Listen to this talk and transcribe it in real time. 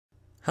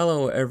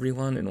Hello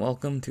everyone and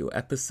welcome to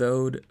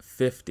episode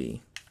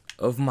 50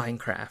 of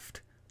Minecraft.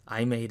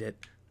 I made it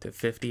to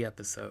 50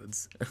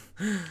 episodes.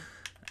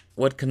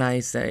 What can I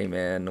say,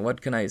 man?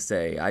 What can I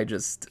say? I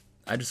just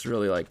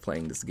really like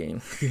playing this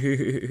game.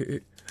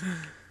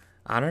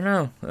 I don't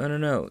know.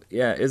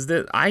 Yeah,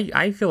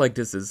 I feel like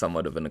this is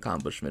somewhat of an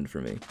accomplishment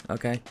for me,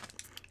 okay?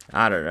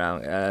 I don't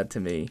know, to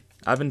me.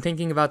 I've been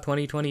thinking about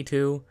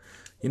 2022,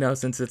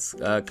 since it's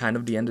kind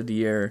of the end of the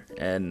year,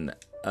 and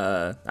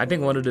I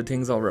think one of the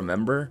things I'll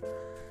remember,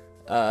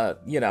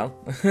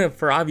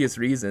 for obvious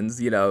reasons,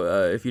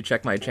 if you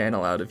check my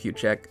channel out, if you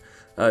check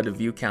the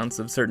view counts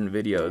of certain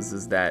videos,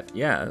 is that,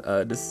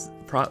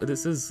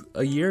 this is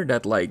a year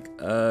that,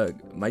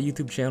 my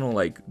YouTube channel,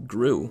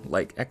 grew,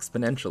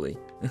 exponentially.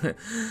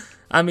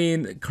 I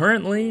mean,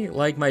 currently,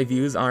 my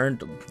views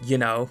aren't,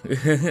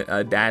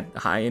 that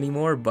high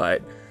anymore,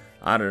 but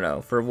I don't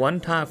know, for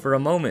a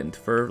moment,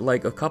 for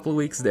a couple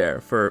weeks there,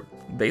 for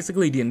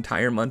basically the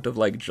entire month of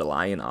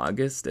July and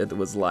August, it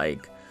was my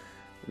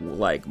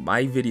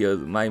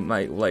videos,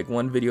 my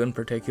one video in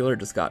particular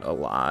just got a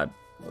lot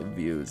of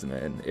views,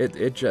 man.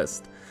 It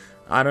just,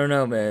 I don't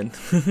know, man.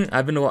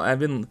 I've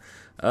been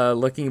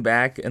looking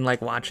back and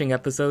watching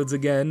episodes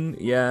again,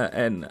 yeah,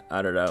 and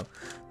I don't know,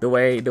 the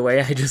way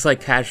I just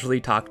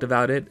casually talked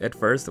about it at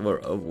first,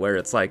 where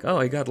it's oh,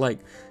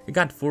 it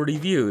got 40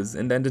 views,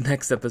 and then the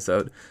next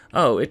episode,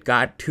 oh, it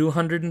got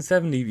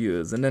 270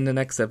 views, and then the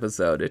next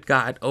episode it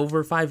got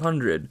over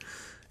 500,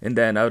 and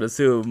then I would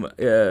assume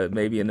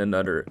maybe in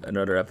another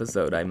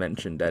episode I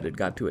mentioned that it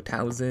got to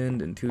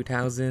 1,000 and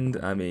 2,000.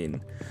 I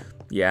mean,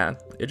 yeah,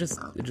 it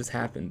just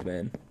happened,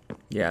 man.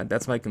 Yeah,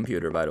 that's my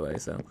computer, by the way,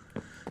 so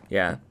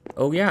yeah.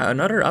 Oh yeah,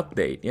 another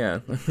update, yeah.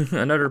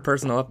 Another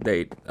personal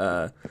update,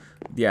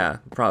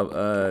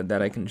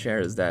 that I can share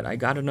is that I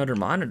got another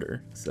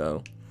monitor,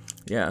 so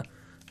yeah.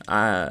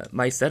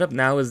 My setup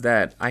now is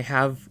that I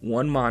have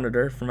one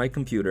monitor for my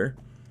computer,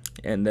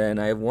 and then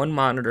I have one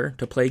monitor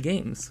to play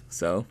games,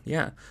 so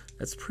yeah.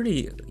 That's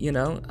pretty,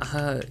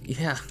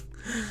 yeah.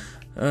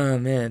 Oh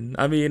man,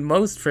 I mean,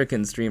 most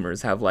frickin'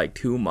 streamers have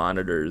two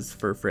monitors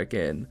for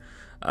frickin'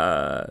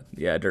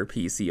 their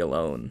PC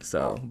alone,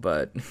 so,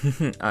 but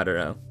I don't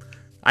know.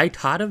 I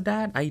thought of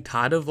that. I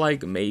thought of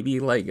maybe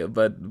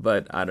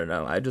but I don't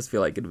know. I just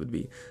feel like it would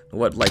be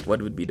what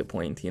would be the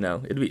point,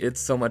 it's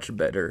so much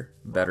better,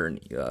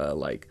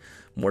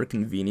 more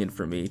convenient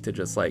for me to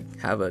just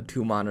have a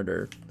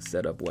 2-monitor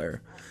setup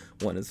where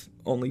one is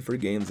only for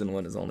games and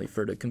one is only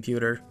for the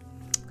computer.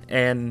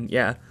 And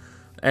yeah.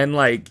 And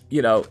I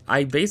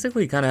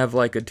basically kind of have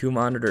a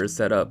 2-monitor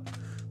setup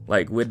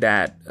with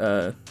that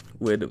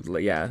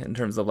in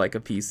terms of a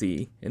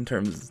PC, in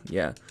terms,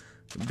 yeah,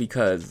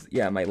 because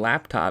yeah, my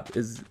laptop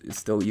is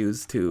still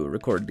used to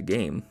record the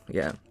game,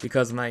 yeah,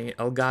 because my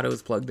Elgato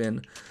is plugged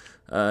in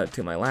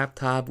to my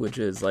laptop, which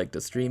is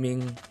the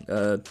streaming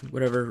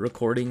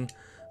recording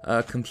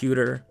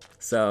computer.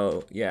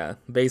 So yeah,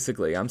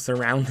 basically I'm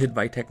surrounded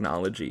by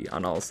technology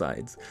on all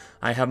sides.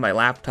 I have my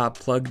laptop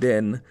plugged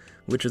in,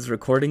 which is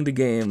recording the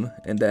game,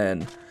 and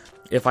then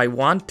if I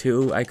want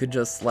to, I could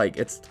just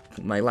it's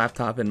my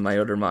laptop and my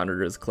other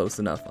monitor is close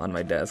enough on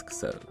my desk,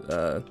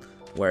 so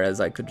whereas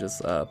I could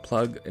just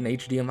plug an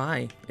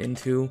HDMI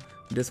into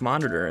this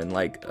monitor and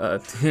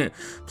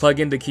plug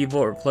in the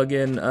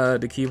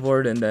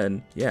keyboard, and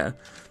then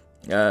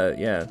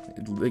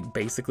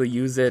basically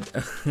use it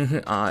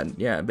on,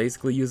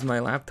 basically use my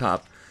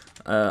laptop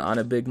on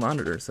a big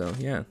monitor. So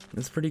yeah,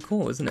 it's pretty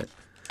cool, isn't it?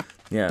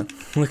 Yeah,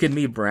 look at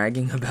me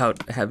bragging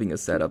about having a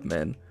setup,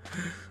 man.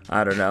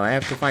 I don't know. I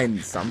have to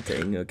find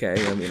something,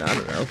 okay? I mean, I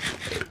don't know.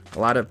 A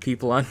lot of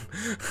people on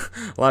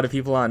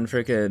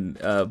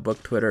freaking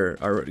book Twitter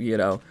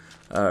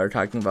are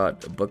talking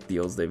about book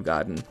deals they've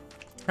gotten.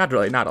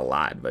 Not a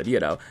lot, but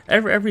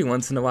every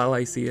once in a while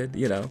I see it.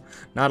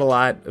 Not a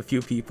lot. A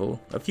few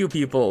people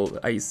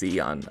I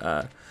see on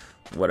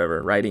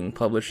writing,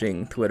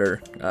 publishing,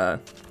 Twitter.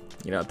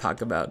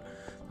 Talk about.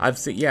 I've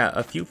seen,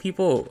 a few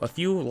people that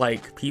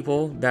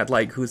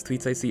whose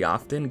tweets I see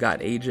often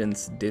got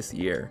agents this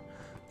year.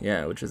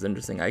 Yeah, which is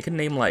interesting. I can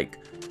name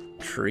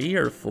 3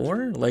 or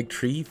 4,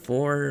 3,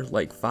 4,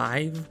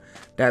 5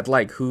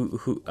 that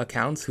who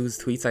accounts whose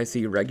tweets I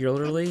see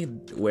regularly,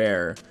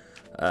 where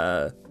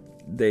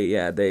they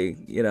had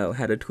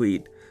a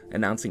tweet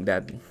announcing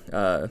that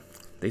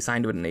they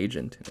signed with an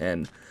agent,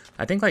 and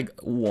I think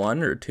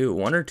one or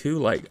two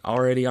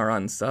already are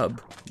on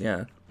sub.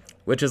 Yeah.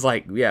 Which is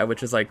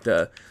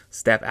the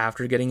step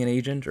after getting an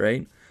agent,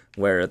 right?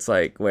 Where it's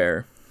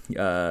where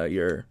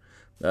your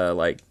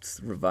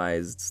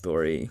revised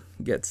story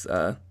gets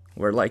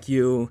where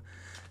you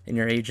and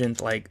your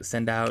agent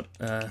send out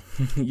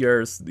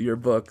your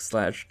book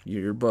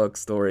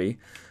story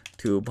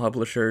to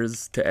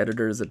publishers, to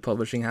editors at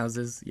publishing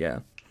houses. Yeah,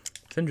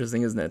 it's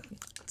interesting, isn't it?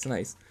 It's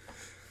nice.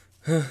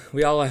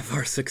 We all have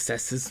our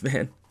successes,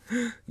 man.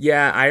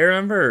 Yeah, I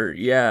remember.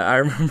 Yeah, I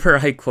remember.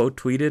 I quote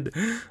tweeted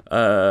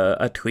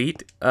a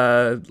tweet,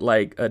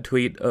 like a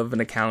tweet of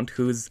an account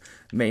who's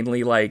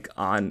mainly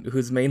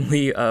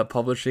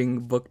publishing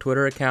book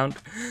Twitter account,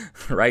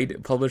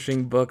 right?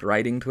 Publishing book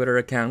writing Twitter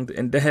account,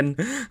 and then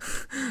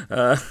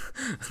uh,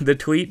 the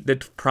tweet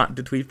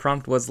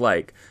prompt was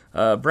like,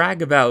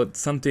 brag about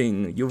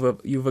something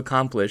you've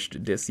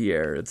accomplished this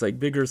year. It's like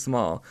big or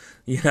small,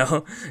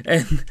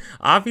 and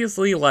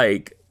obviously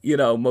like.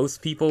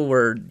 Most people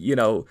were,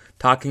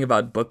 talking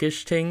about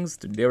bookish things.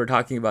 They were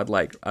talking about,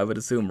 like, I would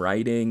assume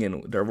writing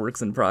and their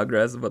works in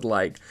progress, but,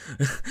 like,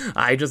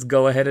 I just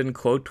go ahead and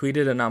quote tweet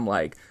it, and I'm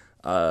like,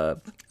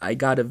 I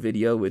got a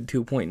video with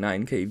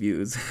 2.9k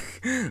views.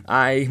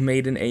 I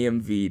made an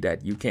AMV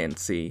that you can't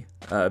see,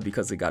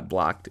 because it got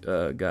blocked.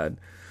 God.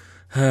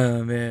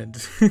 Oh man.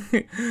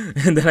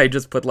 And then I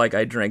just put like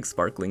I drank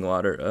sparkling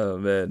water. Oh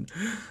man.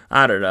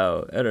 I don't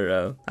know.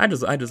 I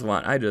just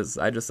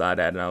saw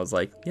that and I was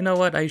like, you know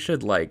what? I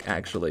should like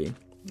actually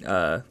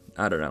I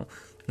don't know.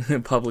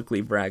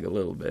 Publicly brag a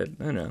little bit.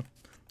 I don't know.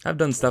 I've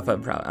done stuff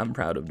I'm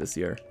proud of this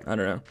year. I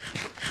don't know.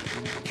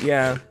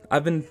 Yeah,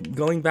 I've been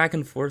going back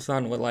and forth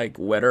on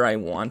whether I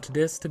want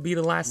this to be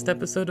the last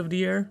episode of the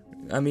year.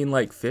 I mean,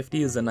 like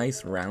 50 is a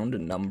nice round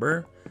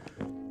number.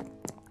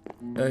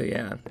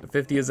 Yeah,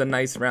 50 is a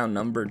nice round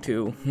number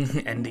to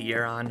end the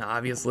year on,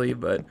 obviously,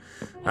 but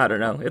I don't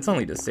know. It's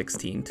only the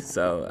 16th,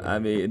 so I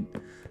mean,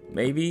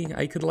 maybe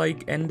I could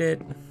like end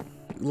it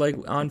like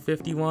on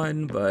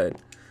 51, but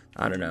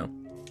I don't know.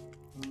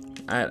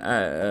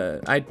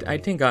 I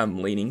think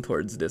I'm leaning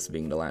towards this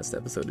being the last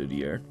episode of the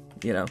year.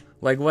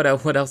 Like what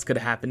else could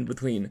happen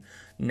between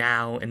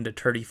now and the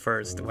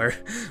 31st where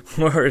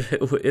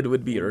it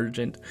would be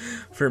urgent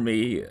for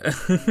me.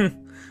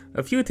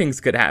 A few things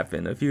could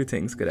happen.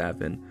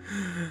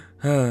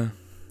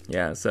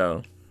 Yeah,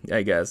 so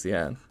I guess,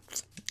 yeah.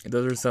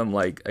 Those are some,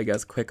 like, I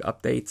guess, quick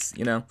updates,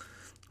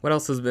 What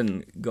else has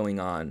been going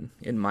on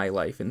in my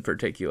life in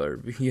particular,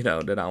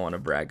 that I want to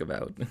brag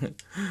about?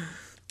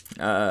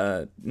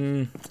 I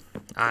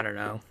don't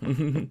know.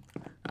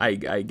 I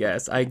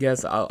guess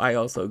I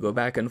also go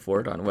back and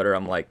forth on whether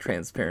I'm, like,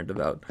 transparent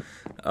about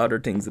other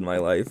things in my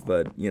life,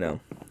 but,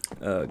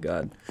 oh,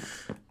 God.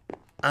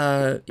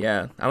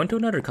 Yeah, I went to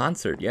another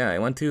concert. Yeah, I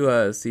went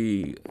to,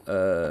 see,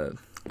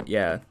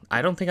 yeah,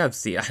 I don't think I,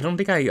 said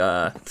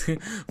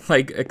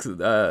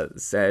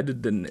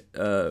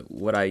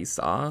what I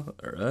saw,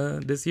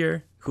 this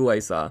year, who I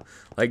saw,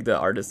 like, the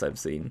artists I've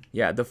seen.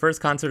 Yeah, the first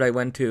concert I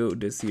went to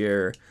this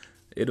year,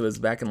 it was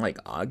back in, like,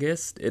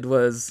 August. It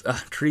was,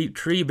 three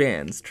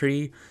bands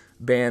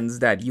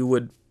that you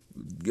would,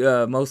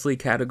 mostly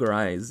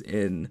categorize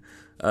in,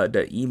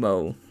 the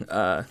emo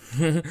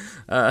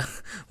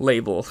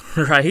label,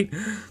 right?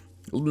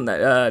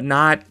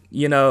 Not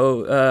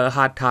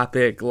Hot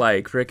Topic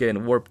like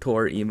frickin' Warped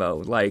Tour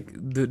emo, like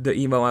the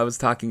emo I was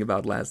talking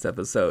about last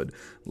episode,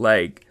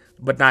 like,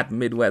 but not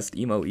Midwest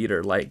emo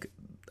either, like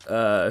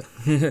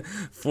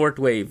fourth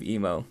wave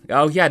emo.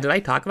 Oh yeah, did I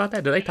talk about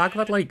that? Did I talk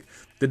about like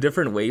the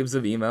different waves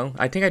of emo?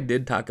 I think I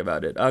did talk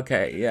about it.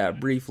 Okay, yeah,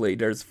 briefly.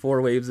 There's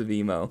 4 waves of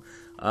emo.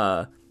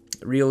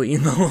 Real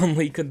emo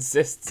only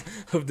consists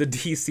of the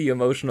DC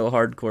emotional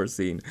hardcore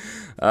scene.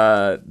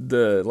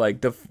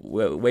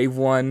 Wave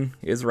 1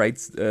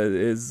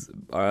 is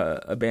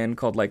a band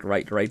called like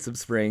Rites of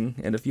Spring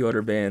and a few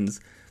other bands.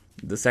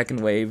 The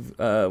second wave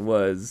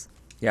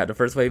the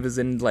first wave is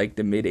in like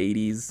the mid to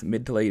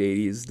late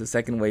 80s. The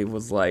second wave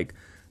was like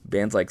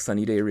bands like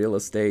Sunny Day Real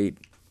Estate,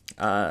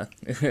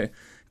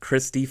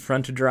 Christie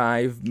Front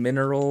Drive,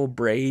 Mineral,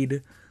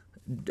 Braid,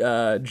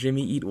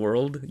 Jimmy Eat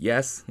World,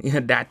 yes, yeah,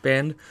 that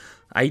band.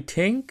 I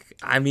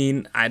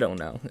don't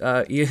know.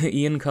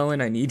 Ian Cohen,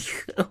 I Need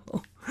You.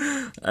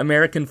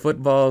 American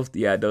Football,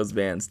 yeah, those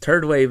bands.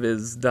 Third wave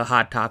is the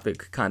Hot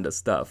Topic kind of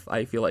stuff.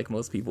 I feel like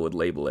most people would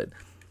label it.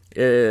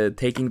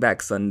 Taking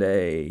Back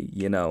Sunday,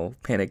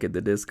 Panic at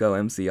the Disco,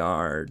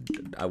 MCR,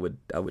 I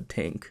would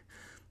think.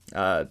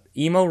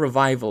 Emo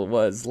revival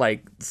was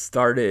like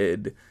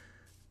started.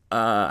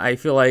 I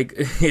feel like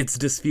it's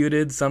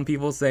disputed. Some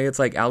people say it's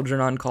like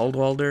Algernon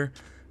Caldwelder.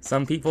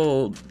 Some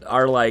people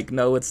are like,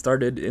 no, it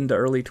started in the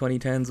early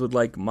 2010s with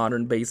like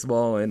modern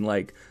baseball and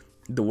like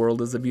The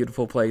World is a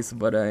Beautiful Place,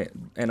 but I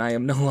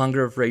Am No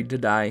Longer Afraid to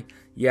Die.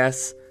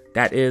 Yes,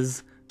 that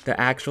is the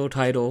actual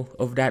title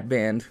of that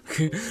band.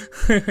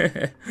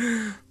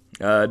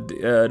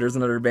 There's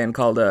another band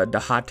called The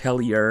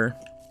Hotelier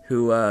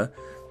who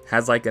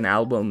has like an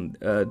album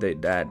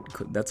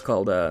that's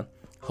called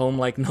Home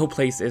Like No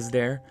Place Is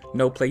There.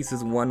 No place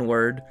is one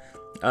word.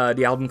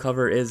 The album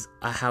cover is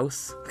a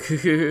house.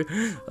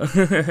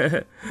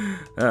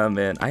 Oh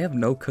man, I have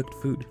no cooked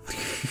food.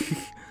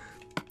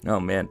 Oh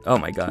man, oh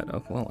my god.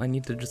 Oh, well, I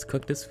need to just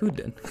cook this food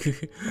then.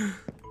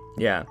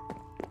 Yeah.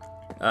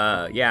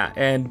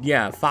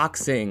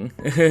 Foxing,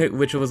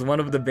 which was one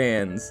of the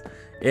bands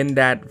in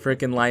that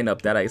freaking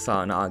lineup that I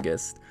saw in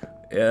August.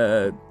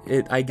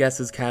 It, I guess,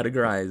 is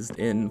categorized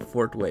in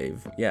fourth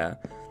wave. Yeah.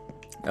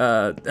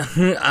 Uh,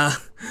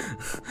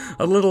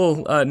 a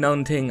little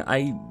known thing,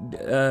 I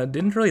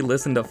didn't really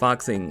listen to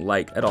Foxing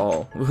like at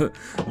all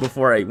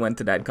before I went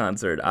to that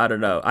concert. I don't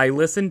know. I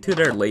listened to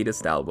their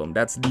latest album.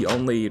 That's the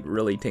only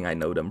really thing I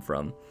know them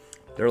from.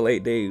 Their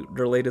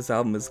latest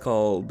album is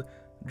called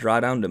Draw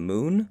Down the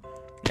Moon.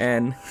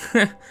 And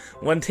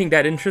one thing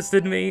that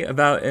interested me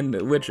about and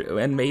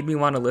made me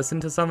want to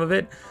listen to some of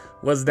it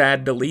was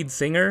that the lead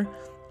singer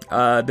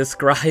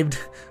described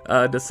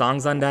the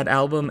songs on that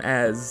album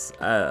as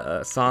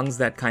songs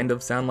that kind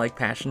of sound like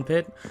Passion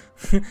Pit.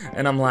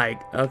 And I'm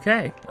like,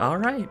 okay, all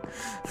right.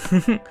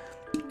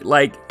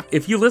 Like,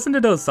 if you listen to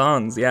those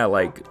songs,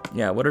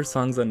 what are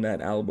songs on that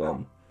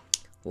album?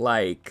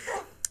 Like,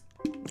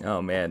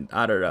 oh man,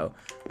 I don't know.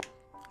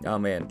 Oh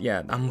man,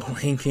 yeah, I'm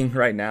blanking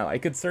right now. I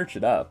could search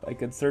it up. I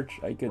could search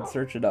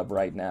it up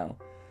right now.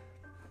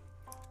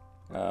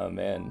 Oh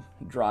man,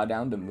 Draw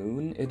Down the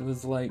Moon. It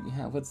was like,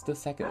 yeah, what's the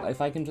second?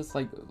 If I can just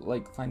like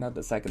find out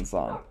the second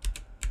song.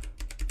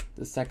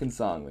 The second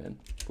song, man,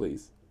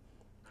 please.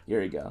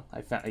 Here we go.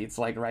 I found it's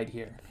like right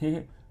here.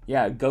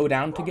 Yeah, Go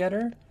Down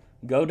Together.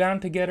 Go Down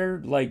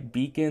Together, like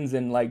Beacons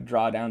and like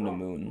Draw Down the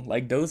Moon.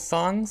 Like those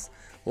songs,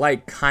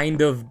 like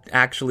kind of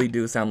actually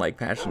do sound like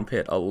Passion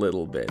Pit a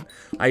little bit.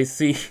 I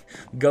see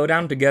Go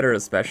Down Together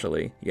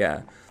especially.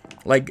 Yeah.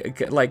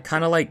 Like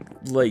kind of like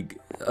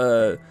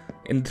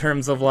in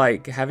terms of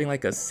like having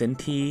like a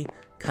synthy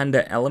kind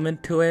of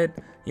element to it,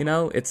 you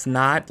know? It's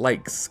not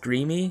like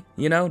screamy,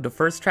 you know? The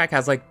first track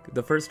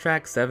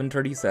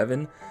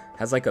 737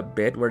 has like a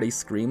bit where they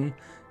scream,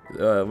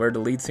 where the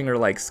lead singer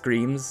like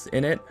screams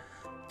in it.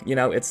 You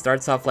know, it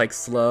starts off like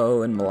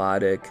slow and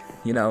melodic,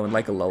 you know, and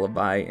like a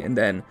lullaby, and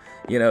then,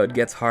 you know, it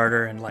gets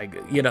harder and like,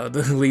 you know,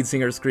 the lead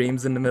singer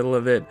screams in the middle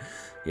of it.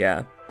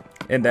 Yeah.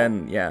 And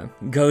then, yeah,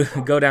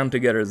 Go Down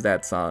Together is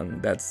that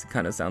song. That's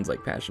kind of sounds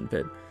like Passion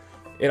Pit.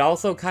 It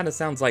also kind of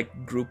sounds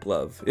like Group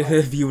Love,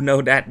 if you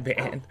know that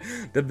band.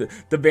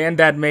 The band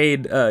that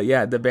made,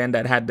 the band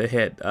that had the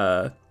hit,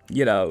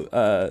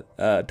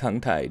 Tongue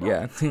Tied,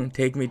 yeah.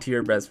 Take Me to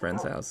Your Best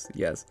Friend's House,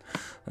 yes.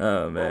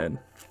 Oh, man.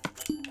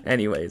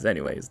 Anyways,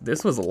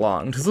 this was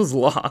long.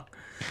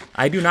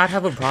 I do not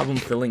have a problem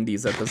filling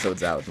these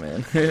episodes out,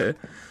 man.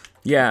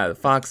 Yeah,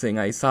 Foxing,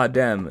 I saw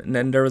them, and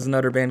then there was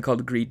another band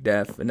called Greet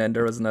Death, and then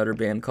there was another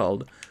band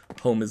called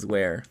Home Is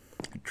Where.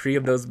 3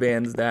 of those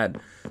bands that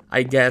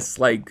I guess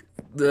like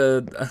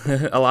a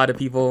lot of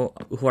people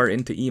who are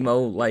into emo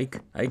like,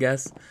 I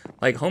guess.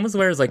 Like Home Is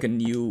Where is like a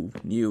the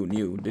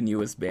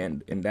newest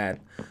band in that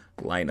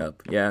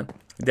lineup. Yeah.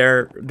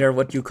 They're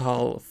what you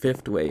call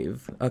 5th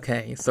wave.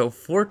 Okay, so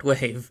 4th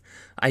wave,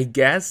 I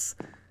guess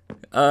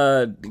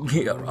a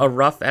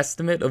rough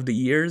estimate of the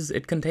years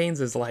it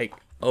contains is like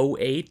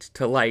 08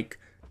 to like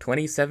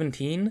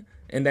 2017,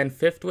 and then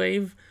 5th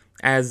wave,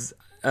 as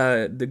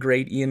the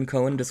great Ian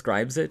Cohen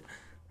describes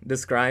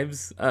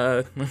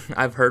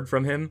I've heard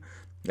from him.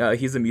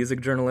 He's a music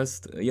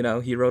journalist, you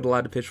know, he wrote a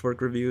lot of Pitchfork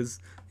reviews.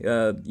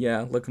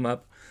 Yeah, look him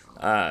up.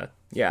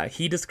 Yeah,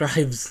 he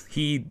describes,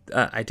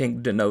 I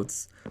think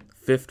denotes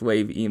 5th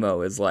wave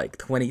emo is like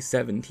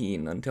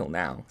 2017 until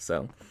now.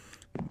 So,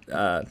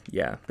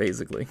 yeah,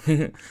 basically.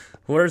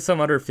 Who are some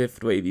other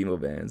 5th wave emo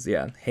bands?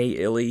 Yeah, Hey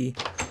Illy,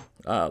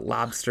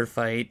 Lobster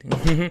Fight.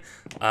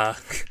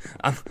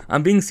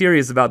 I'm being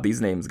serious about these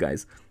names,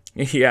 guys.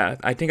 Yeah,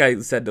 I think I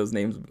said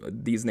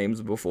these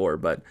names before,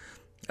 but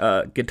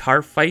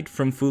Guitar Fight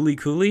from Fooly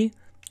Cooly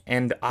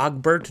and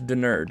Ogbert the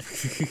Nerd.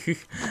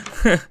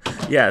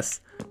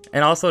 Yes.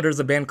 And also there's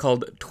a band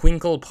called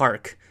Twinkle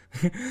Park.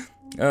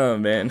 Oh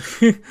man.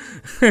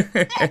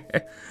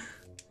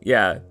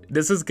 Yeah,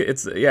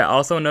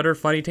 also another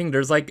funny thing,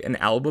 there's like an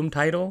album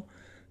title.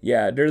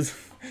 Yeah,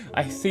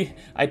 I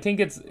think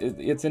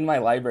it's in my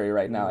library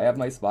right now. I have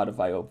my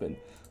Spotify open.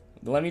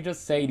 Let me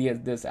just say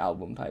this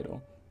album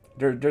title.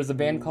 There's a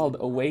band called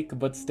Awake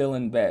But Still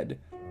in Bed,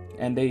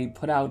 and they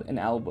put out an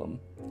album.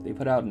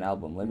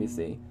 Let me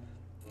see.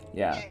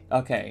 Yeah.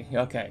 Okay.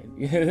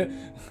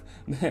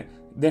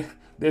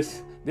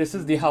 This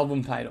is the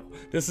album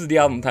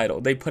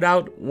title. They put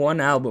out one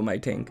album, I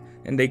think,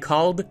 and they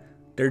called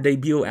their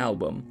debut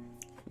album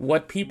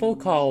What People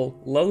Call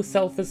Low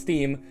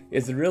Self-Esteem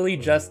Is Really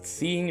Just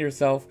Seeing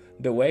Yourself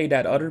the Way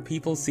That Other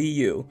People See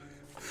You.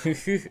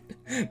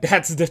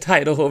 That's the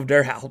title of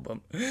their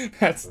album.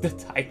 That's the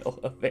title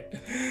of it.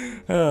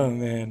 Oh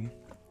man,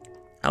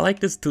 I like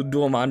this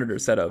dual monitor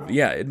setup.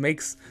 Yeah, it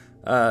makes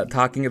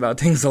talking about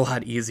things a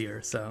lot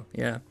easier. So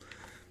yeah,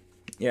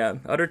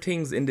 other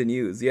things in the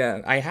news. Yeah,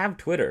 I have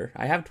Twitter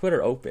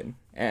open,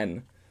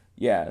 and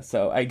yeah,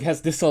 so I guess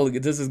this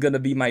is gonna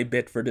be my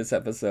bit for this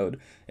episode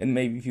and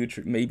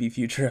maybe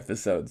future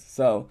episodes.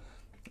 So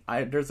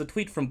there's a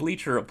tweet from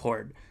Bleacher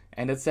Report,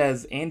 and it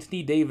says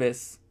Anthony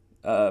Davis,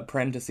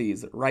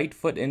 parentheses, right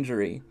foot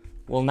injury,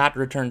 will not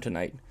return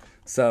tonight.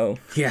 So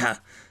yeah,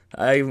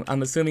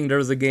 I'm assuming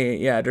there's a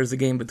game. Yeah, there's a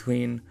game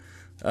between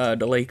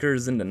the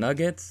Lakers and the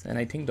Nuggets, and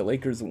I think the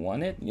Lakers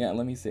won it. Yeah,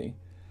 let me see.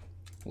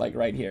 Like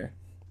right here.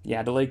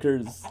 Yeah, the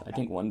Lakers, I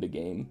think, won the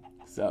game.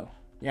 So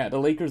yeah, the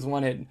Lakers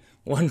won it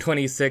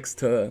 126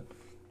 to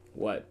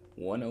what,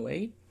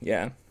 108?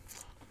 Yeah.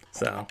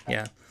 So,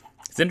 yeah.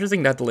 It's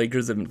interesting that the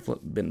Lakers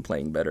have been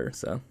playing better,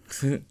 so.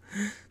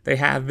 They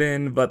have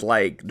been, but,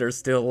 like, they're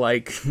still,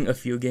 like, a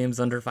few games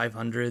under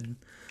 500.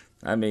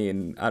 I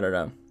mean, I don't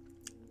know.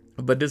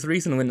 But this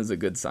recent win is a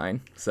good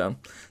sign, so.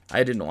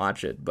 I didn't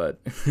watch it, but.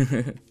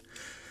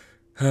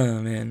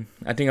 Oh, man.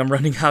 I think I'm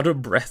running out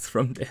of breath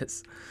from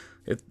this.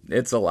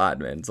 It's a lot,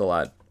 man. It's a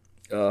lot.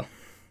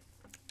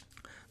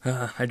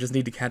 I just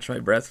need to catch my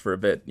breath for a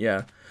bit,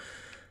 yeah.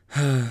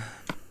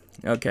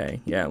 Okay,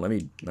 yeah, let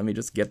me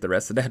just get the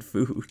rest of that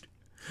food.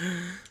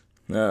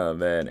 Oh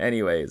man.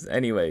 Anyways,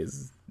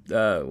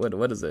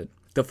 what is it?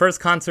 The first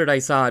concert I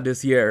saw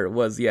this year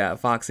was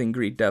Fox and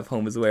Greet Def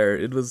Home Is Where.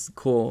 It was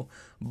cool,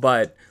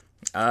 but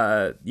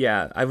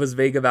yeah, I was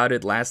vague about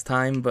it last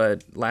time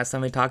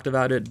I talked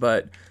about it,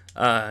 but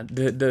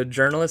the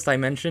journalist I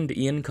mentioned,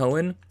 Ian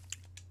Cohen,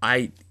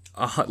 I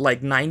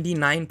like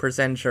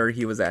 99% sure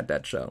he was at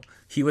that show.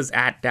 He was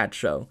at that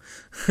show.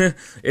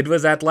 It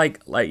was at like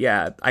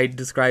yeah, I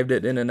described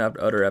it in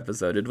another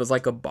episode. It was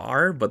like a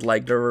bar, but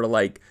like there were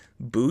like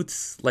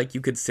booths like you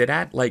could sit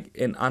at like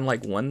on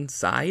like one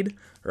side,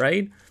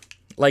 right?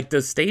 Like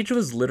the stage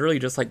was literally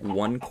just like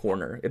one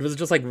corner. It was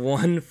just like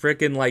one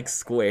freaking like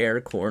square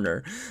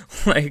corner.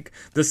 Like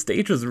the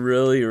stage was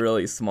really,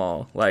 really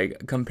small,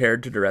 like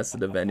compared to the rest of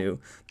the venue.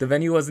 The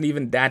venue wasn't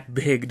even that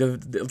big.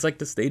 It's like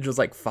the stage was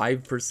like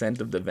 5%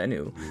 of the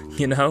venue,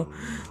 you know?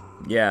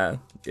 Yeah,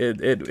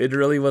 it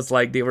really was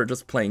like they were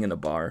just playing in a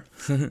bar.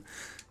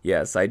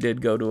 Yes, I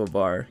did go to a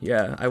bar.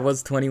 Yeah, I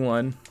was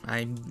 21.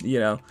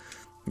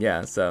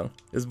 Yeah, so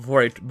it was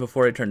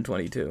before I turned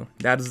 22.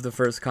 That is the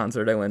first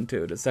concert I went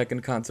to. The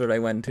second concert I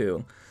went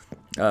to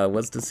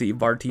was to see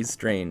Barty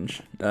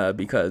Strange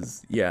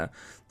because yeah,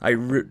 I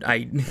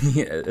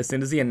as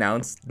soon as he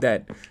announced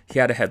that he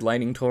had a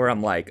headlining tour,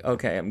 I'm like,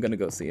 okay, I'm gonna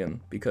go see him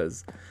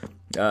because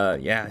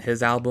yeah,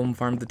 his album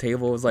Farm to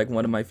Table was like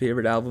one of my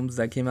favorite albums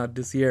that came out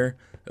this year,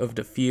 of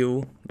the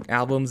few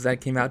albums that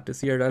came out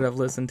this year that I've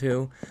listened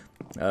to.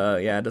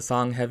 Yeah, the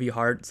song Heavy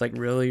Heart's like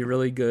really,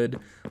 really good.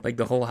 Like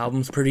the whole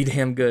album's pretty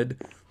damn good.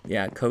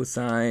 Yeah,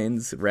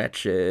 Cosigns,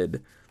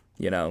 Wretched,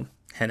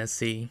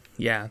 Hennessy.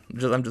 Yeah,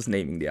 I'm just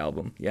naming the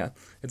album. Yeah,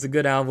 it's a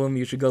good album.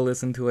 You should go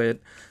listen to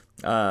it.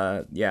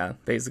 Yeah,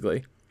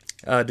 basically.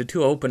 The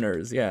two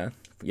openers, yeah.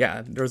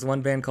 There was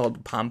one band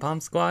called Pom Pom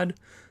Squad.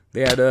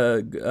 They had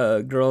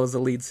a girl as a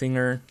lead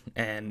singer,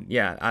 and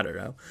yeah, I don't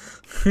know.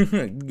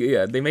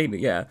 Yeah,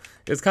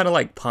 it's kind of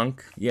like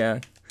punk,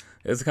 yeah.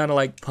 It's kind of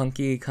like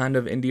punky, kind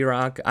of indie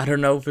rock. I don't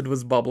know if it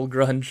was bubble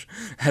grunge,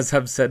 as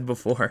I've said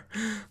before.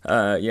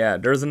 Yeah,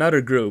 there's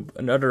another group,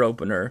 another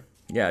opener.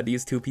 Yeah,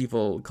 these two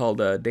people called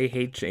They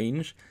Hate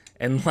Change.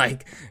 And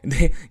like,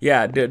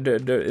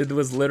 it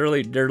was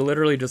literally, they're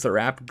literally just a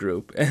rap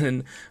group.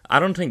 And I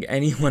don't think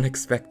anyone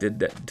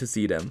expected to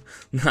see them.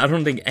 I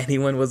don't think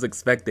anyone was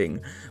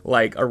expecting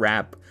like a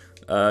rap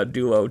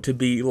duo to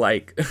be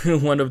like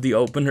one of the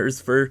openers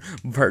for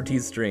Barty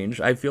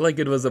Strange. I feel like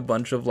it was a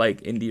bunch of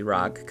like indie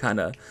rock kind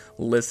of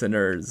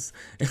listeners.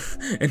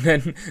 and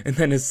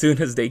then as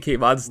soon as they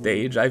came on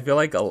stage, I feel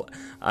like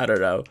I don't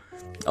know,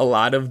 a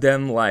lot of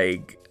them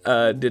like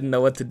didn't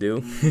know what to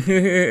do.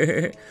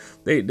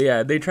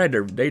 They tried,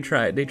 I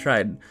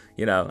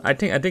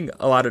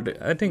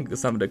think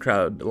some of the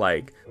crowd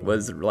like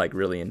was like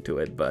really into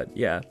it, but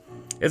yeah.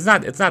 It's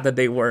not that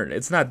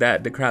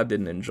the crowd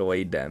didn't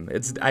enjoy them.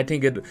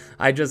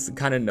 I just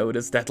kind of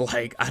noticed that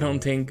like I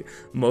don't think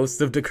most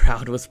of the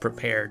crowd was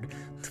prepared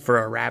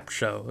for a rap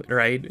show,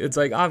 right? It's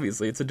like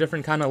obviously it's a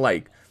different kind of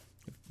like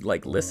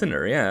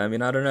listener, yeah. I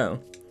mean, I don't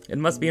know. It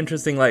must be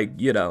interesting, like,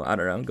 I don't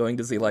know, going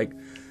to see like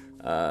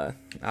I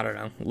don't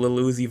know, Lil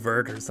Uzi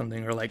Vert or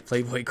something, or like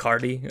Playboy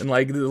Cardi, and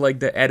like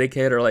the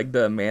etiquette or like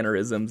the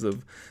mannerisms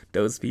of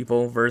those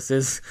people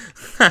versus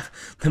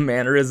the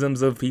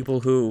mannerisms of people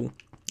who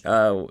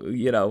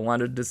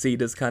wanted to see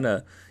this kind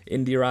of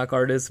indie rock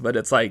artist. But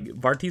it's like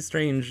Barty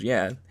Strange,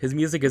 yeah, his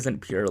music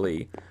isn't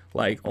purely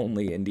like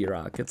only indie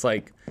rock. It's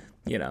like,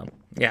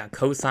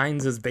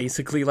 Cosigns is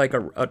basically like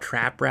a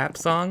trap rap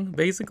song,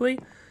 basically.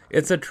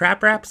 It's a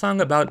trap rap song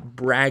about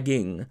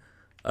bragging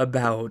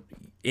about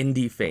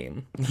indie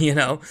fame. He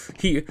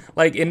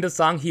like in the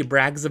song he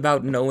brags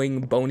about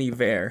knowing Bon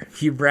Iver.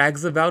 He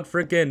brags about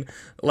being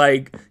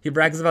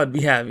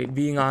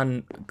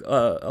on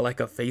like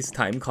a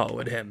FaceTime call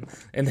with him,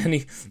 and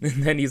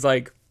then he's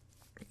like,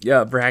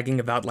 yeah, bragging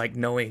about like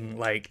knowing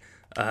like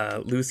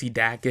Lucy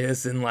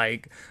Dacus and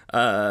like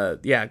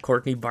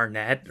Courtney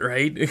Barnett,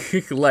 right?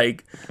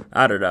 Like,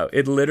 I don't know,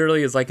 it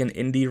literally is like an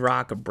indie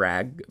rock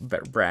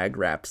brag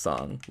rap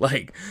song,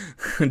 like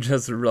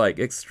just like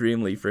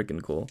extremely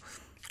freaking cool.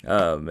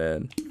 Oh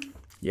man,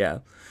 yeah.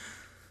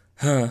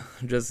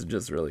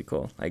 Just really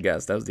cool. I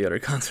guess that was the other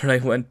concert I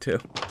went to.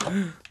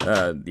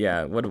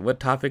 Yeah. What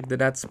topic did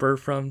that spur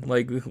from?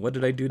 Like, what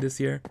did I do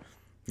this year?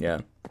 Yeah.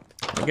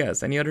 I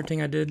guess any other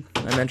thing I did.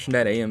 I mentioned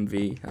that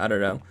AMV. I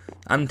don't know.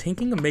 I'm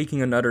thinking of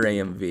making another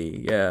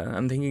AMV. Yeah,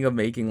 I'm thinking of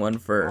making one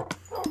for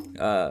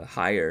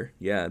Higher.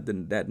 Yeah,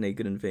 that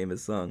Naked and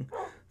Famous song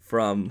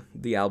from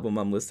the album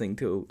I'm listening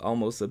to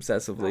almost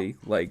obsessively,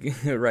 like,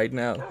 right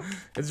now.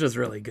 It's just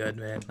really good,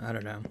 man. I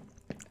don't know.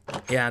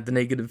 Yeah, The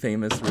Naked and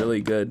Famous,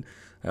 really good.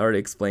 I already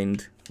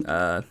explained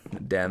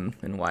them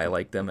and why I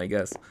like them, I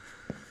guess.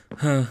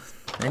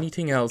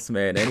 Anything else,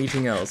 man?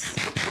 Anything else?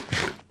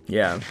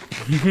 Yeah.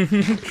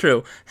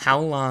 True. How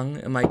long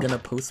am I gonna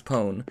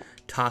postpone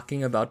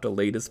talking about the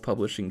latest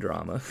publishing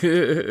drama?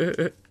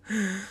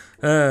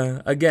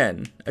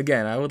 Again,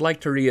 I would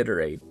like to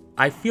reiterate.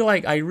 I feel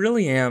like I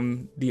really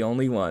am the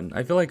only one.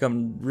 I feel like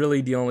I'm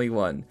really the only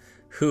one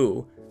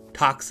who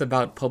talks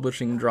about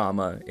publishing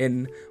drama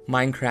in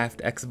Minecraft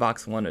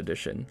Xbox One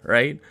Edition,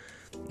 right?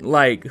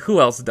 Like,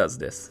 who else does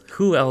this?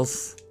 Who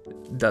else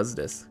does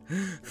this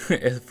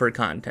for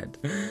content?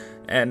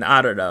 And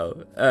I don't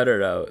know.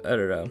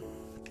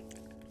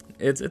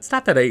 It's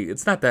not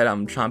that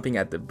I'm chomping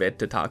at the bit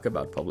to talk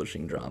about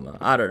publishing drama.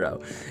 I don't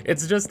know.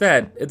 It's just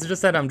that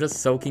I'm just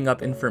soaking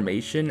up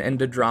information, and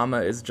the drama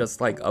is just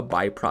like a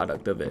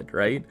byproduct of it,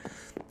 right?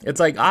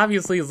 It's like,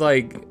 obviously, it's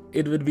like,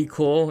 it would be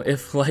cool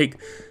if, like,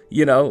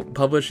 you know,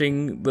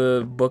 publishing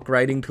the book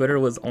writing Twitter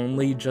was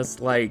only just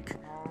like,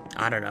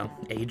 I don't know,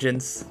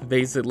 agents,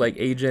 basically, like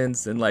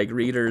agents and like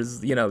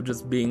readers, you know,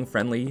 just being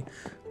friendly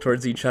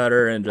towards each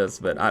other and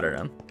just, but I don't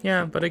know.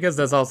 Yeah, but I guess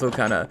that's also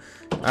kind of,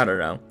 I don't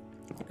know.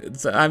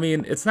 I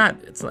mean, it's not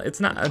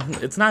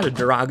a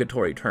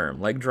derogatory term.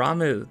 Like,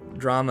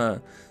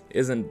 drama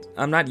isn't,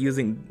 I'm not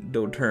using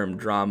the term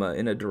drama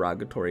in a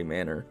derogatory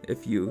manner,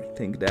 if you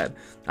think that.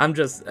 I'm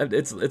just,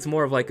 it's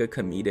more of like a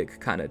comedic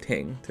kind of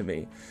thing to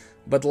me.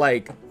 But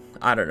like,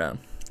 I don't know.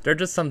 There are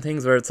just some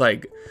things where it's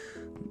like,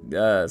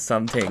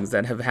 some things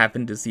that have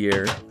happened this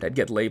year that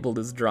get labeled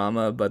as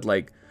drama, but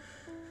like,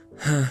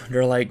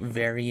 they're like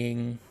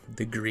varying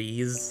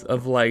degrees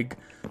of like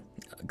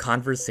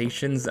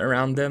conversations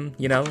around them,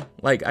 you know?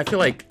 Like, I feel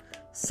like,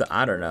 so,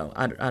 I don't know.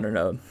 I don't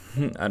know.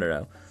 I don't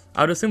know.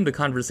 I would assume the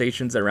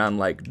conversations around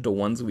like the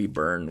ones we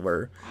burn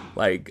were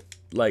like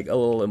a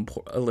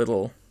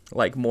little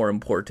like more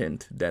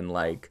important than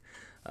like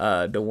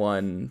the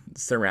one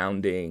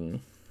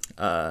surrounding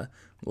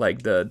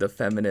like the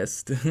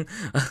feminist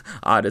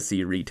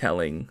Odyssey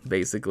retelling,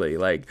 basically.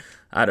 Like,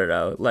 I don't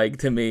know, like,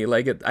 to me,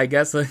 like, I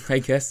guess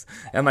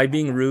am I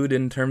being rude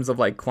in terms of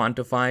like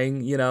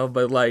quantifying, you know?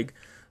 But like,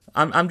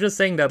 I'm just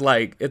saying that,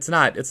 like, it's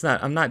not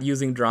I'm not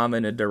using drama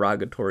in a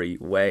derogatory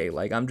way.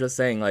 Like, I'm just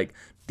saying, like,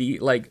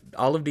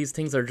 all of these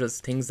things are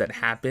just things that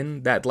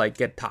happen that like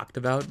get talked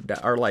about,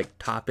 that are like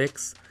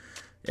topics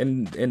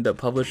in the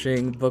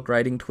publishing, book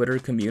writing Twitter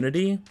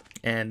community,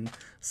 and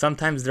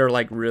sometimes they're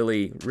like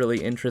really,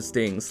 really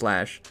interesting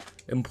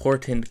 /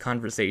 important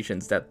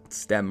conversations that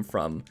stem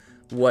from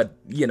what,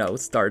 you know,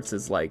 starts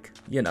as like,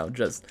 you know,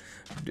 just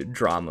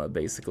drama,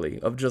 basically,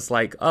 of just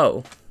like,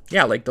 oh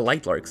yeah, like the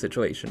Lightlark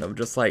situation, of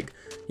just like,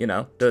 you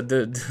know,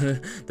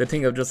 the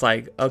thing of just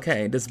like,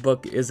 okay, this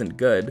book isn't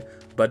good,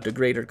 but the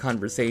greater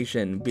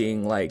conversation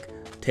being like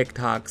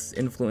TikTok's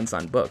influence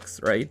on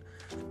books, right?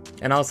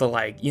 And also,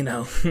 like, you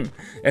know,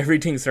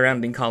 everything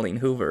surrounding Colleen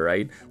Hoover,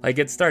 right? Like,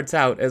 it starts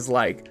out as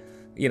like,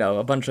 you know,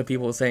 a bunch of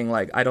people saying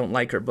like, I don't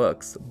like her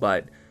books,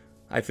 but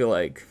I feel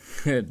like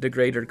the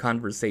greater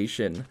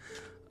conversation,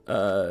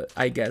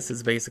 I guess,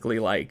 is basically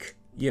like,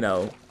 you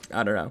know,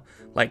 I don't know,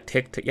 like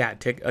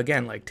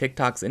like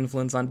TikTok's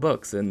influence on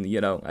books, and, you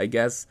know, I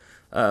guess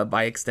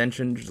by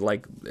extension,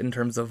 like, in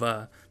terms of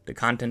the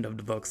content of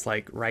the books,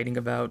 like writing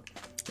about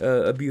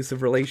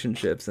abusive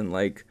relationships and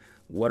like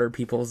what are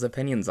people's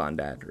opinions on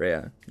that.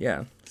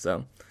 Yeah.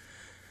 So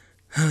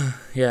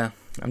yeah,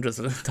 I'm just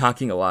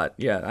talking a lot.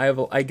 Yeah,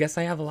 I guess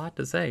I have a lot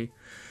to say.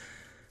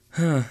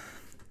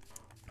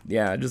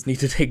 Yeah, I just need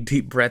to take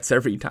deep breaths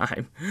every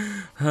time.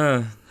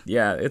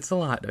 Yeah, it's a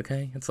lot,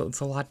 okay? It's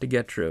a lot to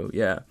get through,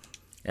 yeah.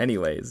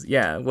 Anyways,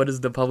 yeah, what is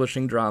the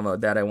publishing drama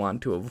that I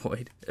want to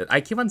avoid?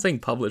 I keep on saying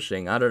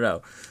publishing, I don't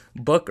know.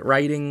 Book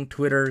writing,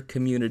 Twitter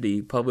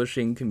community,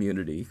 publishing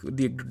community,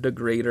 the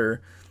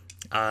greater,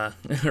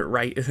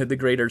 the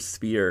greater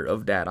sphere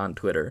of that on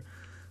Twitter.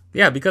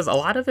 Yeah, because a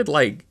lot of it,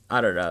 like,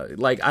 I don't know,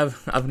 like,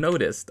 I've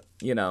noticed,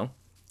 you know,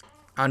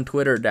 on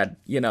Twitter that,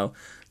 you know,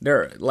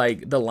 there,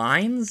 like, the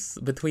lines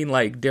between,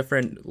 like,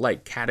 different,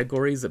 like,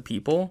 categories of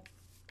people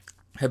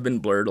have been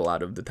blurred a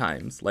lot of the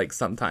times, like,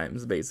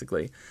 sometimes,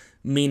 basically,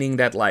 meaning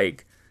that,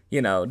 like,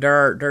 you know,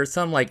 there are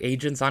some, like,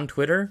 agents on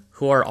Twitter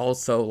who are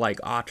also, like,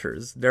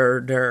 authors.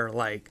 They're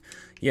like,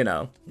 you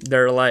know,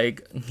 they're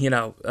like, you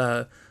know,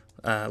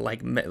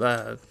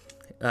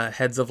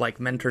 heads of like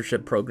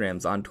mentorship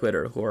programs on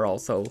Twitter who are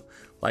also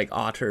like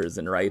authors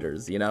and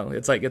writers, you know.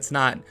 It's like, it's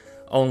not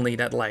only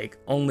that like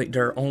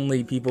there are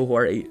only people who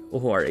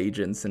are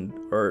agents, and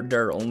or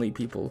there are only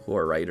people who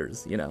are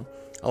writers, you know.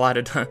 A lot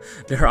of time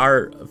there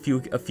are a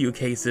few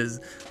cases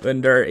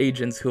when there are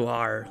agents who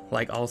are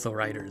like also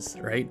writers,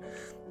 right?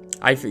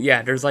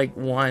 Yeah, there's like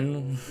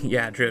one,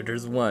 yeah, true,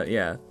 there's one,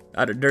 yeah.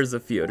 There's a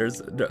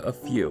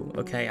few,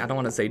 okay? I don't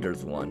want to say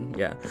there's one,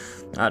 yeah.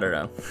 I don't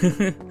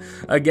know.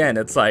 Again,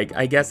 it's like,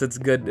 I guess it's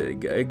good,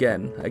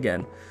 again.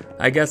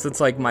 I guess it's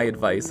like my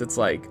advice. It's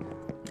like,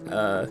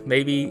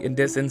 maybe in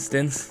this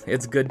instance,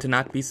 it's good to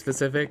not be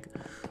specific.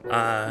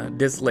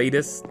 This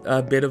latest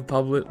bit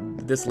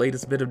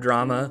of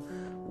drama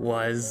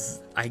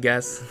was, I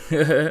guess,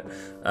 I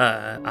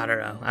don't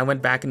know. I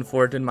went back and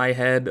forth in my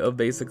head of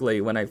basically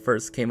when I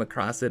first came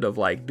across it of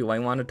like, do I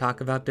want to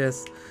talk about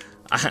this?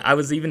 I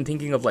was even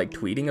thinking of like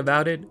tweeting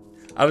about it.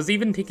 I was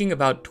even thinking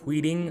about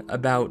tweeting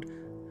about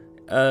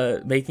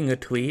making a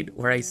tweet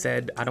where I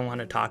said I don't want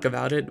to talk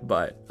about it,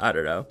 but I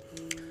don't know.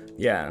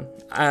 Yeah,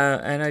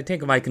 and I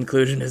think my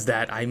conclusion is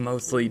that I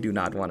mostly do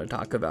not want to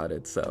talk about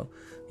it. So,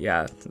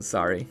 yeah,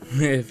 sorry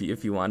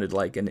if you wanted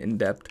like an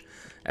in-depth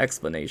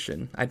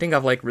explanation. I think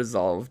I've like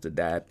resolved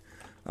that.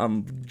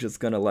 I'm just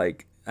gonna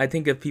like, I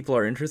think if people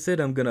are interested,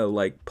 I'm gonna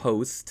like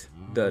post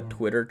the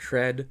Twitter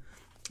thread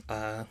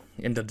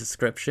in the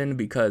description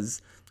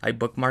because I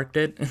bookmarked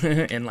it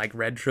and like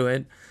read through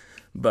it.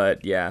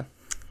 But yeah.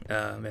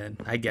 Man,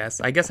 I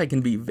guess I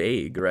can be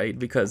vague, right?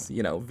 Because,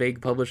 you know,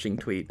 vague publishing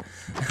tweet,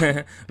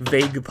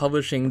 vague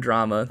publishing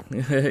drama,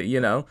 you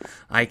know,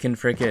 I can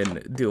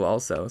freaking do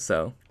also.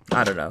 So,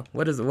 I don't know.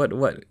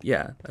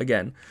 Yeah,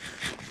 again,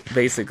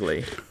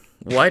 basically,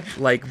 what,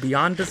 like,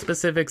 beyond the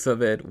specifics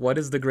of it, what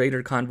is the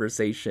greater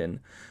conversation,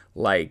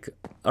 like,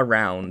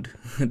 around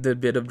the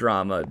bit of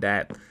drama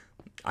that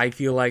I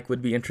feel like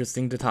would be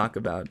interesting to talk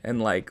about?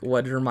 And, like,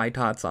 what are my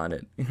thoughts on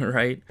it,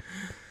 right?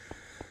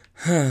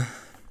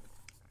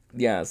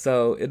 Yeah,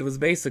 so it was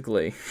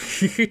basically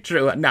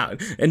true. Now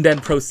and then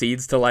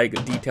proceeds to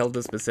like detail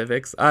the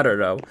specifics. I don't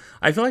know.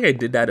 I feel like I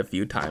did that a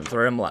few times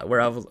where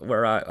I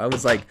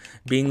was like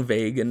being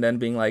vague and then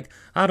being like,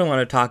 I don't want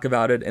to talk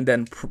about it, and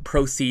then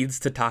proceeds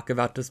to talk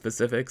about the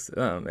specifics.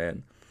 Oh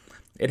man,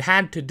 it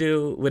had to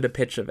do with a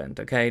pitch event.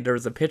 Okay, there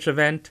was a pitch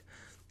event.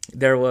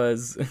 There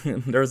was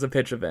a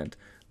pitch event.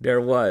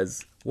 There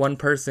was one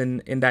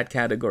person in that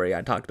category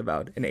I talked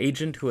about, an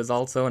agent who was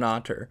also an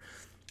author.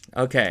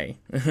 Okay.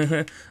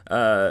 The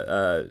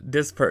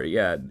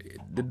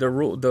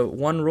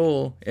one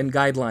rule and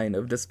guideline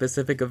of the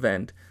specific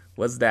event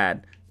was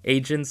that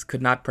agents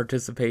could not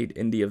participate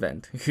in the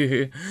event.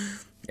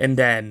 And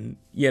then,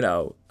 you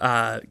know,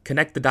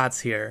 connect the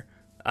dots here.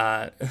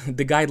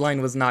 The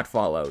guideline was not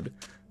followed.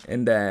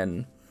 And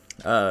then,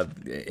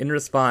 in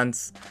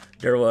response,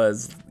 there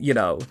was, you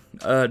know,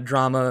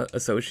 drama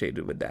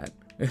associated with that.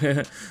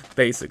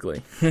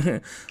 Basically.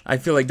 I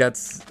feel like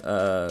that's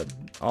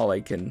all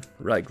I can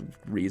like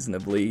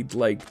reasonably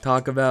like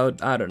talk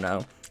about. I don't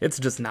know. It's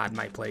just not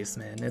my place,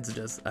 man. It's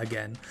just,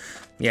 again,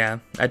 yeah,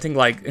 I think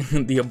like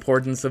the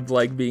importance of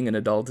like being an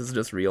adult is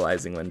just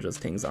realizing when just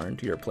things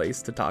aren't your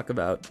place to talk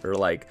about, or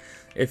like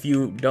if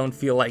you don't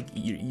feel like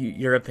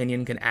your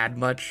opinion can add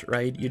much,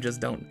 right? You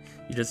just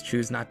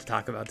choose not to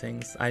talk about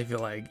things. I feel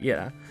like,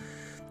 yeah,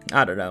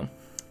 I don't know.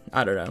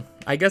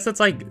 I guess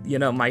it's like, you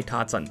know, my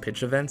thoughts on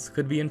pitch events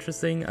could be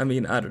interesting. I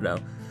mean, I don't know.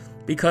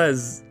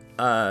 Because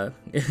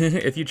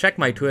if you check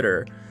my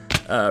Twitter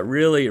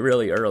really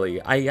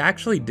early, I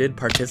actually did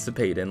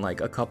participate in like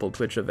a couple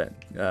Twitch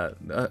events.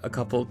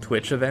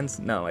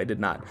 No, I did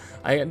not.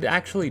 I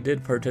actually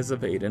did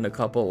participate in a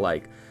couple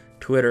like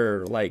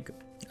Twitter like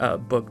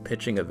book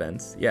pitching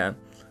events. Yeah.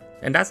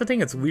 And that's the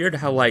thing. It's weird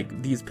how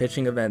like these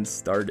pitching events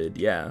started.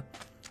 Yeah.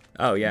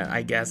 Oh yeah,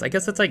 I guess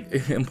it's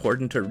like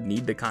important to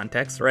need the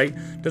context, right?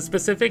 The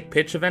specific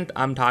pitch event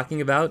I'm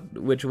talking about,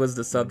 which was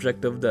the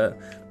subject of the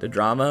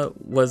drama,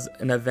 was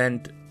an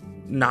event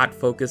not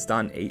focused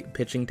on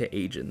pitching to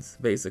agents,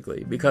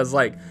 basically. Because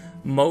like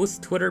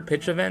most Twitter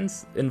pitch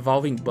events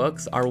involving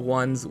books are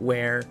ones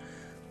where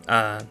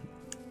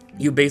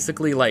you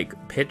basically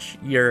like pitch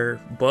your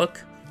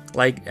book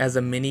like as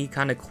a mini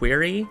kind of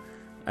query,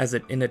 as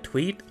it in a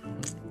tweet.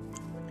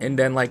 And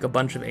then like a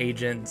bunch of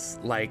agents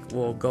like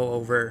will go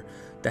over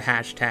the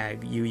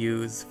hashtag you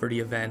use for the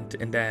event,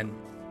 and then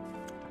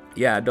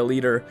yeah, the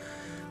leader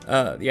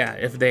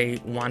if they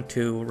want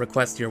to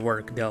request your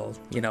work, they'll,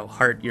 you know,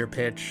 heart your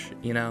pitch,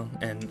 you know,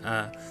 and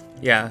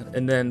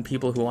and then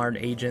people who aren't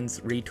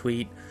agents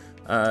retweet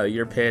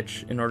your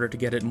pitch in order to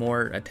get it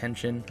more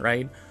attention,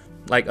 right?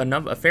 Like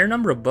a fair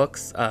number of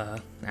books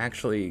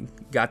actually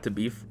came to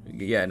be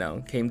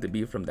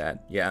from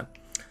that.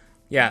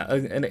 Yeah,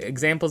 and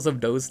examples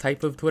of those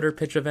type of Twitter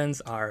pitch events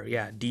are,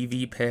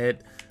 DV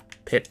Pit,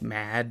 Pit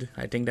Mad.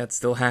 I think that's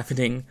still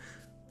happening.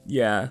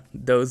 Yeah,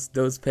 those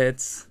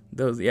pits.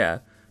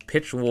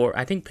 Pitch War.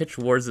 I think Pitch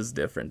Wars is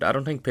different. I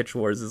don't think Pitch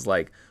Wars is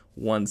like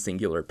one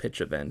singular pitch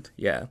event.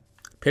 Yeah,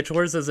 Pitch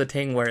Wars is a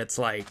thing where it's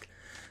like,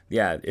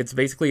 it's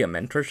basically a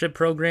mentorship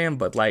program,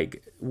 but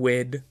like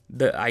with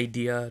the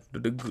idea,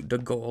 the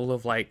goal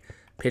of like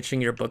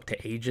pitching your book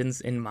to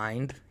agents in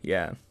mind.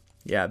 Yeah,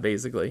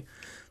 basically.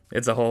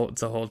 It's a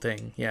whole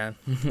thing, yeah.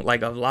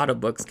 Like a lot of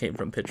books came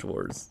from Pitch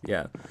Wars,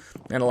 yeah.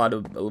 And a lot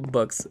of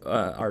books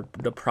are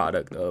the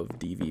product of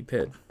DV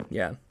Pit,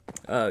 yeah.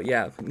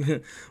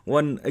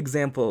 One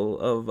example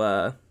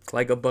of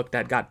like a book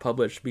that got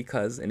published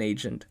because an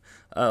agent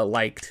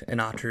liked an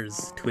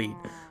author's tweet.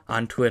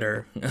 on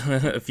Twitter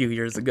a few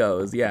years ago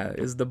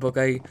is the book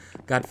I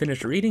got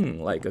finished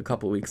reading like a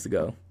couple weeks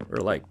ago, or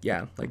like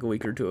a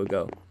week or two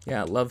ago.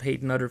 Yeah, Love,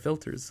 Hate, and Utter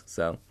Filters.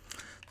 So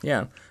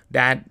yeah,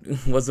 that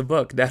was a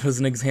book. That was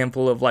an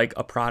example of like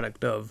a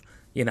product of,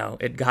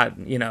 it got,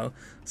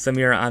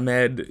 Samira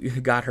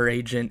Ahmed got her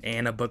agent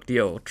and a book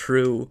deal.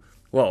 True.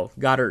 Well,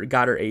 got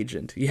her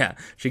agent. Yeah,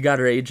 she got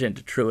her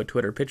agent through a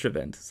Twitter pitch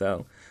event.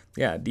 So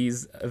yeah,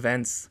 these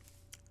events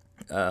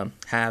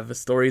have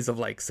stories of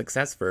like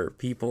success for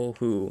people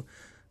who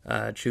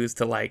choose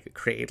to like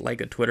create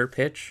like a Twitter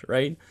pitch,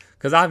 right?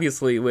 Because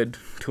obviously with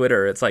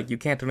Twitter, it's like you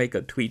can't make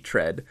a tweet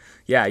thread.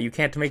 Yeah, you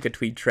can't make a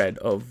tweet thread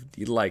of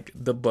like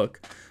the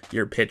book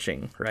you're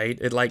pitching, right?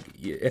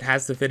 It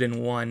has to fit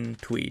in one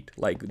tweet,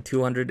 like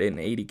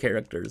 280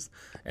 characters,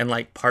 and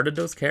like part of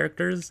those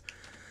characters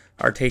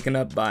are taken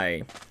up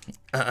by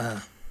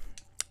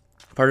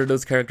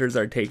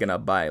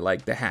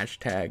like the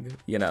hashtag,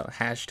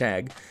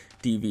 hashtag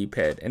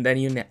DVPit, and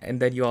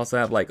then you also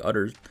have like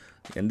other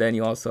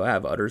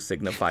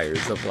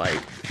signifiers of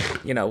like,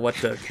 what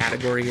the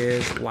category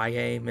is,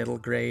 YA, middle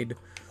grade,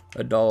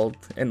 adult,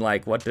 and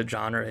like what the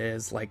genre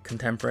is, like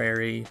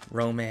contemporary,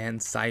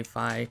 romance,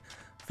 sci-fi,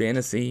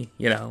 fantasy,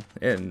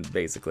 and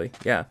basically,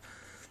 yeah,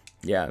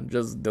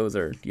 just those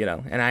are,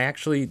 and I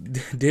actually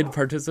did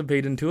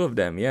participate in 2 of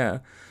them, yeah,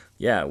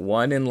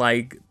 one in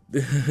like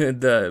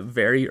the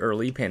very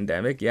early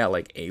pandemic,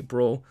 like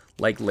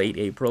late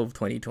April of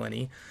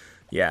 2020,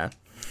 yeah.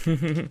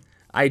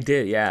 I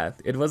did, yeah.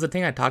 It was a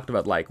thing I talked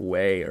about like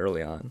way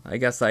early on. I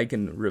guess I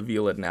can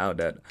reveal it now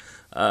that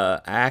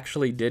I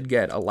actually did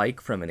get a like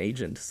from an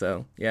agent.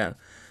 So yeah,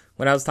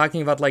 when I was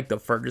talking about like the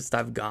furthest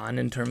I've gone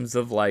in terms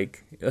of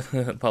like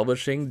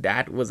publishing,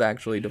 that was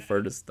actually the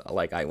furthest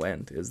like I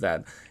went, is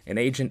that an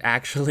agent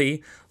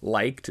actually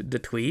liked the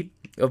tweet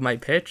of my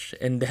pitch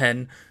and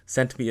then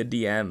sent me a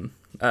DM.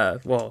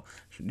 Well,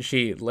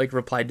 she like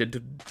replied to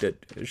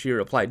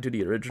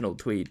the original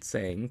tweet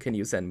saying, "Can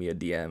you send me a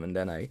DM?" And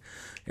then I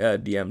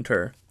DM'd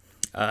her,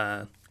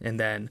 and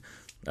then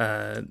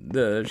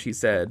she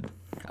said,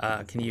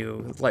 "Can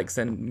you like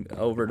send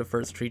over the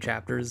first 3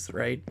 chapters,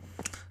 right,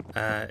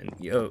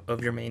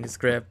 of your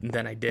manuscript?" And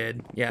then I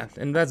did, yeah.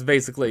 And that's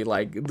basically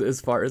like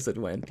as far as it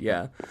went.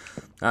 Yeah,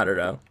 I don't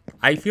know.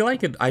 I feel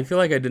like I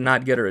did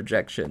not get a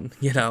rejection.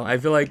 I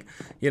feel like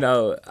I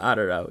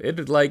don't know.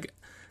 It like.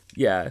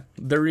 Yeah,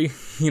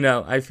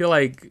 I feel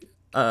like,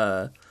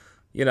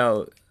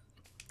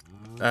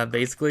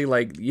 basically,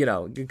 like,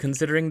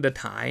 considering the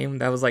time,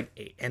 that was,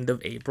 like, end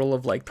of April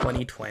of, like,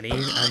 2020,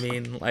 I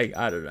mean, like,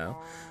 I don't know.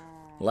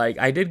 Like,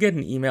 I did get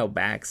an email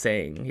back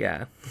saying,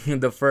 yeah,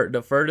 the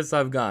furthest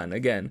I've gone,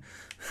 again,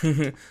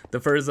 the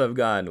furthest I've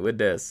gone with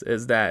this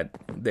is that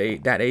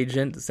that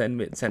agent sent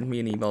me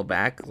an email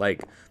back,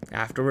 like,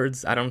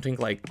 afterwards. I don't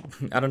think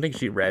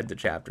she read the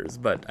chapters,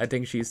 but I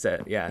think she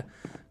said, yeah.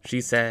 She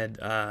said,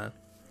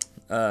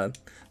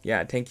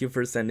 yeah, thank you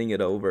for sending it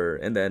over,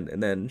 and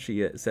then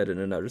she said in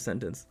another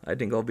sentence, I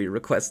think I'll be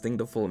requesting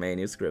the full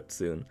manuscript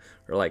soon,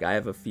 or like, I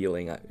have a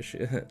feeling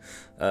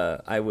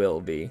I will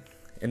be,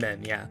 and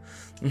then, yeah,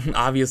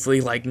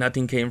 obviously, like,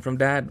 nothing came from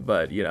that,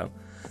 but,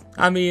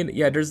 I mean,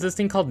 yeah, there's this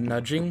thing called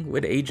nudging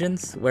with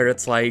agents, where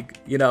it's like,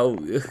 you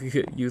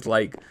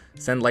like,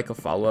 send, like, a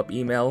follow-up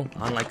email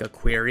on, like, a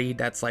query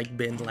that's, like,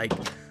 been,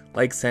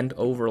 like sent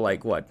over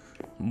like what,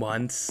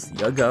 months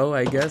ago,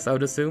 I guess I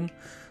would assume,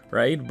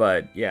 right?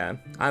 But yeah,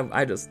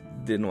 I just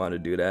didn't want to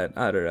do that.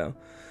 I don't know.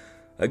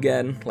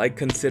 Again, like,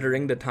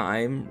 considering the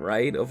time,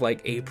 right, of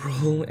like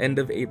April, end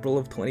of April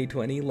of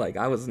 2020, like,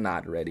 I was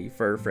not ready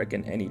for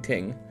frickin'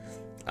 anything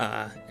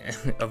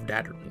of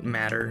that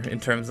matter, in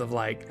terms of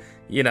like,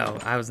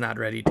 I was not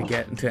ready to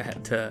get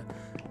to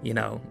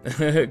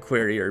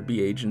query or be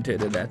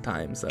agented at that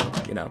time. So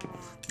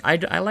I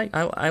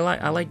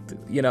liked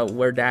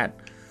where that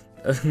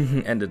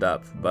ended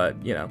up, but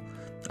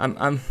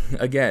I'm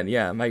again,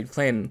 yeah, my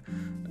plan,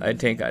 I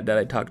think, that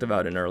I talked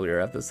about in earlier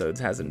episodes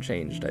hasn't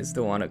changed. I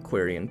still want to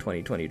query in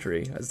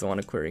 2023. I still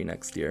want to query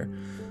next year.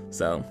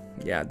 So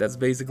yeah, that's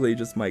basically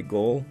just my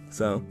goal.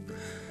 So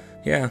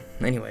yeah,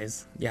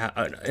 anyways, yeah,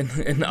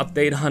 an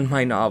update on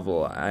my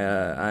novel.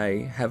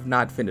 I have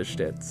not finished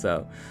it,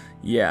 so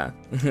yeah,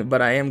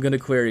 but I am gonna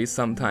query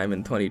sometime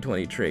in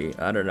 2023.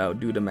 I don't know,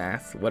 do the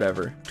math,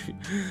 whatever.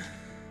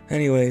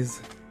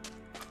 Anyways,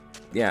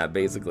 yeah,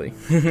 basically.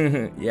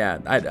 Yeah,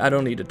 I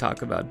don't need to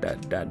talk about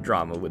that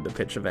drama with the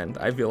pitch event.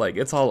 I feel like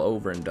it's all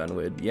over and done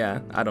with. Yeah,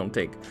 I don't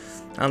think,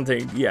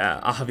 yeah,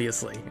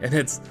 obviously. And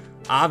it's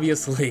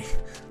obviously,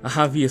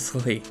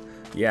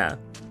 yeah.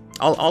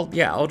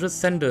 I'll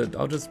just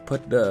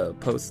put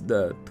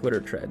the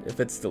Twitter thread if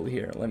it's still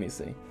here. Let me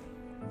see.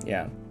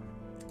 Yeah.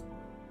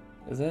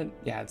 Is it?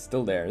 Yeah, it's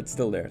still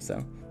there,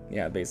 so.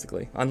 Yeah,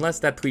 basically. Unless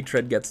that tweet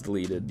thread gets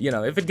deleted.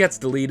 If it gets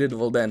deleted,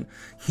 well then,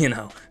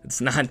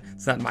 it's not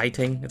my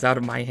thing. It's out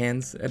of my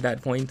hands at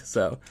that point.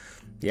 So,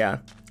 yeah.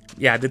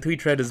 Yeah, the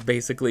tweet thread is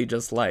basically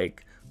just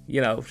like,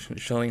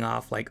 showing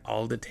off like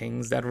all the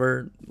things that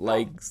were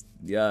like,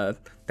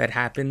 that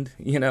happened,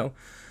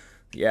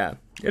 yeah,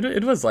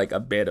 it was like a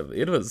bit of,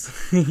 it was,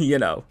 you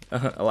know,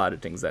 a lot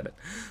of things that it,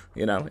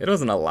 you know, it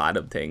wasn't a lot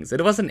of things.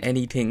 It wasn't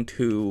anything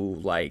too,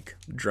 like,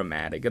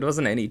 dramatic. It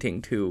wasn't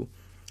anything too,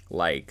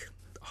 like,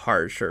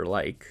 harsh or,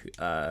 like,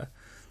 I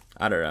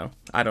don't know.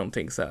 I don't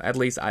think so. At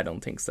least I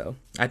don't think so.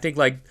 I think,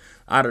 like,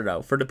 I don't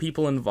know. For the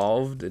people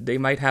involved, they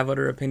might have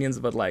other opinions,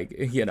 but, like,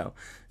 you know,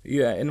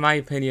 yeah, in my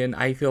opinion,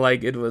 I feel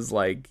like it was,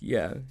 like,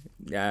 yeah.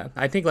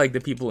 I think, like,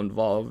 the people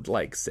involved,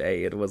 like,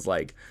 say it was,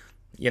 like,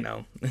 you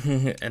know,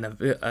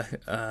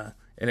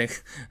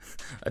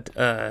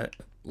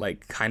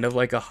 like, kind of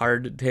like a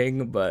hard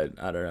thing, but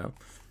I don't know.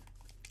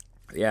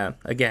 Yeah,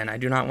 again, I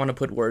do not want to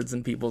put words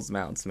in people's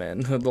mouths, man.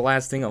 The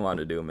last thing I want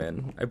to do,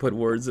 man. I put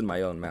words in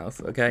my own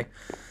mouth, okay?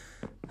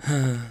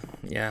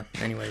 Yeah,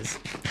 anyways.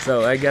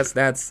 So I guess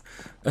that's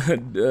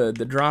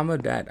the drama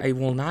that I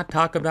will not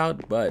talk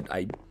about, but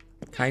I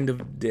kind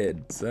of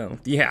did, so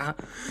yeah.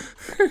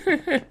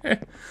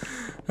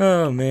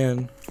 Oh,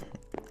 man.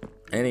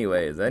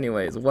 Anyways,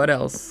 what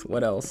else?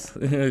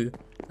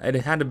 I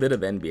had a bit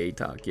of NBA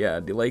talk. Yeah,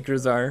 the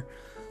Lakers are,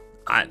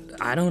 I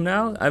don't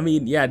know. I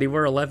mean, yeah, they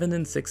were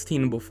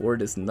 11-16 before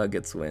this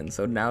Nuggets win,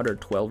 so now they're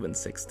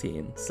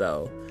 12-16.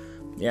 So,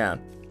 yeah,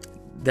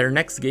 their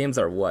next games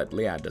are what?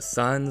 Yeah, the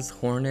Suns,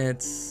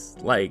 Hornets,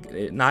 like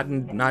not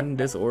in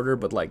this order,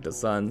 but like the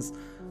Suns,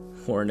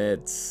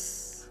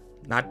 Hornets,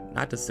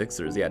 not the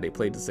Sixers. Yeah, they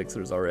played the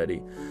Sixers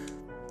already.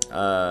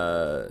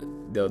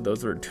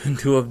 Those were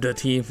two of the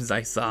teams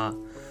I saw.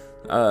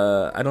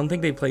 I don't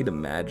think they played the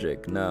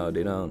Magic. No,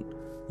 they don't.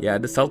 Yeah,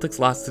 the Celtics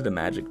lost to the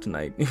Magic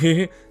tonight.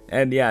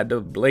 And yeah, the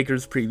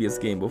Lakers' previous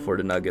game before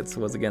the Nuggets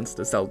was against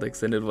the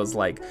Celtics, and it was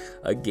like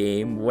a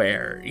game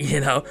where, you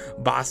know,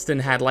 Boston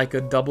had like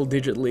a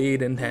double-digit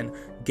lead and then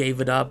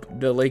gave it up.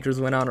 The Lakers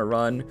went on a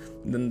run.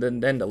 Then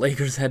the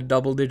Lakers had a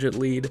double-digit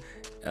lead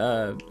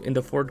in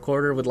the fourth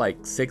quarter with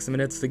like 6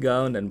 minutes to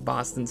go, and then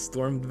Boston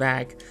stormed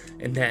back,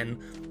 and then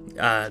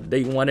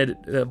they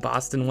wanted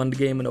Boston won the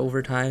game in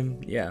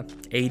overtime. Yeah,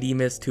 AD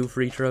missed 2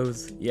 free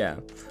throws. Yeah,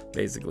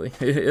 basically,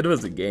 it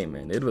was a game,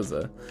 man. It was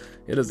a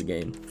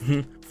game.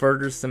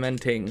 Further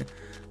cementing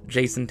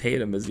Jason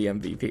Tatum as the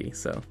MVP.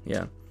 So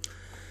yeah.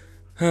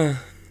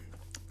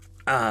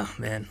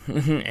 Man.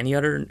 Any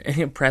other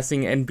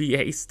pressing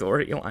NBA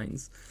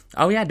storylines?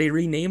 Oh yeah, they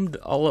renamed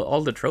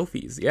all the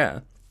trophies. Yeah.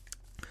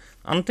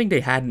 I don't think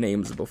they had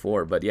names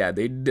before, but yeah,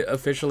 they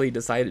officially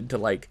decided to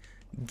like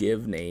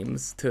give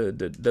names to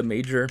the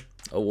major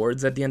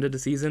awards at the end of the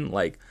season.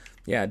 Like,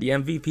 yeah, the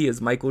MVP is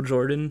Michael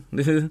Jordan.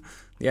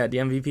 Yeah, the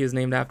MVP is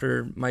named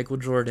after Michael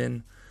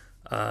Jordan.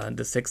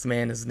 The Sixth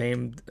Man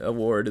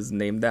award is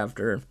named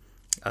after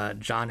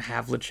John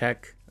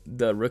Havlicek.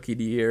 The Rookie of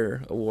the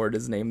Year award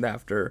is named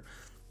after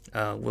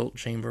Wilt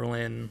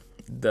Chamberlain.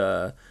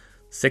 The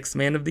Sixth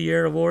Man of the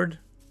Year award.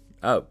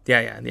 Oh,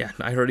 yeah.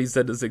 I already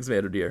said the Sixth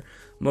Man of the Year.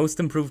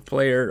 Most Improved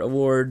Player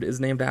award is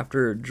named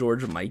after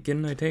George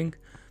Mikan, I think.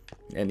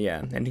 And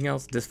yeah, anything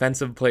else?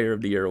 Defensive Player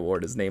of the Year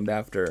award is named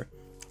after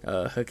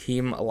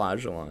Hakeem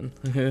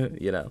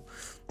Olajuwon. You know,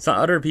 some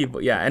other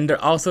people. Yeah, and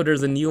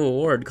there's a new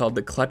award called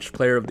the Clutch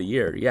Player of the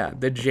Year. Yeah,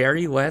 the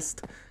Jerry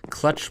West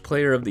Clutch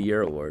Player of the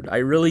Year award. I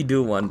really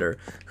do wonder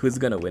who's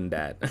gonna win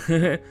that.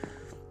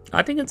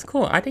 I think it's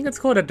cool. I think it's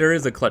cool that there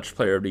is a Clutch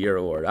Player of the Year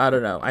award. I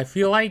don't know. I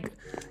feel like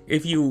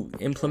if you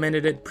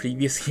implemented it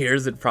previous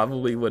years, it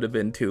probably would have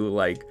been too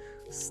like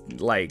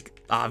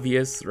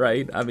obvious,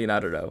 right? I mean, I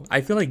don't know.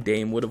 I feel like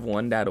Dame would have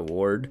won that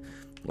award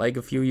like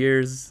a few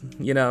years,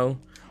 you know,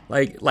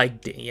 like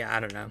yeah, I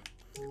don't know.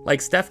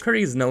 Like Steph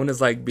Curry is known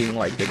as like being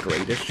like the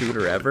greatest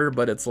shooter ever,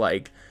 but it's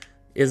like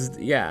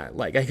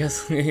like I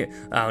guess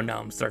oh no,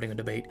 I'm starting a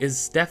debate. Is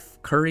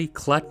Steph Curry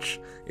clutch?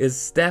 Is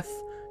Steph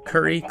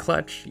Curry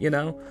clutch, you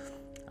know?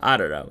 I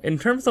don't know. In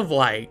terms of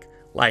like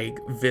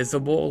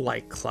visible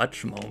like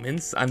clutch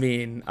moments, I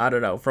mean, I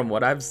don't know, from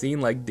what I've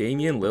seen, like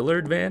Damian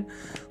Lillard, man,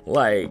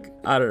 like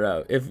I don't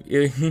know if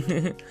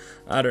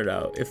I don't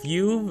know if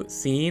you've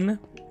seen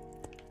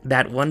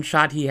that one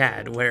shot he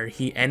had where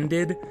he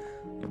ended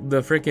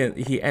a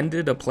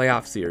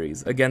playoff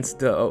series against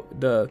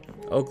the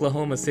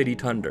Oklahoma City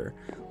Thunder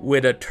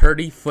with a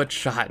 30-foot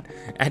shot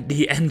at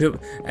the end.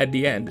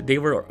 They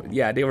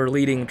were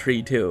leading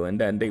 3-2, and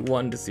then they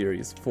won the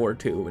series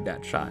 4-2 with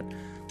that shot.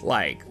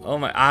 Like, oh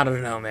my, I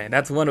don't know, man.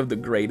 That's one of the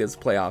greatest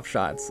playoff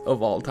shots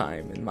of all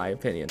time, in my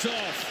opinion.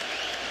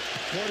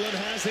 Portland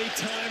has a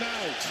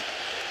timeout.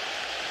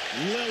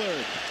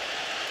 Lillard,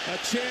 a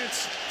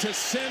chance to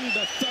send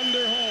the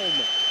Thunder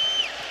home.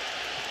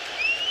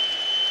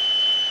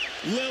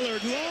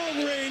 Lillard,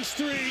 long-range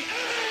three,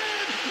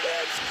 and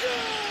it's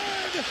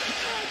good!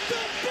 At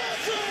the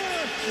buzzer!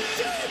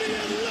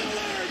 Damian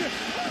Lillard!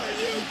 Are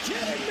you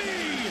kidding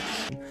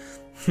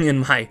me? In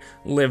my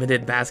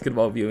limited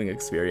basketball viewing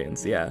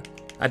experience, yeah.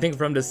 I think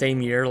from the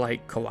same year,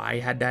 like,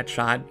 Kawhi had that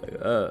shot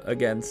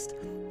against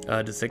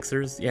the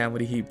Sixers, yeah,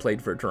 when he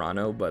played for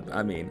Toronto, but,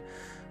 I mean,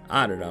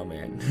 I don't know,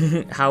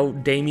 man. How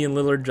Damian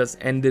Lillard just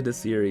ended a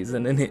series,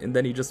 and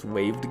then he just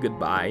waved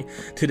goodbye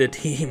to the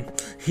team.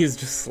 He's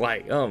just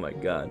like, oh my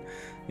god,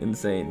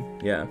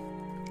 insane, yeah.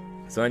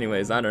 So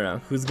anyways, I don't know.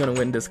 Who's gonna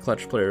win this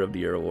Clutch Player of the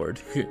Year award?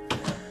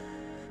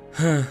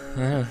 I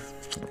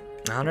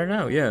don't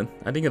know. Yeah,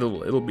 I think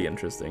it'll be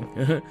interesting.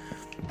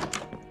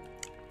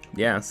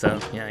 Yeah, so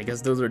yeah, I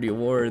guess those are the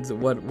awards.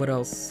 What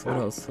else?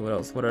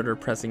 What other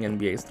pressing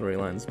NBA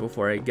storylines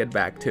before I get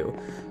back to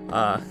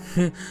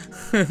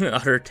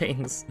other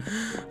things?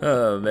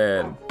 Oh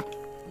man.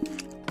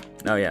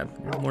 Oh yeah,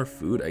 more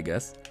food, I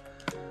guess.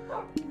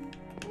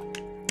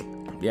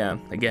 Yeah,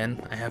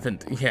 again, I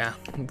haven't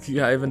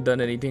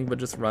done anything but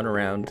just run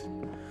around.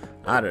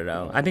 I don't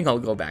know. I think I'll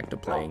go back to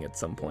playing at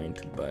some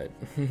point, but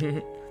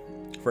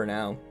for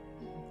now,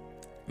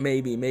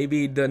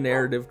 maybe the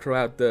narrative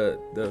throughout the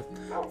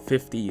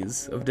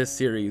 50s of this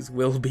series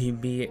will be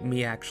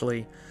me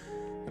actually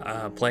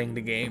playing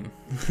the game.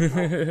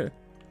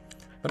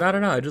 But I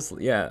don't know. I just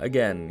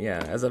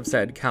as I've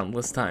said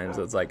countless times,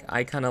 it's like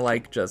I kind of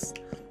like just,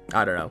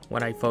 I don't know,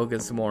 when I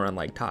focus more on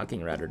like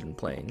talking rather than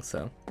playing.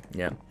 So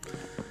yeah.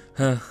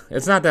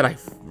 It's not that I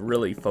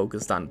really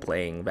focused on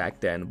playing back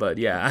then, but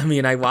yeah, I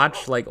mean, I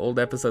watched like old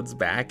episodes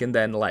back, and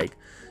then I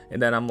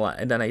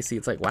see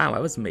it's like, wow, I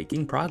was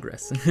making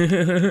progress.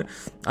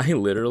 I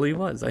literally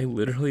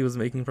was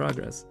making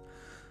progress.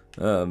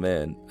 Oh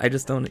man, I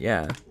just don't.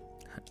 Yeah,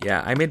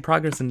 I made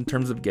progress in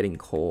terms of getting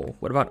coal.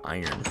 What about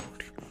iron?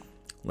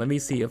 Let me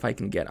see if I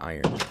can get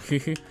iron.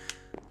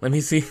 Let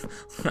me see.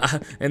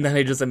 And then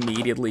I just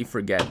immediately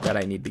forget that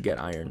I need to get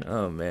iron.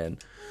 Oh man.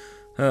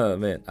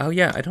 Oh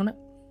yeah, I don't know.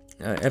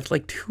 I have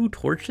like 2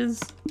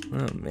 torches?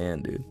 Oh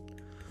man, dude.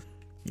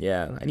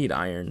 Yeah, I need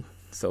iron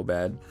so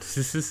bad.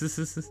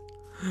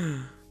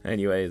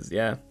 Anyways,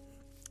 yeah.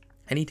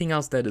 Anything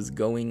else that is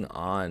going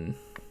on?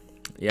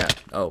 Yeah.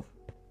 Oh,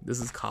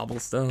 this is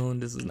cobblestone.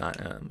 This is not.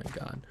 Oh my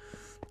god.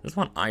 I just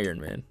want iron,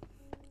 man.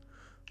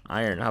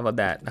 Iron. How about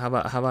that? How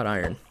about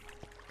iron?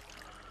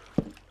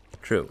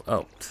 True.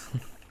 Oh.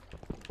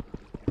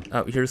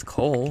 Oh, here's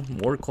coal.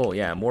 More coal.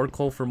 Yeah, more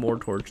coal for more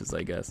torches,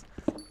 I guess.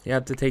 You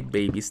have to take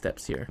baby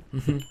steps here.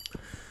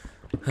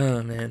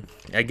 Oh man,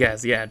 I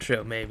guess, yeah,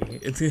 true, maybe.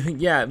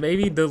 Yeah,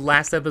 maybe the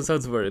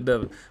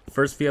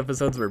first few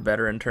episodes were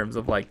better in terms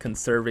of like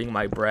conserving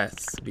my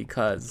breaths,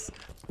 because,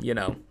 you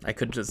know, I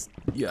could just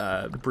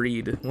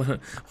breathe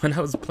when I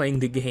was playing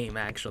the game,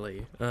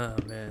 actually. Oh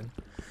man.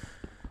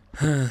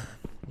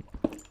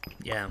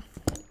 Yeah.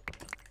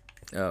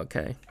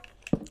 Okay.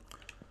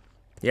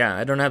 Yeah,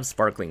 I don't have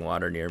sparkling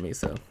water near me,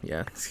 so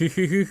yeah.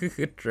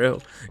 True.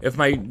 If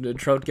my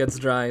throat gets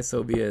dry,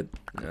 so be it.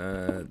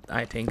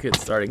 I think it's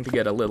starting to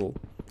get a little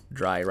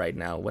dry right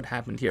now. What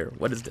happened here?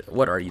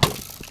 What are you doing?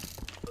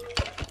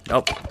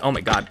 Oh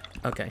my god.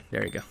 Okay,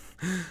 there you go.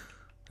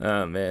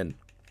 Oh man.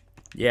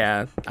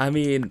 Yeah, I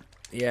mean,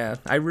 yeah,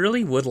 I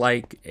really would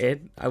like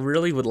it. I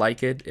really would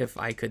like it if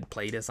I could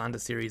play this on the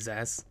Series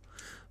S.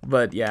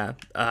 But yeah,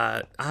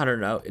 I don't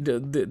know.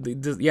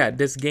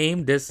 This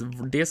game, this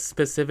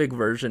specific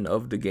version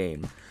of the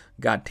game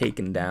got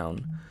taken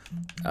down.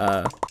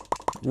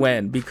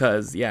 When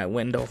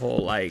the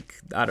whole, like,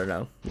 I don't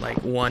know,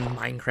 like one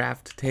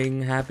Minecraft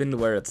thing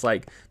happened where it's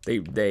like they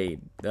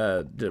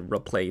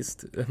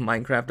replaced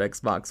Minecraft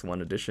Xbox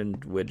One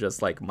Edition with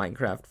just like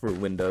Minecraft for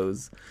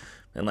Windows,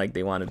 and like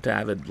they wanted to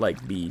have it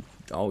like be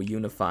all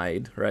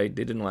unified, right?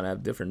 They didn't want to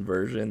have different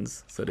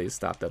versions, so they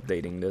stopped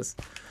updating this.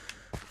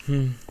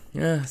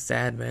 Yeah,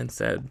 sad, man,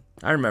 sad.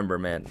 I remember,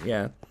 man,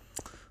 yeah.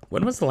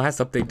 When was the last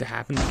update to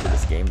happen to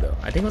this game, though?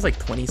 I think it was like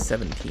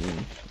 2017,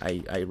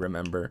 I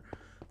remember.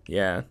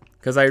 Yeah,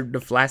 because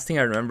the last thing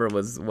I remember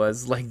was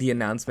like the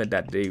announcement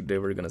that they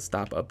were gonna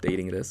stop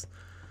updating this.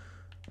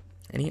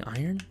 Any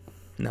iron?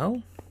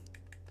 No?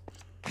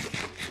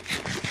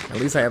 At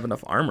least I have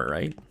enough armor,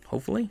 right?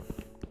 Hopefully?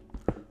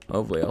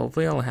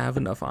 Hopefully I'll have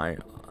enough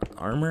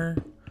armor.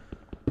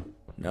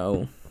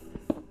 No.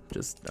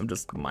 I'm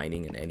just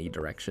mining in any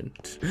direction.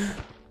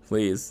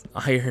 Please,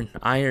 iron,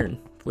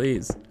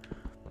 please,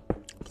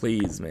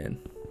 man.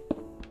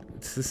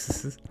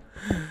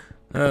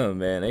 Oh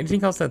man,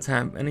 anything else that's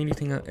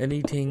anything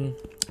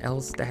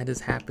else that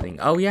is happening?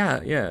 Oh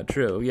yeah,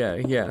 true, yeah.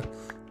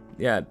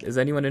 Is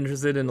anyone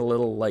interested in a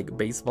little like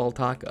baseball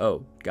talk?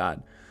 Oh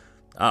god.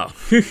 Oh,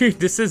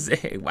 this is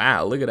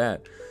wow. Look at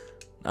that.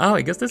 Oh,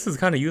 I guess this is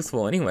kind of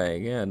useful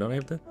anyway. Yeah, don't I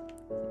have to?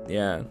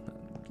 Yeah.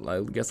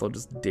 I guess I'll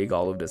just dig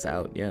all of this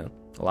out. Yeah,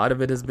 a lot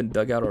of it has been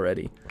dug out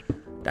already.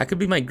 That could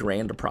be my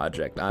grand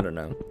project. I don't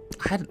know.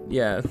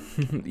 Yeah,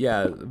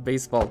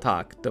 baseball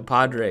talk. The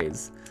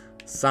Padres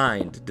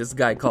signed this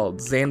guy called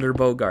Xander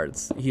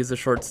Bogaerts. He's a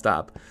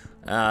shortstop.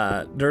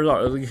 There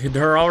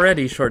are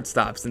already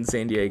shortstops in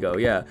San Diego.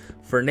 Yeah,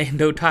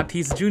 Fernando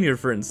Tatis Jr.,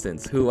 for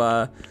instance, who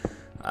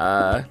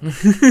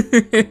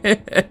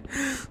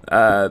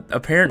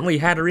apparently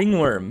had a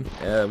ringworm,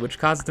 which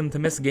caused him to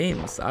miss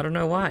games. I don't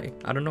know why.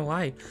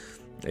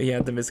 He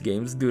had to miss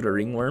games due to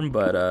ringworm,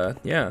 but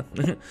yeah.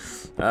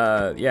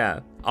 Yeah.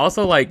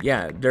 Also, like,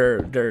 yeah,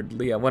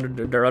 one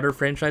of their other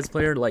franchise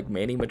player, like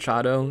Manny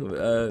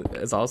Machado,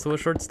 is also a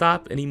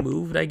shortstop, and he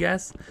moved, I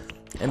guess.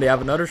 And they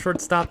have another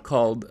shortstop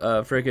called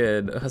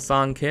frickin'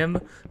 Hassan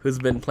Kim, who's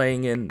been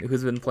playing in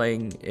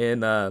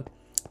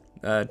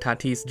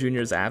Tatis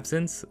Jr.'s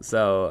absence.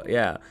 So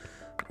yeah.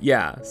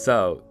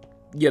 So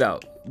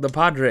the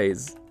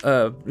Padres,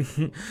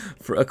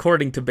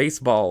 according to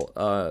baseball,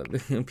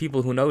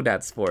 people who know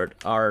that sport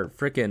are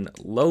freaking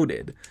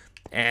loaded,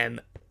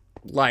 and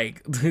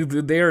like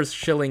they're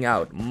shilling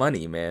out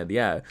money, man.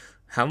 Yeah.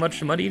 How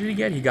much money did he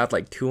get? He got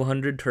like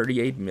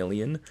 238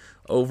 million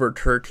over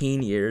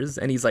 13 years,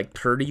 and he's like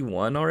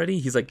 31 already.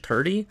 He's like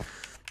 30.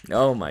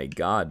 Oh my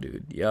god,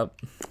 dude. Yep.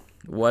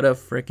 What a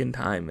freaking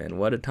time, man.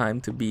 What a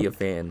time to be a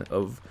fan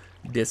of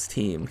this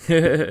team.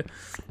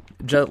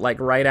 Just like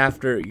right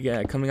after,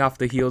 coming off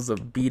the heels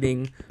of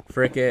beating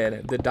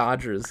frickin' the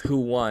Dodgers, who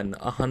won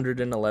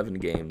 111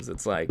 games.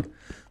 It's like,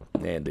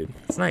 man, dude,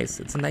 it's nice.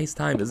 It's a nice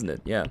time, isn't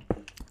it? Yeah.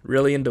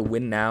 Really into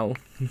win now,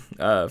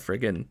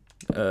 frickin'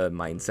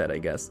 mindset, I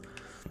guess.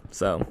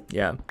 So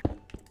yeah,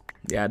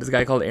 this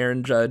guy called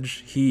Aaron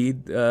Judge, he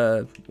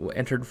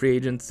entered free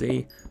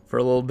agency for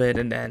a little bit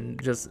and then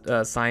just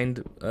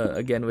signed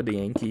again with the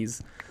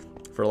Yankees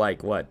for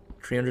like what,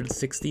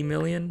 360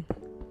 million,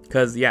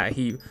 because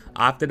he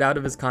opted out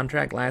of his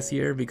contract last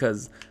year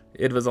because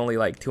it was only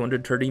like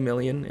 230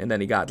 million, and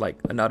then he got like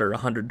another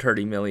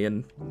 130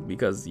 million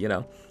because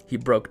he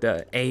broke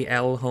the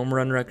AL home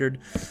run record.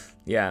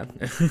 Yeah.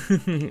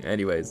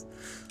 Anyways,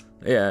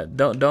 yeah,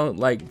 don't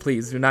like,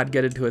 please do not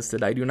get it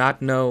twisted. I do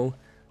not know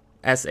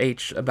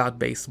SH about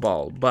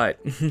baseball, but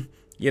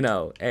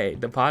hey,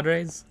 the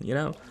Padres,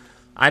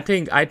 I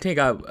think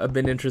I've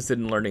been interested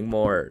in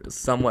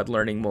somewhat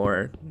learning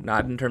more,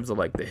 not in terms of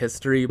like the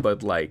history,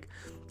 but like,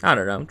 I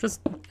don't know,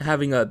 just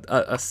having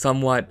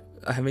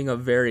having a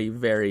very,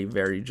 very,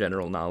 very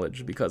general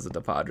knowledge because of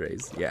the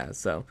Padres. Yeah,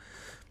 so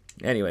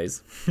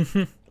anyways,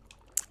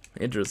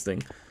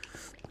 interesting.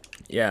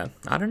 Yeah,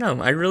 I don't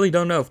know. I really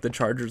don't know if the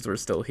Chargers were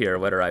still here,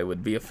 whether I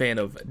would be a fan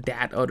of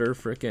that other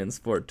freaking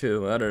sport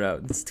too. I don't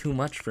know. It's too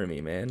much for me,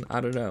 man.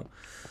 I don't know.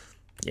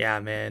 Yeah,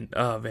 man.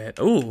 Oh, man.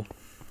 Ooh.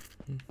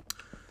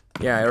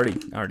 Yeah, I already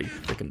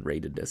freaking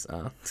rated this.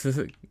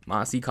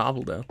 Mossy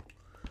Cobble, though.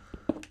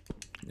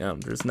 I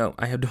don't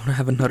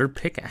have another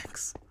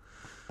pickaxe.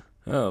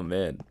 Oh,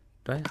 man.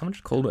 How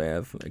much coal do I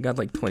have? I got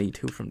like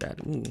 22 from that.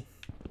 Ooh.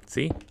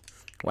 See?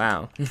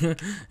 Wow.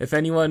 If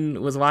anyone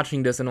was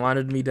watching this and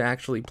wanted me to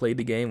actually play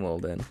the game, well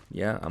then,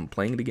 yeah, I'm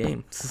playing the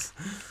game.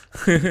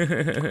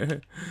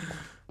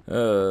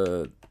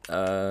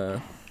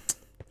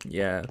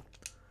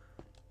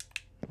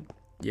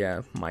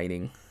 Yeah,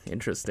 mining.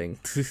 Interesting.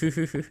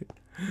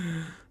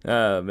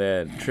 Oh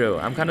man, true.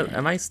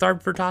 Am I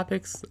starved for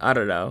topics? I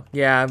don't know.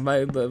 Yeah, I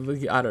don't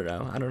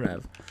know. I don't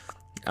have.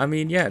 I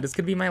mean, yeah, this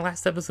could be my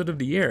last episode of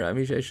the year. I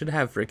mean, I should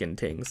have freaking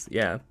things.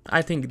 Yeah,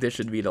 I think this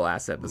should be the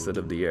last episode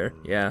of the year.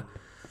 Yeah,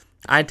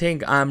 I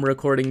think I'm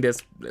recording this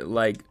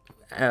like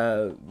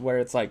where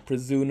it's like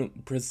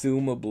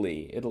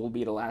presumably it'll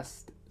be the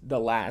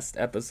last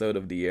episode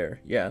of the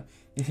year. Yeah.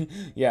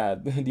 Yeah,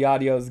 the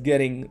audio is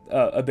getting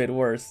a bit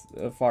worse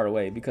far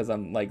away because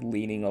I'm like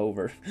leaning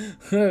over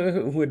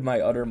with my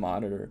other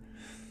monitor.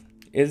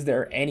 Is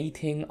there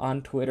anything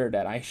on Twitter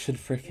that I should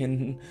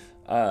freaking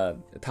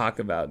talk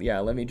about?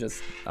 Yeah, let me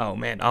just, oh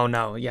man, oh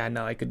no, yeah,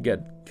 no, I could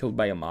get killed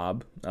by a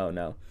mob. Oh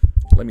no,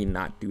 let me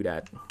not do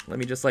that. Let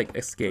me just like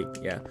escape.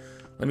 Yeah,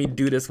 let me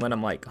do this when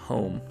I'm like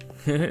home.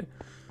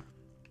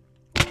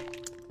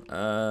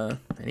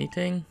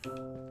 Anything?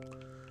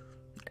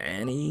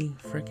 Any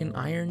freaking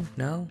iron?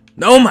 No?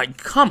 No,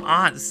 come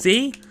on,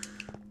 see?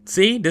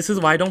 This is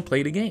why I don't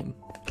play the game.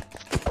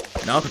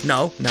 No.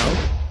 Oh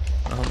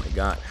my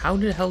god, how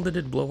the hell did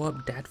it blow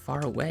up that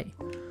far away?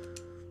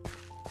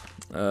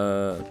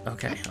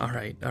 Okay,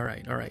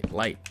 alright,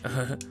 light.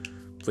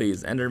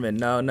 Please, Enderman,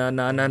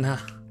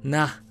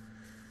 nah.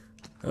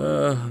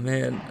 Oh,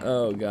 man,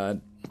 oh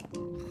god.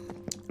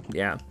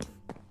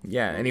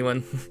 Yeah,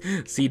 anyone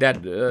see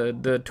that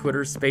the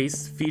Twitter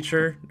space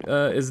feature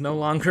is no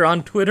longer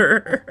on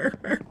Twitter?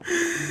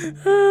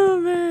 Oh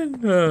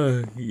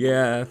man.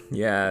 Yeah,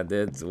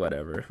 that's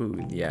whatever.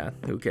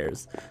 Who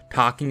cares?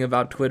 Talking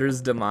about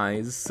Twitter's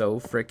demise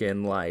so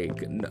frickin'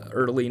 like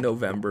early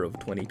November of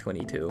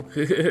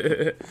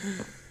 2022.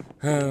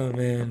 Oh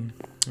man.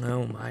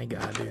 Oh my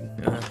god, dude.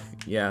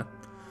 Yeah.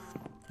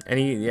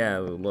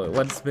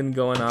 What's been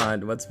going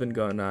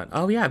on?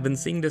 Oh yeah, I've been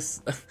seeing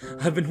this,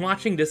 I've been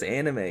watching this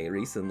anime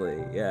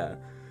recently, yeah.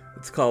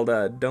 It's called,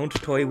 Don't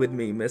Toy With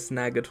Me, Miss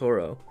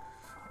Nagatoro.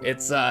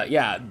 It's,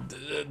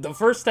 the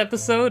first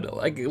episode,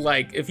 like,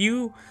 if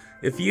you,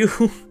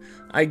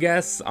 I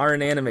guess, are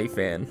an anime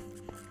fan,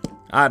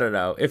 I don't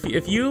know,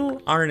 if you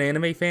are an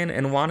anime fan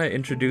and want to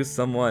introduce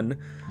someone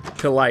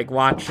to, like,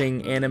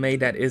 watching anime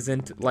that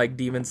isn't, like,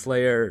 Demon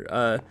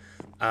Slayer,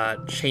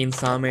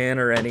 Chainsaw Man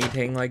or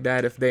anything like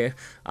that, if they,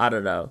 I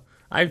don't know.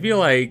 I feel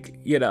like,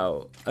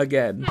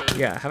 again,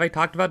 yeah, have I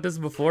talked about this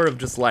before of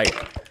just like,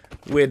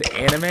 with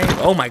anime?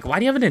 Oh my, why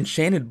do you have an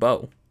enchanted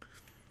bow?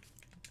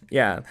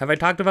 Yeah, have I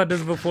talked about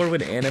this before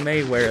with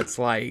anime where it's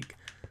like,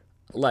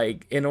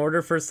 in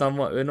order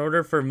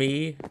for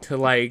me to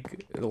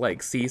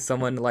like see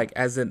someone like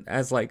as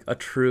like a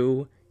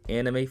true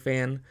anime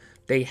fan,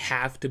 they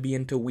have to be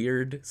into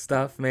weird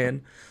stuff,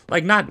 man.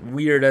 Like, not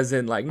weird as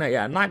in, like, no,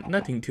 yeah,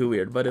 nothing too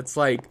weird, but it's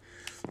like,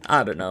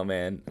 I don't know,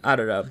 man. I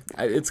don't know.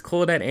 It's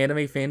cool that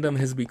anime fandom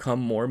has become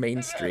more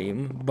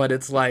mainstream, but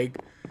it's like,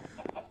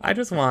 I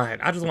just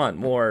want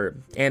more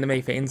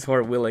anime fans who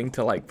are willing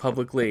to, like,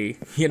 publicly,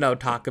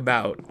 talk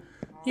about,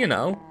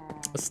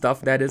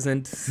 stuff that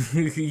isn't,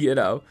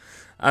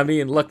 I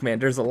mean, look, man,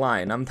 there's a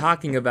line. I'm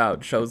talking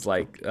about shows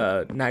like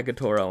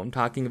Nagatoro. I'm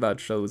talking about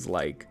shows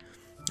like,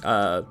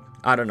 I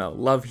don't know,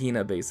 Love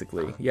Hina,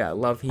 basically. Yeah,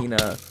 Love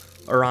Hina,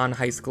 Iran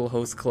High School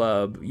Host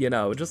Club,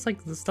 just like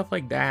stuff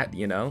like that,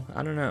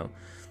 I don't know.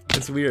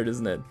 It's weird,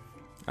 isn't it?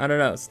 I don't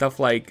know, stuff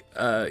like,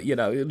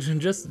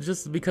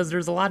 just because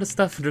there's a lot of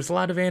stuff, there's a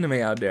lot of anime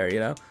out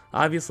there,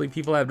 Obviously,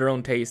 people have their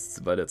own tastes,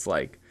 but it's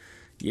like,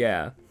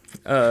 yeah,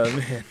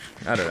 man,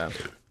 I don't know.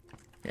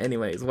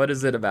 Anyways, what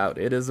is it about?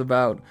 It is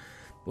about,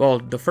 well,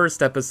 the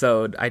first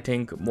episode, I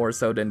think more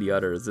so than the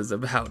others, is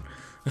about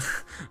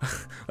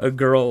a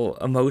girl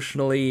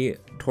emotionally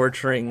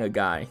torturing a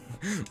guy.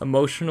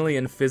 Emotionally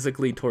and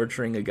physically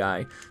torturing a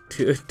guy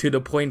to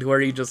the point where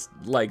he just,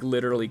 like,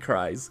 literally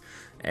cries.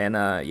 And,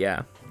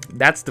 yeah,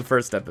 that's the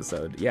first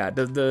episode. Yeah,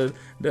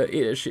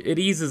 it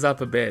eases up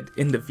a bit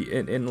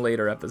in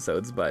later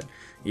episodes, but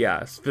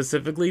yeah,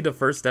 specifically the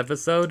first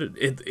episode,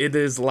 it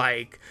is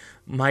like,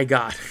 my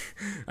God.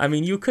 I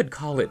mean, you could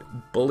call it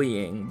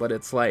bullying, but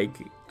it's like,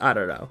 I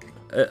don't know.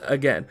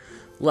 Again,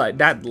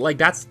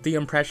 that's the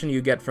impression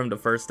you get from the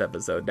first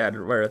episode,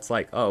 where it's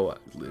like, oh,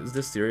 is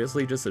this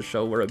seriously just a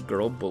show where a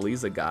girl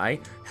bullies a guy?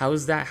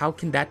 How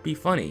can that be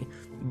funny?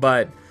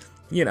 But,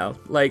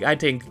 I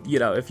think,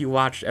 if you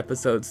watch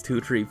episodes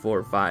 2, 3,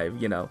 4,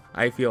 5,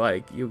 I feel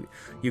like you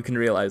can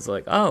realize,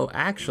 like, oh,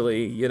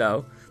 actually,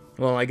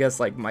 well, I guess,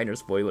 like, minor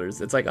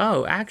spoilers. It's like,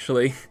 oh,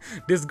 actually,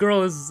 this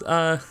girl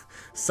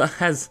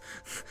has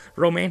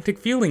romantic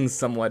feelings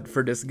somewhat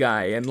for this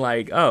guy, and,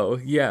 like, oh,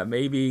 yeah,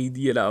 maybe,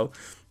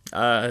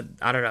 I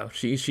don't know,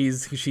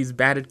 she's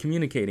bad at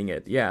communicating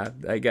it. Yeah,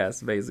 I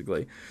guess,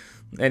 basically.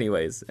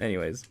 Anyways,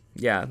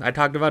 yeah, I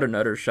talked about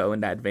another show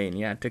in that vein,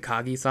 yeah,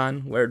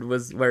 Takagi-san, where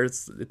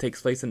it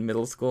takes place in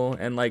middle school,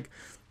 and, like,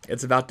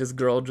 it's about this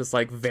girl just,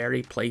 like,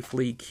 very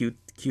playfully,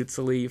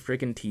 cutesily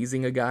freaking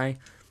teasing a guy.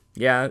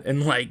 Yeah,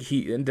 and, like,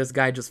 this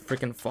guy just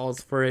freaking falls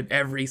for it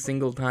every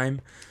single time.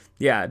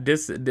 Yeah,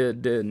 this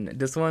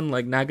one,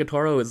 like,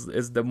 Nagatoro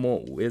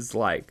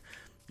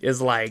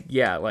is like,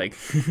 yeah, like,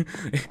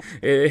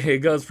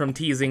 it goes from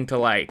teasing to,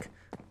 like,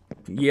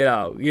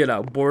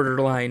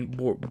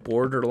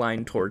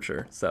 borderline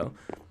torture. So,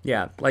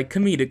 yeah, like,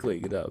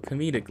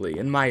 comedically,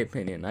 in my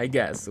opinion, I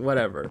guess,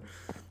 whatever.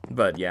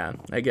 But yeah,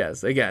 I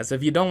guess,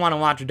 if you don't want to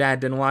watch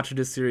that, then watch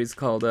this series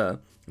called,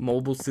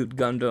 Mobile Suit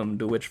Gundam: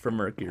 The Witch from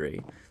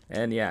Mercury.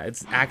 And yeah,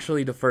 it's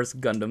actually the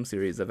first Gundam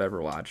series I've ever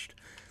watched.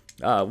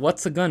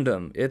 What's a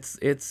Gundam?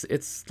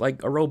 It's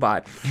like a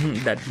robot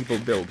that people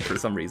build for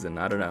some reason.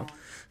 I don't know.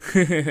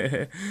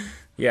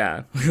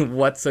 Yeah,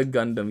 what's a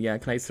Gundam? Yeah,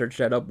 can I search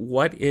that up?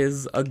 What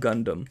is a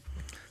Gundam?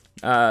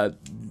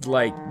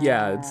 Like,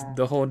 yeah, it's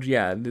the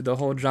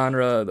whole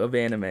genre of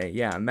anime.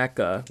 Yeah,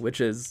 mecha,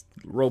 which is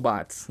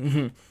robots.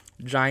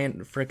 Giant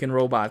freaking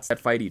robots that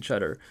fight each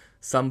other.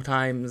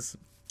 Sometimes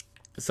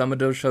some of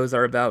those shows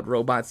are about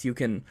robots you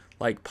can,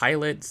 like,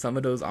 pilot. Some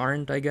of those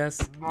aren't, I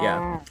guess.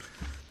 Yeah.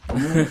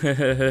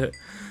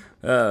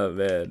 Oh,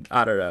 man.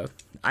 I don't know.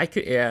 I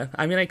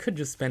could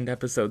just spend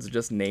episodes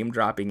just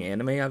name-dropping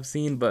anime I've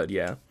seen, but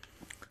yeah.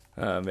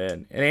 Oh,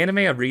 man. An anime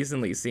I've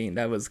recently seen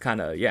that was kind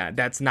of, yeah,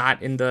 that's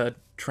not in the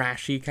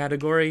trashy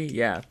category.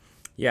 Yeah.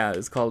 Yeah,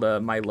 it's called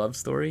My Love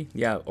Story.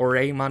 Yeah, Ore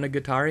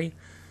Monogatari.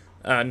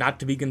 Not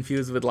to be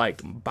confused with,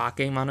 like,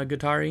 Bake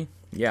Monogatari.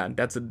 Yeah,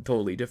 that's a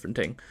totally different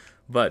thing.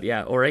 But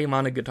yeah, Ore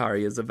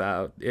Monogatari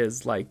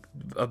is like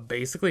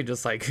basically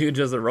just like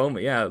just a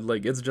romance. Yeah,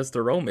 like it's just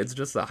a romance. It's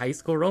just a high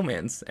school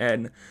romance.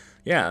 And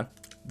yeah,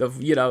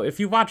 if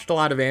you watched a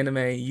lot of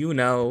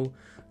anime,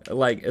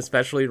 like,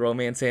 especially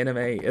romance anime,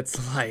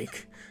 it's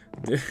like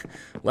the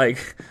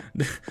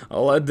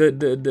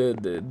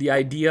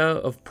idea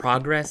of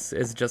progress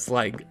is just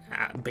like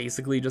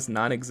basically just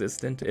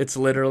non-existent. It's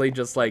literally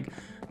just like,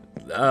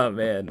 oh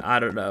man,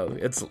 I don't know.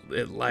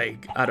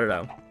 I don't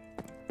know.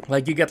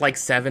 Like, you get, like,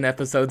 7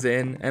 episodes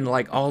in, and,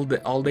 like, all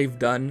they've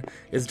done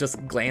is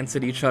just glance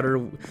at each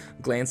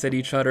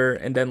other,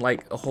 and then,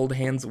 like, hold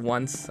hands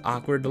once,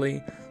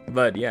 awkwardly.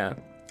 But, yeah,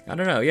 I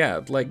don't know, yeah,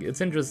 like, it's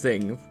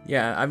interesting.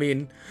 Yeah, I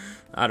mean,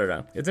 I don't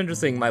know. It's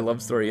interesting My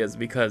Love Story is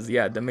because,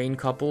 yeah, the main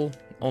couple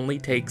only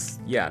takes,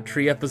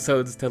 3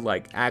 episodes to,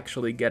 like,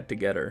 actually get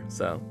together.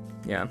 So,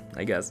 yeah,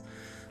 I guess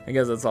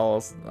that's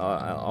all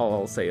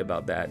I'll say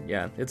about that.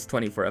 Yeah, it's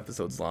 24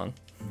 episodes long,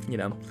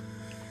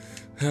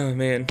 Oh,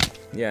 man.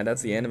 Yeah,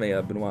 that's the anime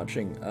I've been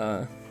watching.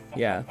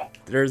 Yeah.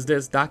 There's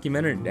this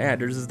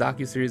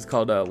docuseries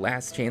called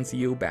Last Chance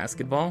U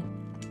Basketball.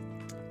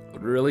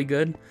 Really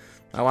good.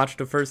 I watched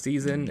the first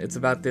season. It's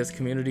about this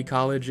community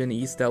college in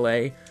East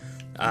LA.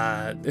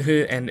 And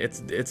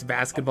it's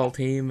basketball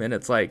team, and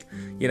it's like,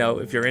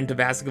 if you're into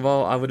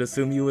basketball, I would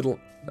assume you would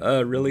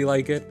really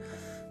like it.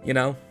 you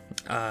know,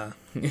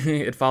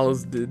 it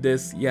follows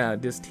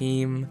this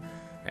team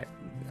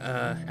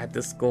at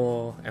this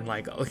school, and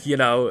like, you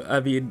know,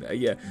 I mean,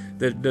 yeah,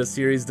 the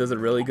series does a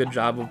really good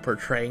job of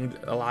portraying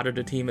a lot of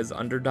the team as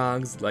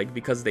underdogs, like,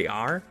 because they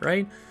are,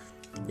 right?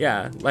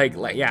 Yeah, like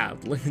yeah,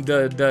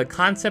 the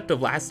concept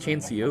of Last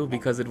Chance U,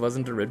 because it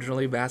wasn't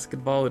originally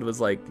basketball, it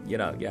was like, you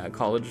know, yeah,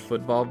 college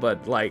football,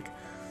 but like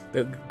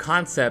the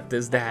concept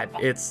is that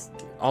it's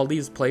all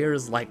these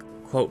players, like,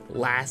 quote,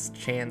 last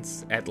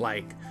chance at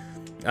like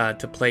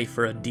to play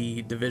for a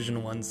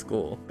Division 1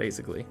 school,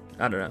 basically.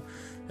 I don't know.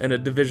 And a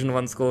Division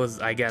 1 school is,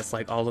 I guess,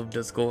 like all of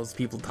the schools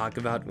people talk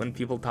about when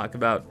people talk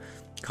about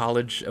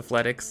college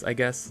athletics, I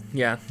guess.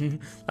 Yeah,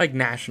 like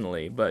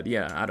nationally, but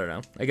yeah, I don't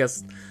know. I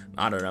guess,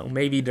 I don't know.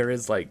 Maybe there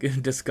is like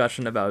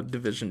discussion about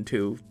Division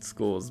 2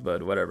 schools,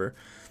 but whatever.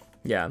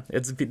 Yeah,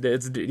 it's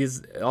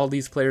all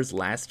these players'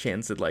 last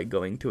chance at like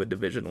going to a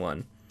Division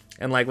 1.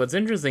 And like what's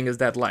interesting is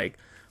that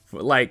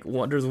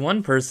there's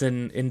one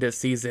person in this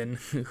season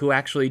who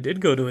actually did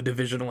go to a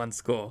Division 1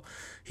 school.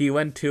 He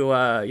went to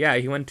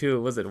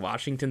was it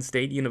Washington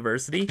State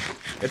University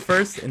at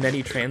first, and then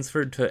he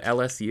transferred to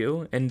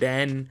LSU, and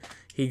then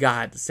he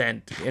got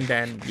sent, and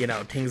then, you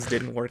know, things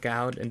didn't work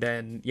out, and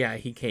then yeah,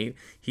 he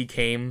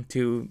came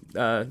to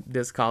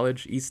this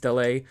college, East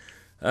LA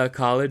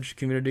college,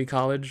 community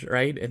college,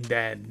 right? And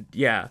then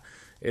yeah,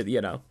 you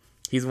know,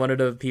 he's one of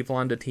the people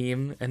on the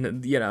team,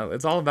 and, you know,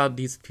 it's all about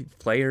these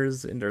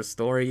players and their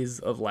stories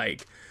of,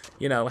 like,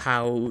 you know,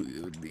 how,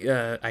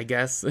 I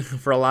guess,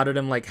 for a lot of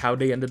them, like, how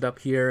they ended up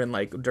here and,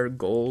 like, their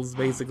goals,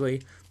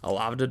 basically. A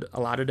lot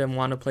of them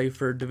want to play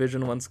for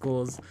Division 1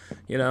 schools,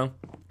 you know?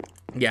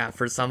 Yeah,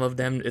 for some of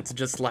them, it's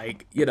just,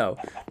 like, you know,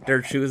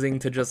 they're choosing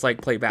to just,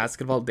 like, play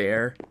basketball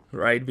there,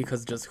 right?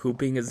 Because just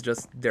hooping is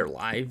just their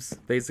lives,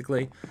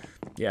 basically.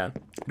 Yeah,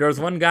 there was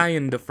one guy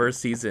in the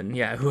first season,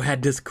 yeah, who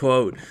had this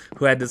quote,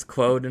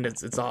 and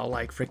it's all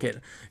like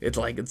freaking, it's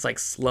like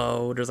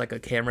slow. There's like a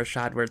camera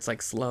shot where it's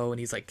like slow, and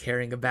he's like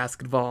carrying a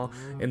basketball,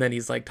 and then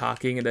he's like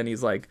talking, and then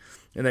he's like,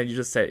 and then you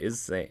just say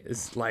is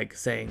like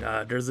saying,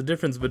 there's a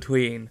difference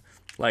between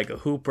like a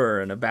hooper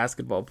and a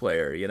basketball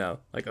player, you know?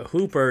 Like a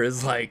hooper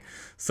is like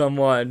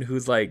someone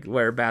who's like,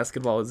 where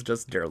basketball is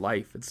just their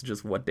life, it's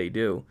just what they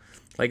do.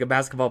 Like a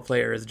basketball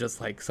player is just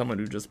like someone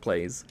who just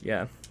plays.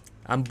 Yeah,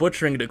 I'm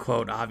butchering the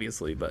quote,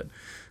 obviously, but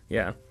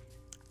yeah,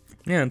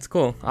 it's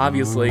cool.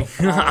 Obviously,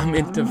 I'm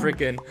into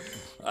freaking,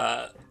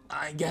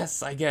 I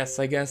guess,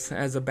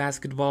 as a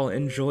basketball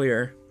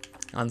enjoyer,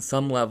 on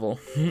some level,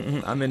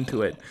 I'm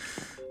into it.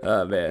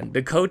 Man,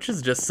 the coach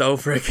is just so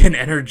freaking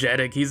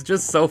energetic. He's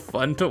just so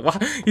fun to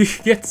watch.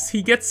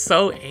 He gets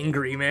so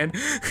angry, man.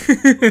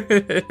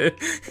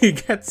 he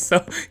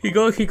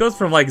goes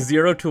from like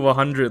 0 to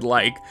 100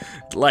 like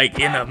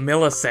in a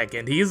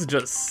millisecond.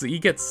 He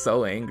gets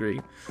so angry.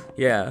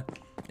 Yeah.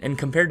 And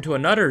compared to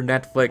another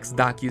Netflix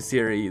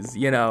docuseries,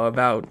 you know,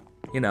 about,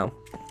 you know,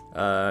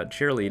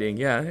 cheerleading,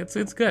 yeah,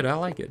 it's good. I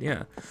like it.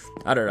 Yeah.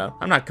 I don't know.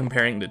 I'm not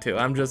comparing the two.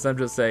 I'm just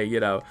saying, you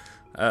know,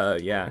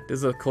 yeah, this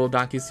is a cool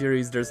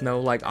docuseries. There's no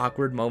like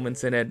awkward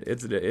moments in it.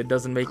 It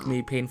doesn't make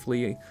me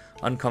painfully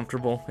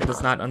uncomfortable. It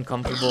is not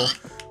uncomfortable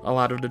a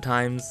lot of the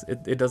times.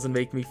 It doesn't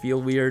make me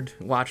feel weird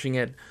watching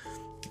it.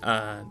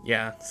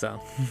 Yeah, so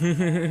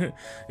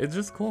it's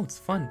just cool. It's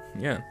fun.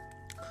 Yeah.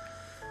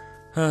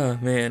 Oh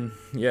man.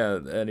 Yeah,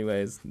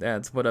 anyways,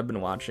 that's what I've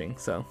been watching.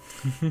 So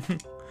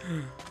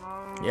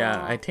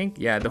yeah, I think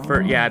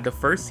the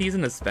first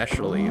season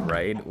especially,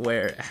 right,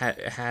 where it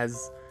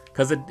has,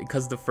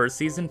 because the first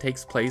season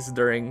takes place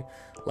during,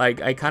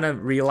 like, I kind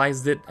of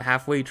realized it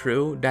halfway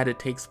through that it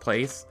takes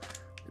place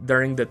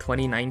during the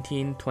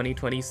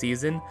 2019-2020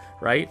 season,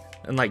 right?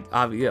 And like,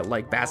 yeah,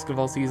 like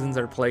basketball seasons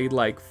are played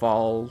like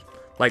fall,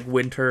 like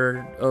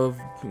winter of,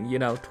 you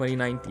know,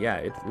 2019. Yeah,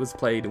 it was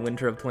played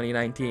winter of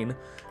 2019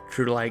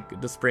 through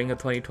like the spring of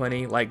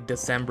 2020, like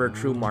December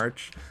through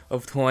March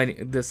of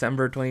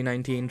December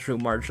 2019 through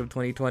March of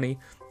 2020.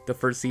 The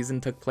first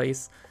season took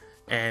place,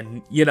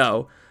 and you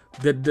know,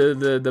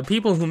 the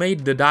people who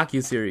made the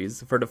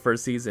docuseries for the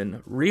first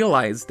season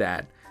realized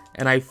that,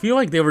 and I feel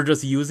like they were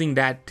just using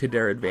that to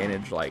their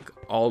advantage, like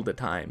all the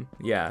time.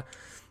 Yeah,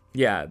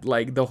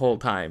 like the whole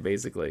time,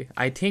 basically.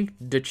 I think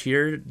the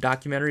Cheer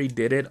documentary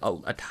did it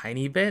a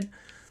tiny bit,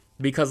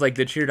 because like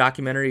the Cheer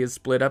documentary is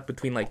split up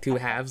between like two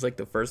halves. Like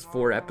the first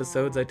 4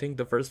 episodes, I think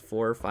the first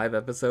 4 or 5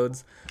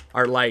 episodes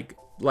are like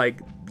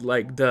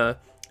the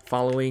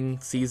following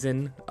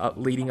season,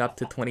 leading up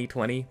to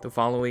 2020. The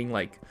following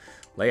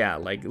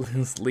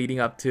leading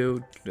up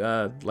to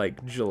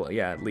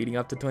leading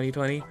up to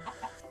 2020.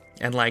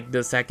 And like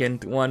the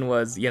second one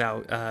was, you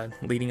know,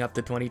 leading up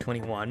to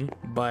 2021.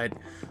 But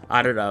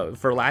I don't know,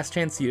 for Last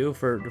Chance U,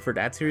 for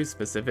that series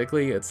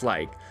specifically, it's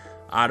like,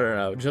 I don't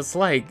know, just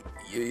like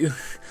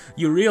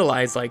you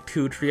realize like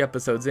 2-3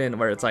 episodes in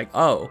where it's like,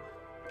 oh,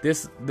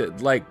 this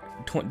is like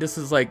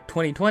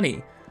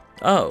 2020.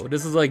 Oh,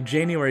 this is like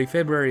January,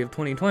 February of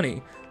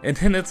 2020. And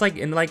then it's like,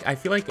 I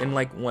feel like in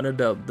like one of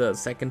the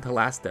second to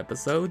last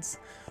episodes,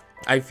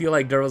 I feel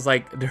like there was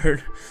like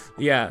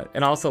yeah,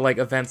 and also like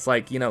events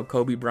like, you know,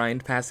 Kobe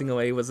Bryant passing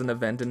away was an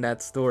event in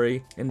that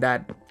story, in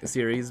that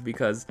series,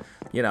 because,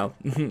 you know,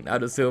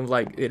 I'd assume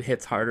like it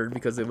hits harder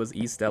because it was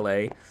East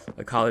LA,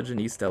 a college in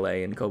East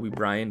LA, and Kobe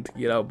Bryant,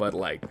 you know, but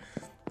like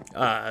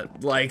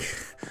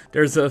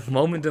there's a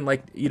moment in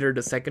like either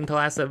the second to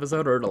last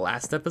episode or the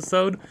last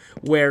episode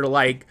where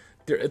like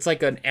it's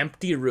like an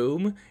empty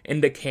room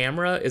and the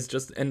camera is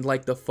just, and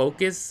like the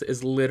focus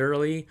is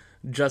literally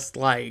just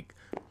like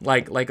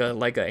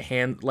a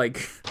hand,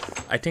 like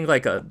I think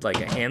like a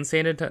hand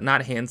sanitizer,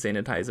 not hand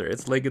sanitizer,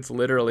 it's like, it's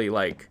literally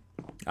like,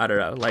 I don't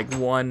know, like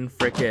one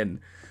freaking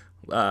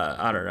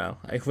I don't know,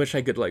 I wish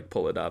I could like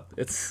pull it up,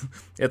 it's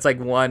like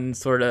one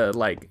sort of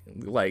like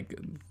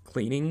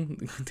cleaning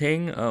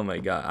thing. Oh my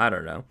god, I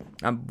don't know,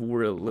 I'm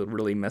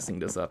really messing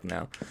this up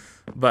now.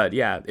 But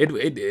yeah,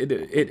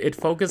 it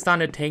focused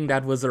on a thing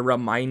that was a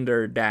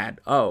reminder that,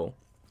 oh,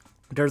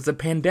 there's a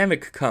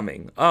pandemic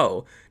coming.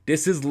 Oh,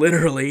 this is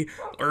literally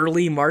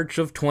early March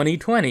of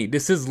 2020.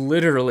 This is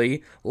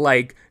literally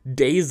like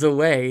days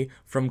away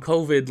from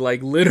COVID,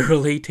 like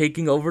literally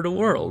taking over the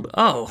world.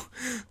 Oh,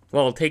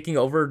 well, taking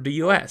over the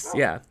US.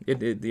 Yeah,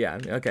 yeah,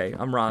 okay,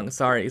 I'm wrong.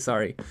 Sorry.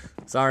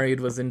 It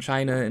was in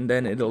China and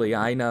then Italy.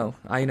 I know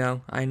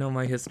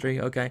my history.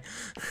 Okay.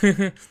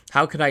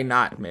 How could I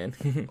not,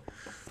 man?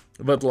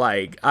 But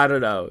like, I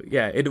don't know,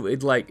 yeah,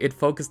 it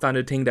focused on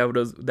a thing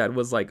that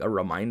was like a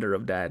reminder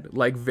of that,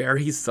 like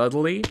very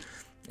subtly.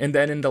 And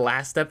then in the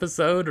last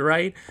episode,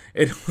 right,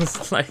 it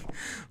was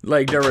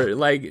like there were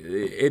like,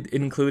 it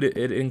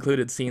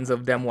included scenes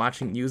of them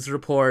watching news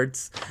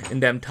reports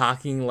and them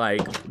talking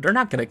like, they're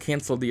not gonna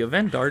cancel the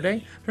event, are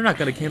they? They're not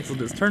gonna cancel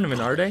this tournament,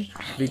 are they?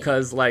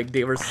 Because like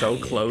they were so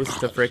close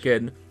to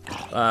frickin'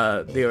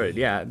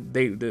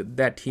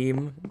 that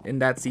team in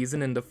that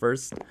season, in the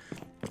first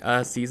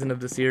season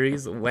of the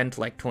series, went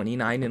like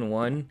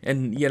 29-1,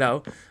 and you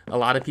know, a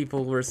lot of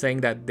people were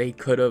saying that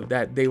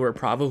they were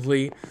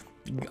probably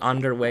on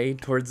their way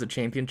towards the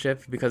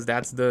championship, because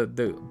that's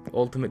the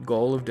ultimate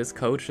goal of this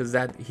coach, is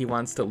that he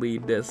wants to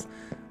lead this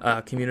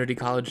community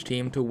college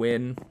team to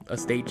win a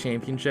state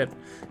championship,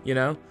 you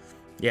know.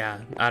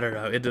 Yeah, I don't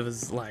know, it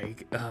was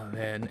like, oh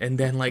man, and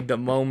then like the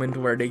moment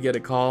where they get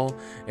a call,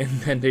 and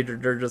then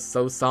they're just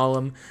so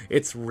solemn,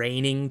 it's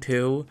raining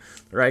too,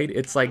 right,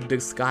 it's like the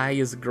sky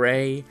is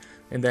gray,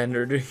 and then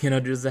they're, you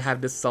know, just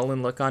have this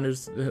sullen look on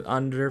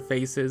their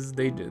faces,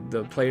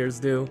 the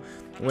players do,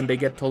 when they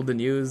get told the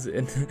news,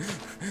 and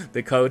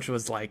the coach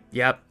was like,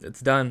 yep,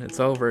 it's done, it's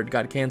over, it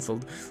got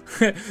canceled.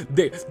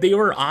 they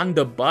were on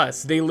the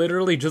bus, they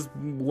literally just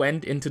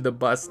went into the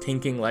bus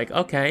thinking like,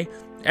 okay,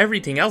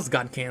 everything else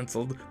got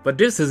canceled, but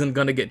this isn't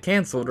gonna get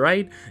canceled,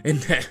 right? And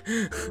then,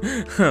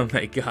 oh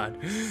my god,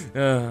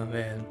 oh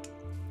man.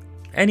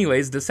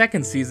 Anyways, the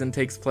second season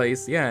takes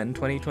place, yeah, in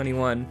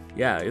 2021.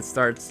 Yeah, it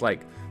starts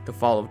like the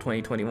fall of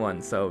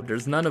 2021. So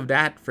there's none of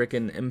that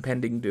freaking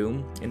impending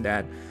doom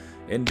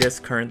in this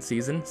current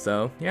season.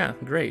 So yeah,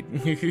 great.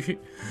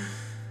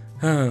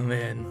 Oh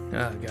man,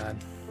 oh god.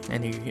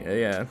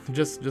 Yeah,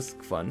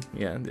 just fun.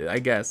 Yeah, I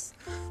guess.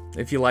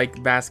 If you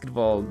like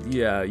basketball,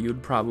 yeah,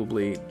 you'd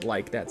probably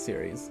like that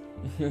series.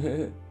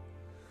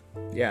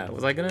 Yeah, I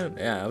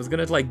was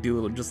gonna like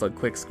do just a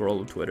quick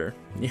scroll of Twitter.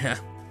 Yeah.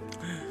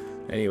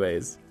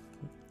 Anyways.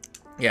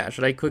 Yeah,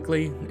 should I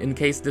quickly, in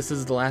case this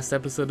is the last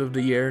episode of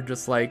the year,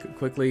 just like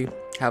quickly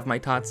have my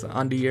thoughts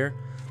on the year?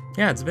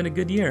 Yeah, it's been a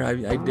good year.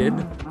 I did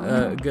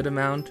a good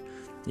amount.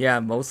 Yeah,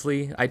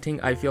 mostly. I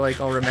feel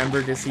like I'll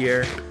remember this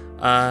year.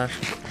 I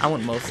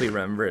won't mostly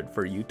remember it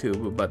for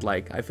YouTube, but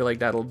like I feel like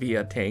that'll be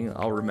a thing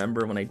I'll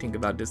remember when I think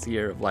about this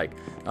year, of like,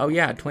 oh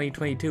yeah,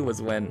 2022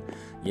 was when,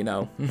 you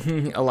know,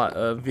 a lot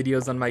of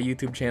videos on my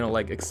YouTube channel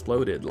like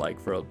exploded like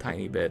for a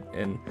tiny bit,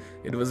 and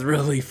it was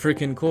really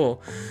freaking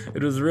cool.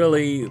 It was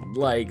really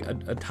like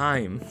a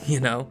time, you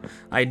know.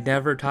 I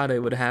never thought I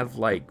would have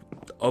like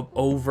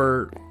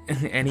over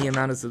any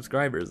amount of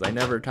subscribers. I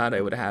never thought I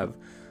would have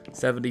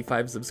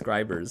 75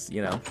 subscribers,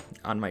 you know,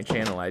 on my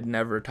channel. I'd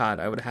never thought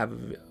I would have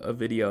a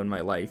video in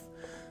my life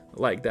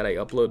like that I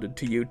uploaded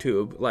to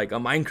YouTube, like a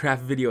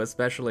Minecraft video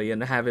especially,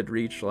 and have it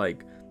reach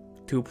like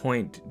 2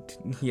 point,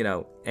 you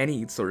know,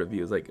 any sort of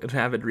views, like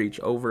have it reach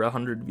over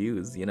 100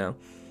 views, you know.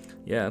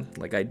 Yeah,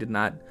 like I did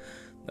not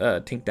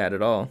think that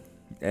at all.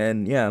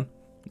 And yeah,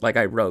 like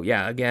I wrote,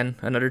 yeah, again,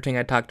 another thing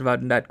I talked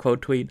about in that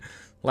quote tweet,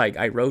 like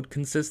I wrote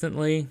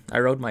consistently. I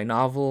wrote my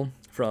novel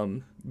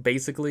from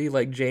basically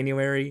like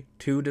January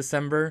to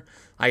December.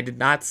 I did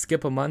not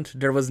skip a month.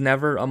 There was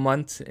never a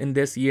month in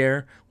this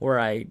year where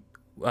I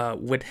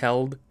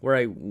withheld, where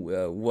I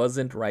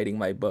wasn't writing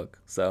my book.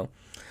 So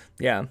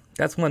yeah,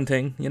 that's one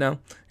thing, you know.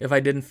 If I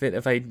don't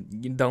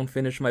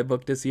finish my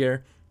book this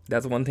year,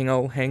 that's one thing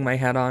I'll hang my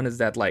hat on, is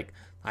that like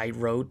I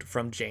wrote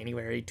from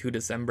January to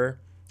December.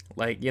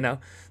 Like, you know,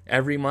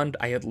 every month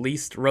I at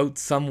least wrote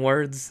some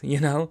words, you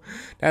know.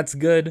 That's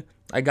good.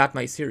 I got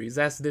my Series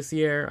S this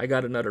year. I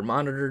got another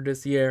monitor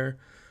this year,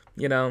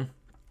 you know.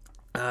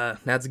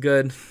 That's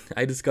good.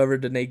 I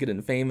discovered The Naked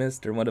and Famous.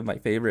 They're one of my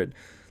favorite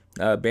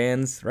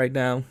bands right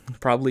now.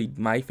 Probably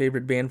my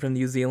favorite band from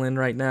New Zealand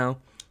right now.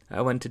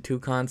 I went to 2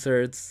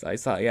 concerts. I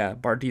saw,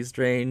 Barty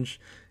Strange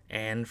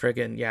and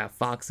friggin',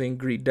 Fox Inc.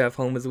 Greet Deaf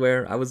Home is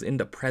Where. I was in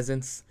the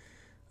presence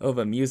of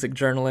a music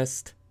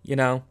journalist, you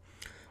know.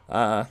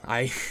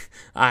 I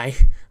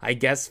I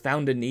guess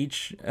found a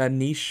niche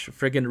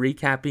friggin'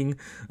 recapping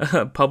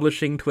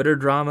publishing Twitter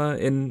drama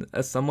in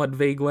a somewhat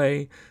vague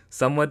way,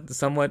 somewhat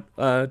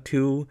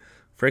too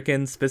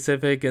frickin'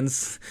 specific, and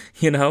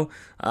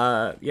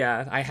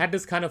I had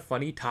this kind of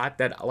funny thought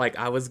that like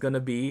I was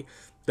gonna be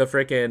the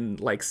frickin'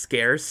 like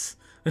Scarce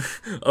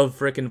of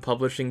frickin'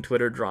 publishing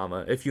Twitter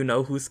drama, if you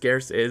know who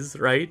Scarce is,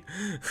 right?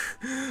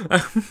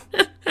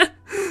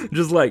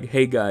 Just like,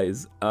 hey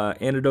guys,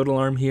 Antidote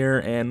Alarm here,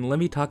 and let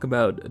me talk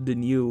about the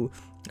new,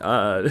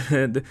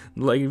 let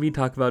me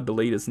talk about the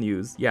latest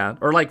news,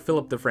 or like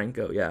Philip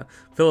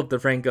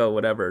DeFranco,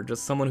 whatever,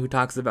 just someone who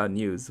talks about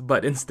news,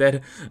 but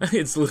instead,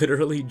 it's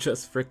literally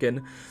just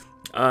frickin',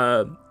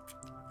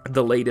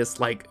 the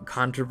latest, like,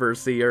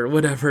 controversy or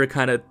whatever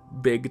kind of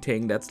big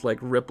thing that's, like,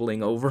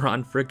 rippling over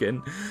on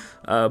frickin'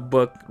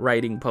 book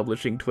writing,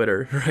 publishing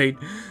Twitter, right?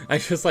 I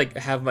just, like,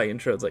 have my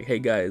intro, it's like, hey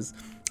guys,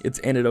 it's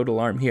Antidote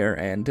Alarm here,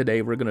 and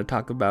today we're going to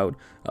talk about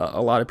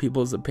a lot of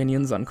people's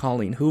opinions on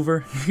Colleen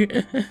Hoover.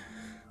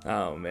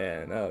 Oh,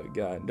 man. Oh,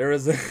 God. There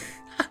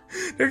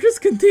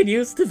just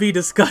continues to be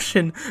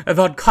discussion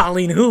about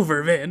Colleen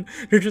Hoover, man.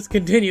 There just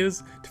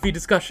continues to be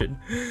discussion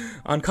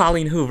on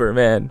Colleen Hoover,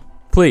 man.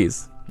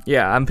 Please.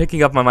 Yeah, I'm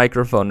picking up my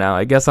microphone now.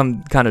 I guess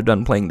I'm kind of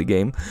done playing the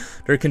game.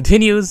 There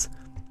continues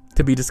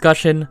to be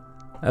discussion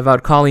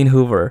about Colleen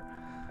Hoover.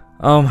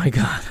 Oh, my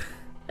God.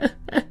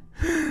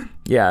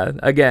 Yeah,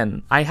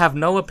 again, I have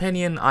no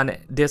opinion on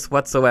this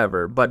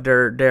whatsoever, but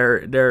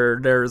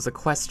there's a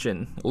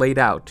question laid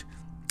out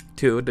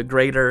to the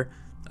greater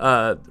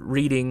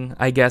reading,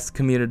 I guess,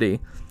 community.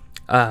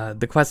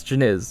 The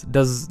question is,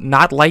 does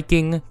not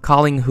liking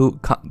Colleen Hoover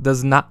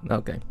does not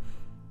okay.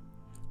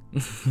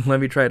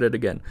 Let me try that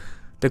again.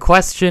 The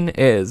question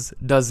is,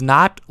 does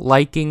not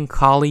liking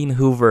Colleen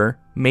Hoover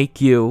make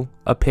you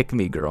a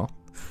pick-me girl?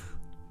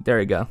 There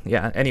you go.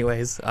 Yeah,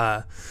 anyways,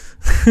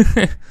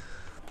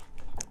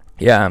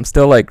 yeah, I'm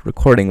still like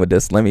recording with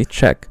this. Let me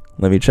check.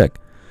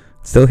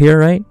 Still here,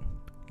 right?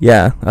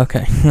 Yeah,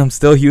 okay. I'm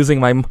still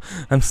using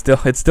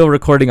it's still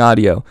recording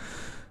audio.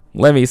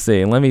 Let me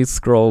see. Let me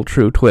scroll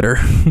through Twitter.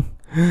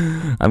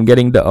 I'm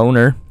getting the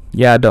owner.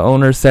 Yeah, the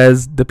owner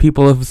says the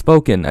people have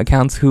spoken.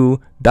 Accounts who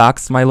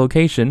doxed my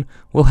location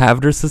will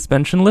have their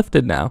suspension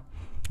lifted now.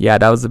 Yeah,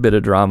 that was a bit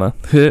of drama.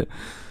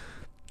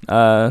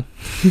 There's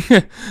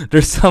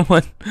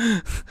someone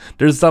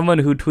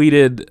who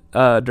tweeted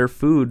their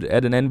food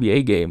at an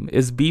NBA game.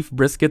 Is beef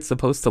brisket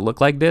supposed to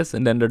look like this?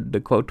 And then the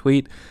quote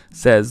tweet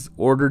says,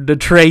 ordered the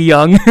Trae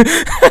Young.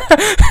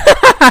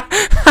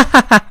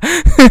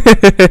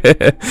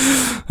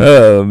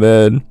 Oh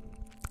man.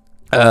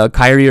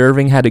 Kyrie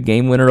Irving had a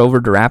game winner over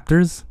the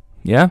Raptors.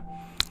 Yeah.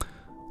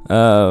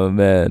 Oh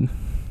man.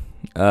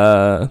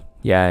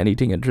 Yeah,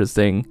 anything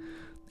interesting?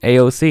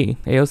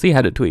 AOC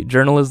had a tweet.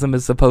 Journalism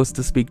is supposed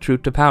to speak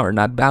truth to power,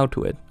 not bow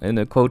to it. In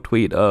a quote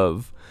tweet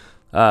of,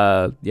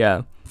 NBC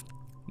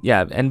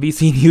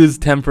News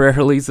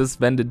temporarily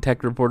suspended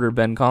tech reporter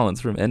Ben Collins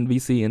from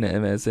NBC and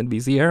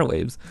MSNBC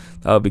airwaves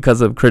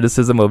because of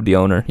criticism of the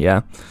owner.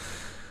 Yeah.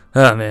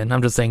 Oh, man,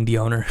 I'm just saying the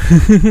owner.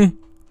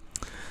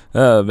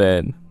 Oh,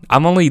 man.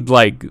 I'm only,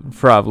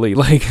 probably,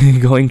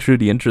 going through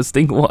the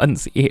interesting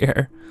ones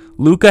here.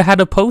 Luca had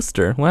a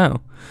poster.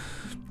 Wow.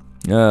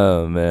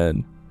 Oh,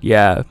 man.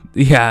 Yeah,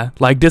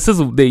 this is,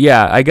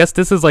 I guess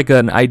this is,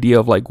 an idea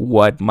of,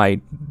 what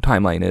my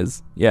timeline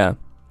is, yeah.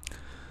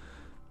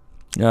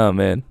 Oh,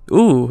 man.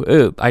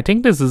 Ooh, I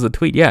think this is a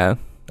tweet, yeah.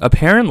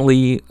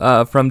 Apparently,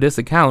 from this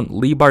account,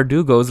 Lee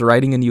Bardugo is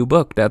writing a new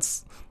book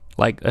that's,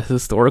 a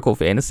historical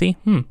fantasy,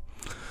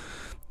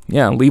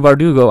 Yeah, Lee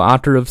Bardugo,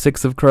 author of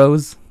Six of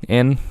Crows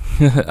and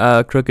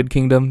Crooked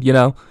Kingdom,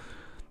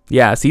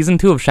 Yeah, season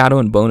 2 of Shadow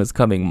and Bone is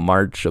coming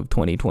March of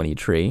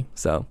 2023,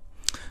 so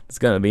it's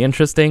going to be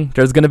interesting.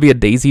 There's going to be a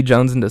Daisy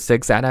Jones and the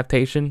Six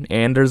adaptation,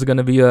 and there's going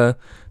to be a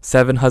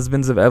Seven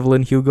Husbands of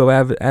Evelyn Hugo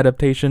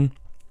adaptation.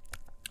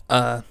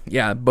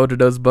 Yeah, both of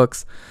those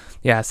books.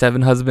 Yeah,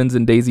 Seven Husbands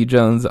and Daisy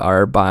Jones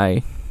are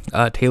by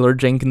Taylor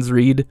Jenkins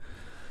Reid.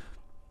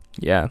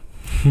 Yeah.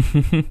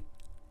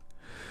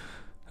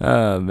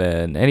 Oh,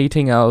 man.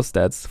 Anything else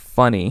that's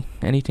funny?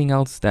 Anything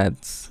else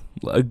that's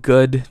a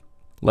good,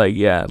 I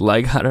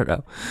don't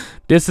know.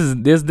 This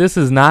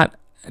is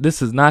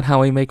not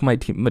how I make my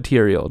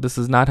material. This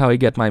is not how I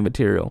get my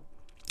material.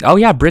 Oh,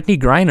 yeah, Brittany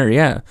Griner,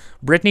 yeah.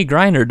 Brittany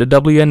Griner, the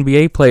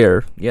WNBA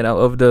player,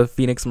 of the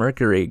Phoenix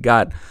Mercury,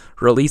 got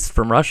released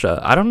from Russia.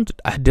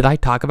 Did I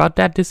talk about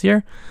that this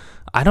year?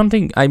 I don't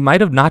think, I might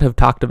have not have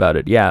talked about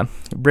it, yeah.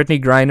 Brittany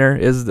Griner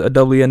is a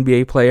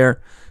WNBA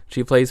player.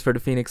 She plays for the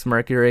Phoenix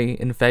Mercury.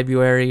 In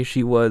February,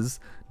 she was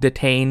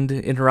detained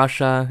in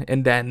Russia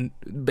and then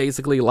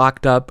basically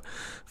locked up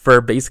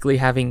for basically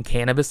having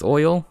cannabis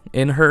oil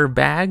in her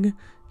bag.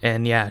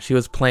 And yeah, she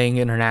was playing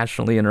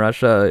internationally in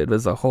Russia. It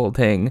was a whole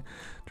thing.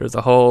 There's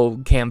a whole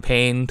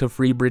campaign to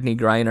free Brittany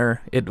Griner.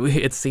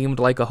 It seemed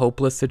like a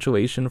hopeless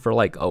situation for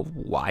like a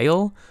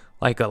while,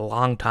 like a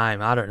long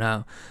time. I don't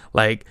know.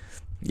 Like,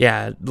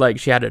 yeah, like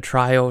she had a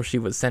trial. She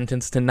was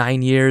sentenced to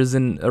 9 years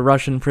in a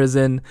Russian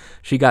prison.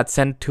 She got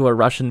sent to a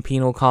Russian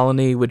penal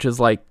colony, which is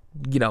like,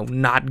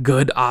 not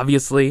good,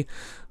 obviously.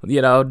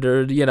 There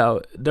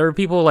are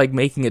people like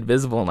making it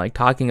visible and like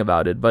talking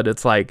about it, but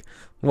it's like,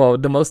 well,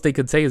 the most they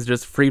could say is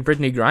just free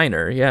Brittany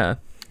Griner. Yeah.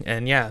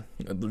 And yeah,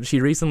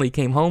 she recently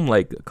came home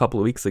like a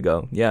couple of weeks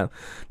ago. Yeah,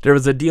 there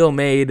was a deal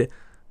made.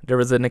 There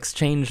was an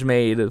exchange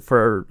made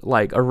for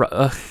like a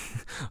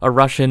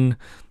Russian,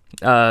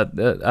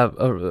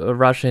 a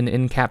Russian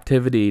in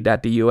captivity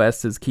that the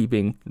U.S. is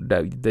keeping.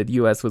 That the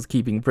U.S. was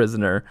keeping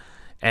prisoner.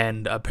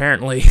 And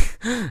apparently,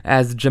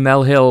 as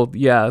Jamel Hill,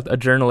 a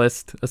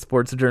journalist, a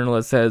sports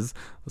journalist, says,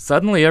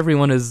 suddenly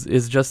everyone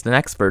is just an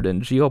expert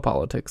in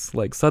geopolitics.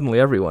 Like suddenly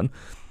everyone.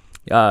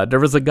 There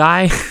was a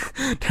guy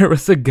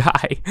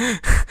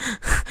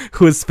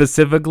who was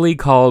specifically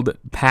called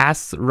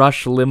Pass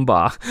Rush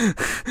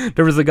Limbaugh.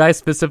 There was a guy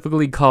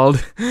specifically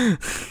called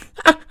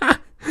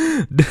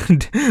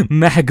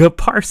MAGA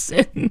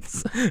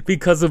Parsons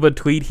because of a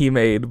tweet he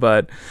made.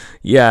 But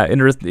yeah,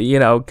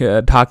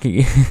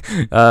 talking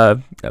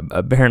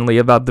apparently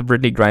about the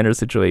Brittany Griner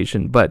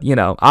situation. But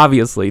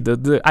obviously,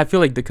 I feel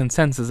like the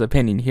consensus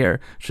opinion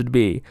here should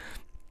be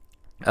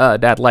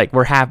that like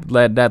we're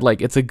happy that like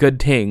it's a good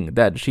thing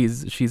that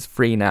she's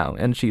free now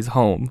and she's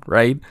home,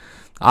 right?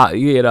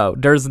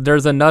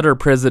 There's another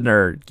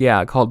prisoner,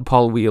 called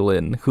Paul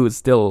Whelan, who's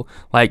still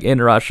like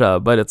in Russia,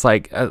 but it's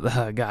like,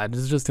 God, this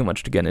is just too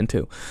much to get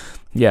into.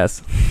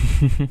 Yes.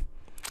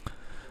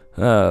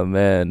 Oh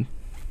man.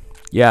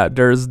 Yeah,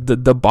 there's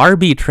the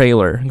Barbie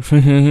trailer.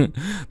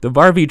 The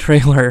Barbie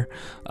trailer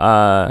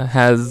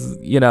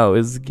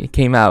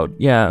came out.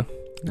 Yeah.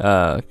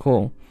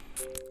 Cool.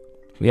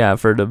 Yeah,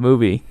 for the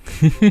movie.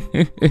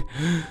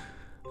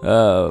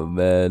 Oh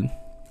man.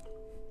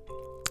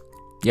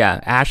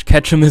 Yeah, Ash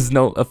Ketchum is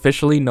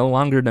officially no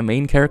longer the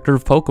main character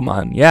of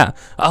Pokemon. Yeah.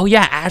 Oh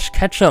yeah, Ash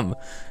Ketchum,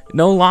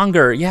 no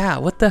longer. Yeah.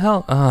 What the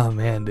hell? Oh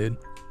man, dude.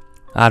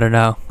 I don't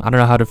know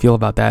how to feel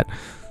about that.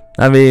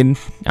 I mean,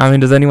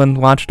 does anyone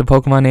watch the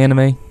Pokemon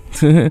anime?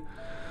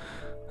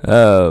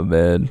 Oh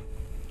man.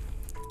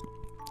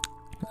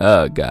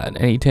 Oh god.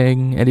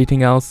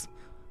 Anything else?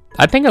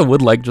 I think I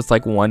would like just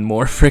like one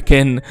more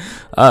freaking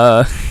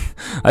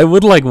I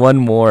would like one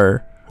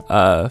more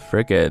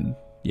freaking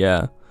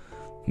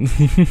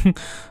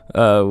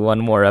one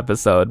more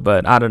episode,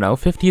 but I don't know,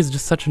 50 is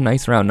just such a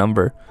nice round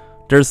number.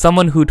 There's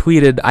someone who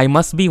tweeted, I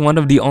must be one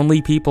of the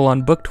only people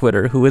on book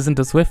Twitter who isn't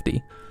a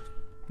Swiftie.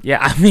 Yeah,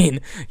 I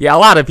mean, a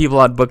lot of people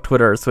on book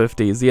Twitter are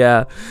Swifties,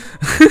 yeah.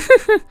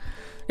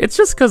 It's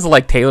just because,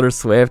 like, Taylor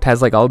Swift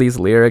has, like, all these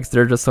lyrics.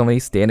 There are just so many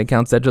stan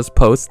accounts that just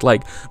post,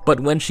 like, but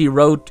when she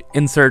wrote,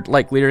 insert,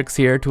 like, lyrics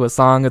here to a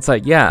song, it's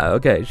like, yeah,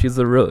 okay, she's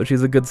a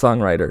good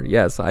songwriter.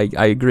 Yes, I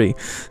agree.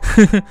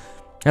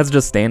 That's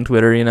just stan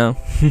Twitter,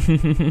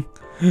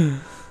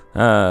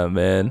 Oh,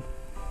 man.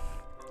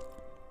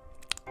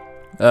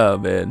 Oh,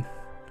 man.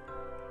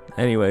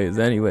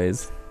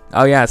 Anyways.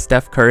 Oh, yeah,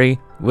 Steph Curry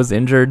was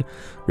injured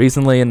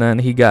recently, and then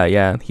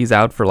he's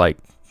out for, like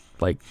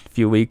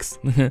few weeks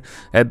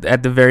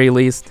at the very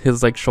least.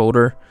 His like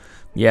shoulder,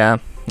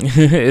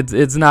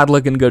 it's not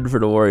looking good for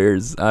the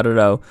Warriors. I don't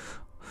know.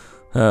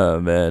 Oh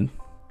man,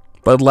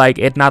 but like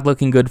it not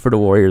looking good for the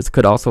Warriors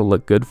could also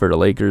look good for the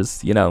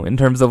Lakers, in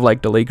terms of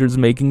like the Lakers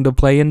making the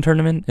play-in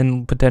tournament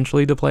and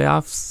potentially the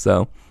playoffs.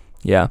 So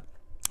yeah.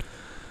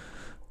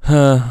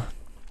 Oh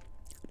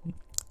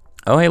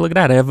hey, look at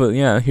that. I have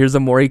here's a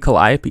Maury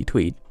Calliope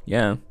tweet.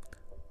 Yeah.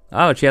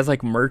 Oh, she has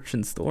like merch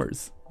in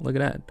stores. Look at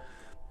that.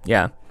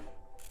 Yeah.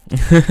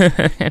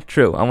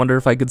 True. I wonder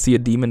if I could see a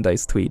Demon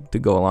Dice tweet to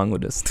go along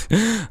with this.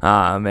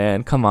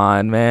 Man, come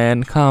on,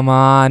 man.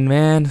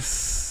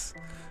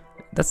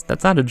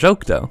 That's not a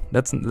joke though.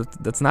 That's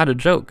not a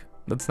joke.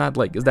 That's not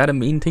like, is that a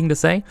mean thing to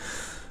say?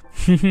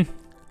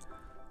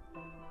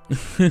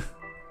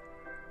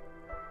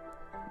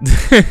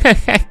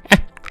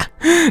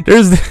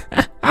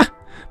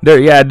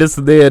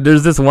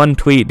 There's this one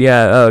tweet.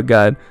 Yeah, oh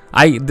god.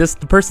 This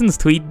person's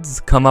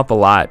tweets come up a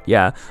lot.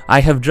 Yeah.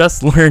 I have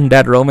just learned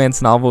that romance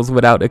novels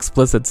without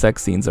explicit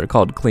sex scenes are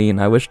called clean.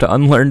 I wish to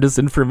unlearn this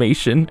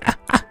information.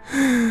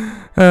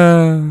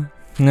 No,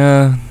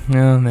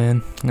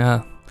 man.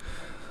 No.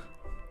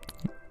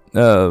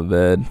 Oh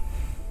man.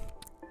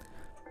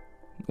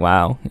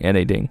 Wow,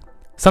 anything.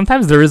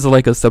 Sometimes there is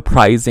like a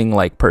surprising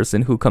like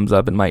person who comes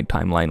up in my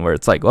timeline where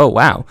it's like, oh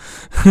wow.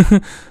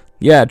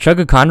 Yeah,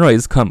 Chugga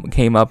Conroy's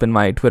came up in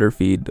my Twitter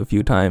feed a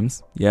few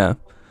times. Yeah.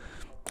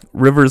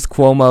 Rivers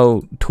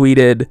Cuomo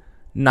tweeted,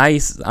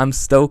 nice, I'm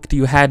stoked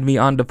you had me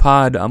on the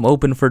pod. I'm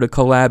open for the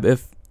collab.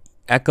 If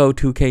Echo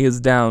 2K is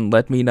down,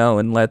 let me know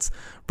and let's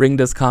bring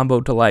this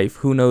combo to life.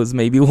 Who knows,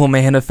 maybe we'll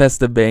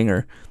manifest a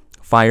banger.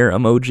 Fire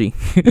emoji.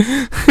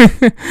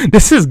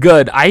 This is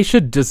good. I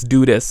should just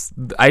do this.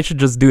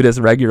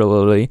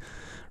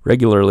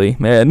 Regularly,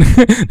 man.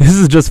 This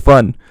is just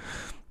fun.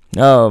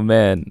 Oh,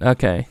 man.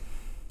 Okay.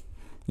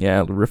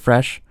 Yeah,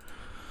 refresh.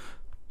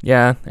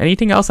 Yeah,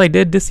 anything else I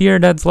did this year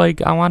that's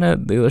like I want to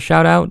do a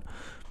shout out?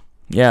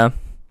 Yeah.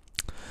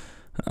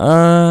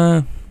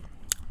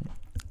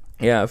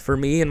 Yeah, for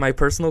me and my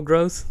personal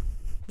growth,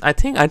 I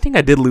think I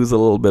did lose a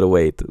little bit of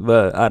weight,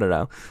 but I don't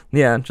know.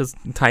 Yeah, just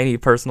tiny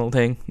personal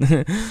thing.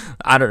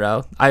 I don't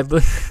know. I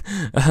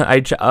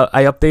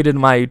updated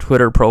my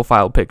Twitter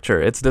profile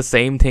picture. It's the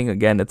same thing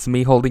again. It's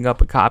me holding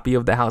up a copy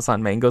of The House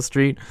on Mango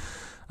Street.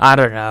 I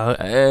don't know.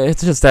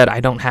 It's just that I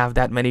don't have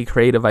that many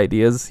creative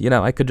ideas. You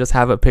know, I could just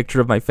have a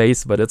picture of my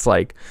face, but it's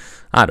like,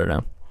 I don't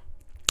know.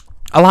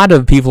 A lot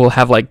of people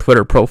have like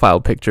Twitter profile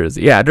pictures.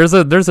 Yeah, there's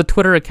a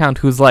Twitter account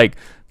who's like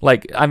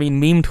I mean,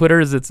 meme Twitter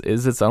is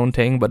its own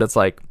thing, but it's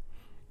like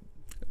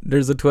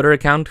there's a Twitter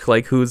account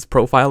like whose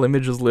profile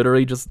image is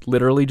literally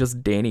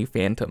just Danny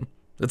Phantom.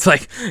 It's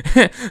like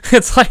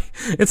it's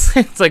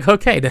like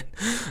okay then.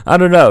 I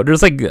don't know.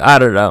 There's like I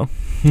don't know.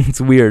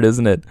 It's weird,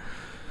 isn't it?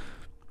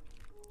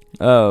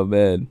 Oh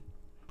man.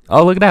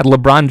 Oh, look at that.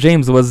 LeBron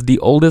James was the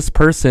oldest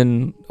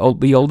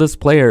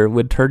player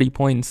with 30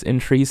 points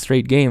in 3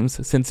 straight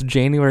games since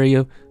January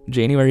of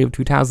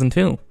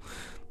 2002.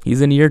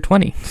 He's in year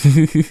 20.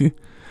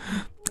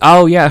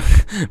 Oh, yeah.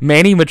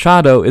 Manny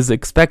Machado is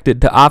expected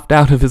to opt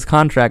out of his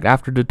contract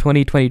after the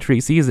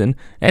 2023 season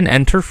and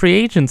enter free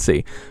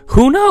agency.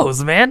 Who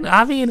knows, man?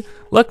 I mean,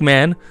 look,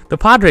 man, the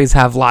Padres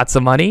have lots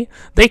of money.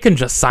 They can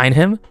just sign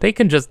him. They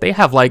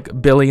have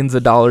like billions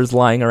of dollars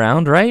lying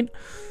around, right?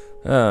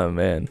 Oh,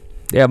 man.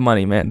 They have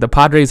money, man. The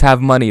Padres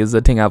have money is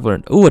the thing I've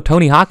learned. Ooh, a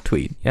Tony Hawk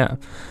tweet. Yeah.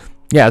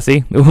 Yeah,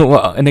 see?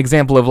 An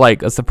example of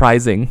like a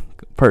surprising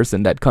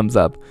person that comes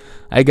up.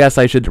 I guess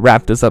I should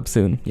wrap this up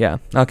soon. Yeah.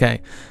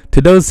 Okay.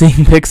 To those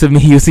seeing pics of me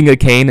using a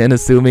cane and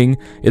assuming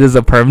it is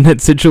a permanent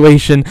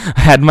situation,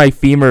 I had my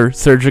femur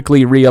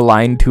surgically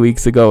realigned 2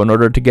 weeks ago in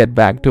order to get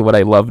back to what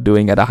I love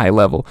doing at a high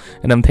level,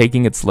 and I'm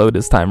taking it slow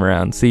this time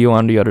around. See you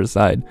on the other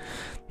side.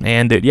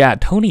 And dude, yeah,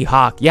 Tony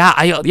Hawk.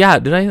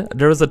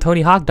 There was a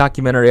Tony Hawk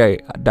documentary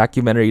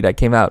that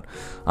came out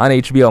on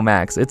HBO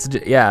Max. It's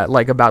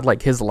like about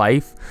like his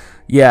life.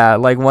 Yeah,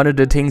 like one of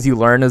the things you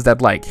learn is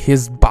that like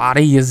his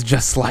body is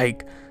just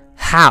like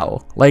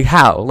how like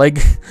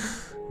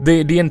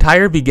the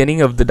entire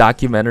beginning of the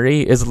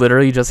documentary is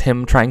literally just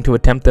him trying to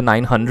attempt the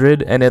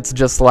 900, and it's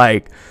just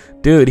like,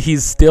 dude,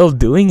 he's still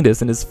doing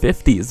this in his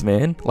 50s,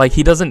 man. Like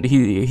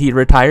he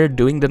retired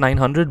doing the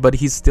 900, but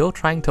he's still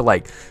trying to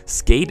like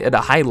skate at a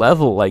high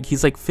level. Like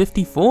he's like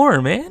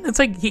 54, man. It's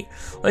like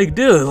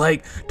dude,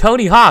 like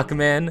Tony Hawk,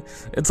 man.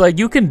 It's like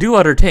you can do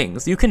other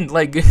things. You can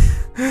like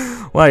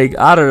like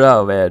I don't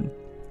know, man.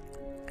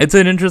 It's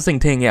an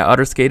interesting thing. Yeah,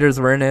 other skaters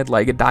were in it.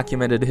 Like it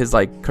documented his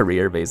like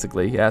career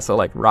basically. Yeah, so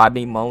like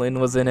Rodney Mullen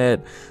was in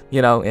it,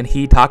 you know, and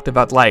he talked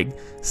about like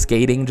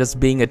skating just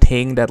being a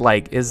thing that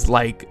like is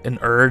like an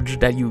urge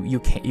that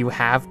you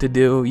have to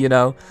do, you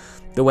know,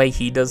 the way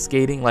he does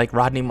skating. Like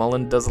Rodney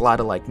Mullen does a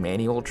lot of like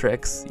manual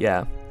tricks.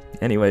 Yeah.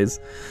 Anyways,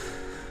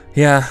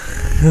 yeah,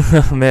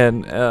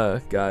 man.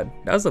 God,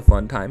 that was a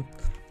fun time.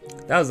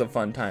 That was a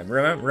fun time.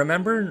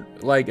 Remember,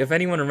 like, if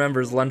anyone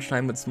remembers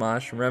Lunchtime with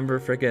Smosh, remember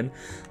freaking,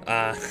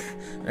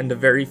 and the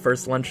very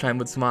first Lunchtime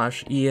with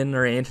Smosh, Ian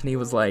or Anthony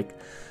was like,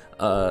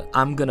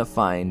 I'm gonna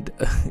find,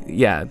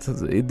 yeah,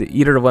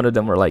 either one of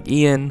them were like,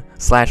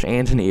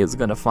 Ian/Anthony is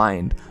gonna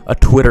find a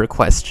Twitter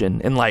question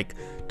in like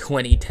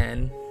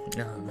 2010.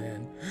 Oh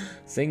man,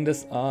 sing the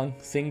song.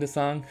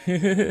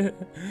 Should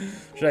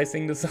I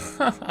sing the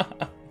song?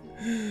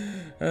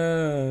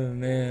 Oh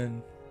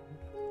man,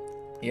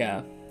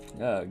 yeah.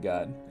 Oh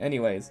god.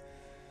 Anyways,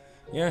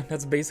 yeah,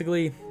 that's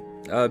basically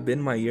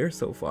been my year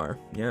so far.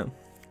 Yeah.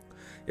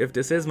 If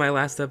this is my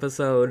last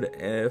episode,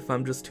 if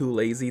I'm just too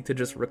lazy to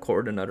just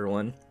record another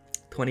one,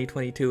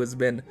 2022 has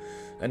been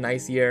a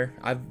nice year.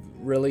 I've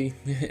really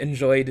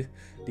enjoyed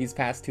these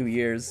past 2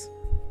 years.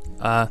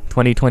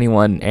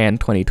 2021 and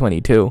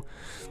 2022.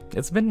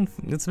 It's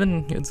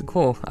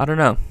cool. I don't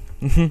know.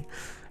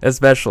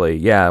 Especially,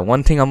 yeah,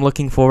 one thing I'm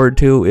looking forward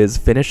to is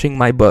finishing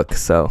my book,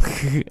 so,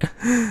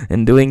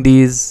 and doing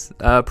these,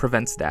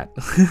 prevents that.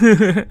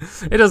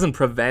 It doesn't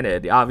prevent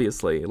it,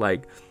 obviously,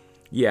 like,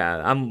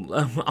 yeah, I'm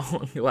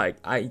like,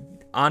 I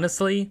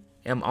honestly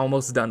am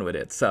almost done with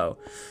it, so,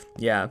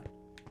 yeah,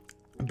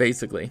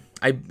 basically,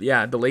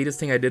 the latest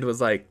thing I did was,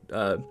 like,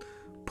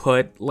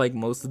 put, like,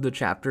 most of the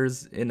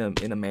chapters in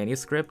a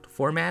manuscript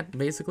format,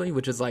 basically,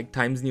 which is, like,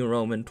 Times New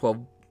Roman,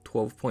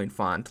 12-point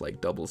font, like,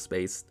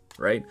 double-spaced,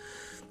 right?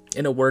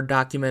 In a Word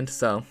document,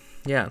 so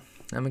yeah,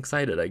 I'm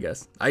excited, I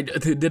guess. I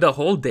did a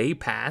whole day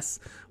pass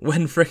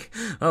when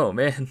oh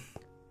man.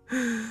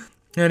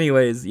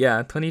 Anyways, yeah,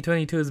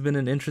 2022 has been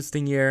an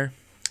interesting year.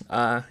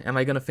 Am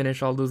I gonna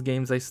finish all those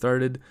games I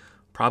started?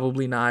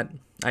 Probably not.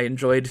 I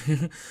enjoyed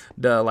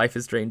the Life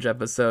is Strange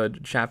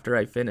chapter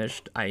I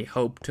finished. I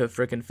hope to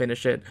freaking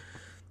finish it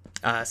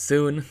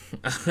soon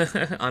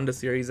on the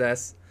Series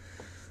S.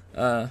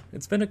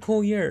 It's been a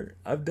cool year.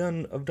 I've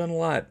done a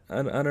lot.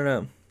 I don't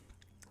know.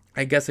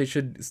 I guess I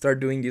should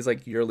start doing these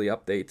like yearly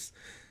updates.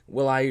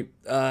 Will I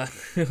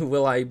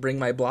bring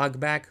my blog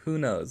back? Who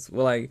knows?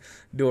 Will I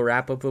do a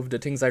wrap up of the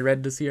things I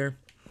read this year?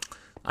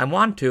 I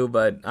want to,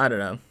 but I don't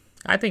know.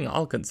 I think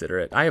I'll consider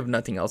it. I have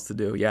nothing else to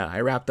do. Yeah, I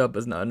wrapped up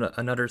as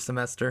another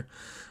semester.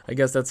 I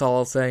guess that's all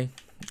I'll say.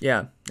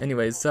 Yeah,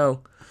 anyways,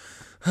 so,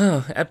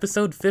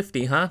 episode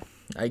 50, huh?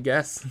 I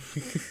guess.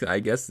 I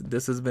guess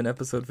this has been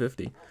episode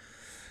 50.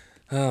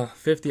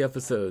 50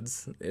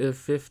 episodes.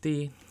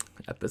 50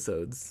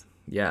 episodes.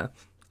 Yeah.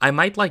 I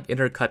might, like,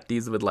 intercut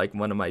these with, like,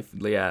 one of my...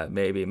 Yeah,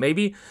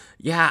 maybe.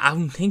 Yeah,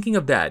 I'm thinking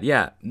of that.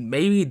 Yeah,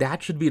 maybe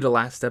that should be the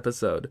last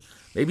episode.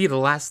 Maybe the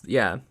last...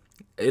 Yeah.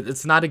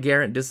 It's not a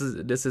guarantee.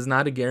 This is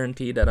not a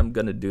guarantee that I'm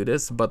gonna do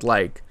this, but,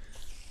 like...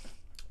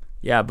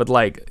 Yeah, but,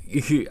 like,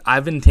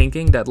 I've been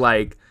thinking that,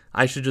 like,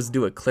 I should just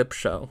do a clip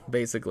show,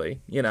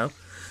 basically, you know?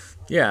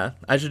 Yeah,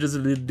 I should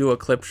just do a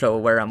clip show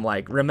where I'm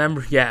like,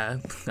 remember, yeah,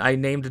 I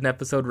named an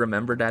episode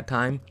Remember That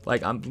Time,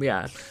 like,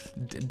 yeah,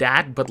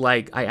 that, but,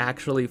 like, I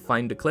actually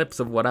find the clips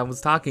of what I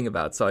was talking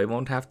about, so I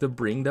won't have to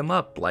bring them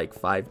up, like,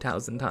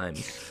 5,000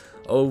 times,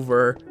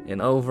 over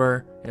and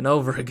over and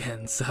over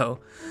again, so,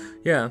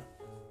 yeah,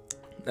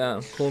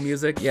 cool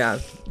music, yeah,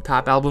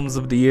 top albums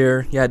of the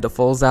year, yeah, The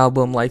Foles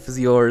album, Life Is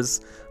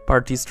Yours,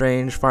 Party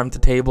Strange, Farm to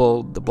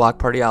Table, the Block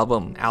Party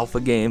album, Alpha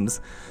Games.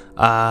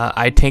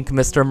 I think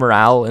Mr.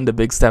 Morale and the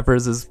Big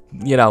Steppers is,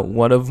 you know,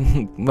 one of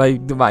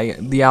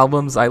the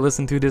albums I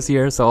listened to this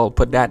year, so I'll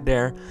put that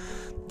there.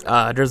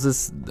 There's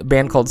this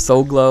band called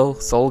Soul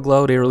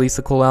Glow. They released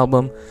a cool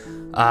album.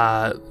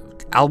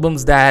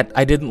 Albums that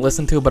I didn't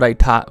listen to, but I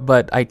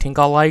think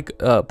I'll like.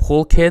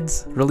 Pool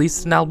Kids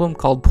released an album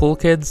called Pool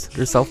Kids,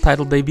 their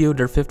self-titled debut,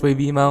 their fifth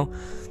wave emo.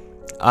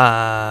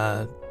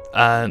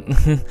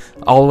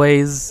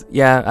 Always,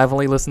 yeah, I've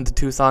only listened to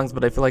 2 songs,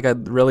 but I feel like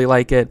I'd really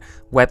like it.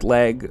 Wet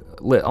Leg,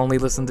 only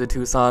listened to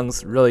 2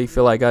 songs, really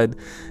feel like I'd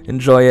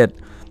enjoy it.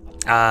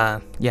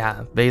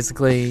 Yeah,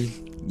 basically,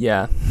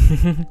 yeah.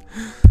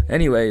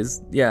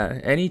 Anyways, yeah,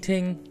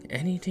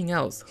 anything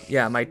else?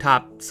 Yeah, my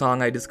top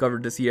song I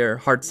discovered this year,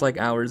 Hearts Like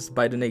Ours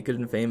by The Naked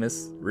and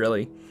Famous,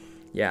 really,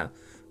 yeah.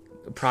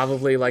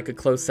 Probably like a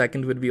close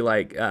second would be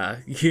like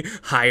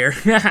Higher.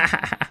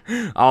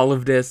 All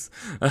of this,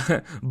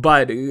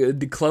 but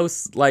the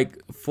close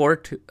like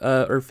fourth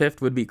or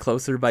fifth would be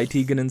Closer by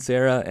Tegan and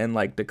Sarah, and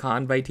like The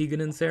Con by Tegan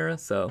and Sarah.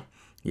 So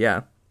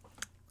yeah.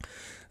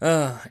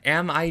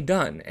 Am I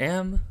done?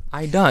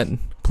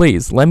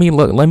 Please let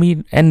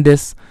me end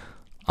this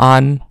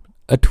on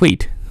a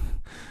tweet,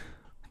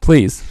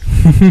 please.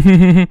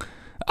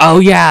 Oh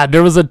yeah,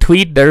 there was a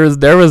tweet that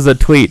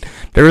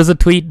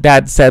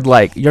said,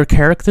 like, your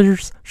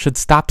characters should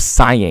stop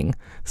sighing.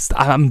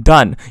 I'm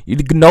done.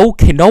 No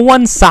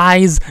one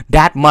sighs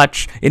that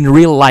much in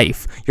real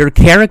life. Your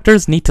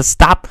characters need to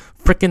stop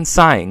freaking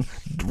sighing.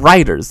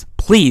 Writers,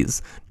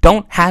 please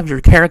don't have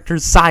your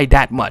characters sigh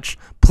that much.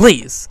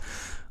 Please.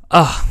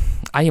 I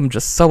am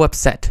just so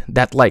upset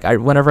that, like,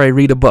 whenever I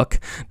read a book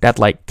that,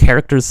 like,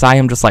 characters sigh,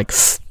 I'm just like,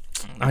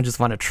 I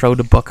just want to throw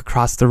the book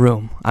across the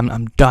room.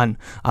 I'm done.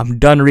 I'm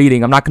done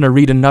reading. I'm not gonna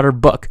read another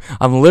book.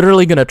 I'm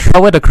literally gonna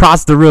throw it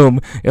across the room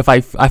if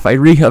I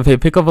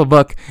pick up a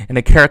book and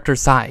a character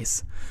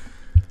sighs.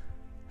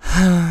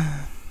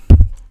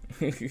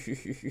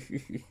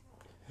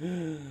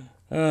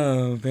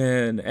 Oh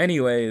man.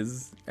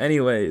 Anyways.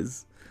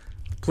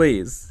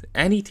 Please.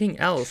 Anything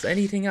else?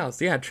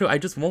 Yeah, true. I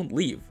just won't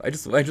leave. I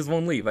just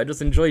won't leave. I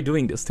just enjoy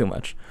doing this too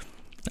much.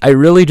 I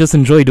really just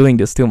enjoy doing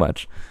this too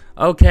much.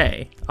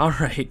 Okay,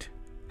 alright.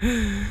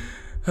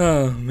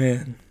 Oh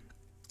man.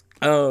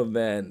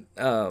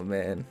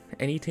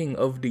 Anything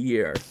of the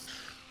year.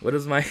 What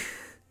is my...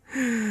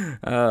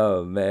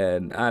 Oh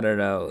man, I don't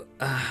know.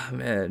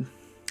 I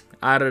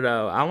don't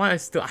know. I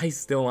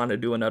still want to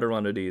do another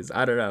one of these.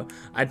 I don't know.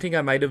 I think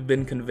I might have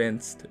been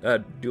convinced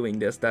doing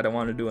this that I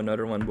want to do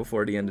another one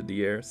before the end of the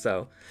year.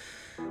 So,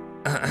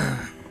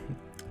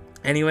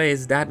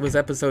 anyways, that was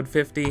episode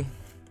 50.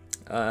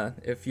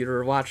 If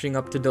you're watching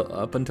up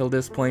until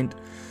this point,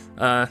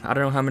 I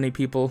don't know how many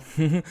people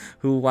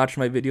who watch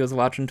my videos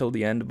watch until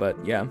the end, but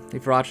yeah,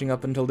 if you're watching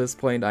up until this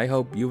point, I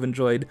hope you've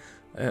enjoyed.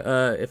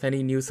 If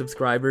any new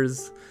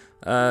subscribers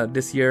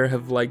this year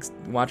have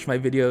watched my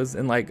videos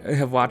and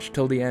have watched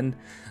till the end,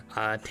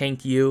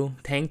 thank you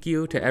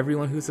to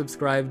everyone who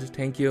subscribed.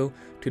 Thank you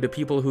to the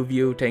people who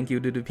view. Thank you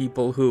to the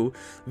people who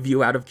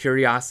view out of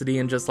curiosity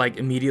and just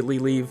immediately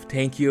leave.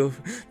 Thank you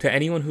to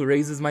anyone who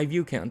raises my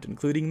view count,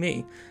 including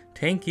me.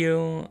 Thank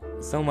you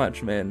so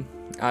much, man.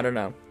 I don't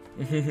know.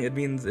 It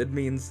means a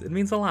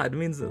lot. It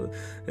means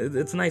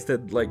it's nice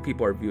that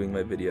people are viewing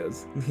my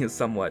videos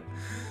somewhat.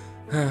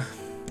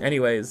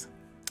 Anyways,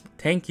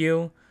 thank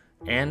you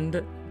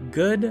and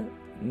good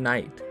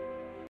night.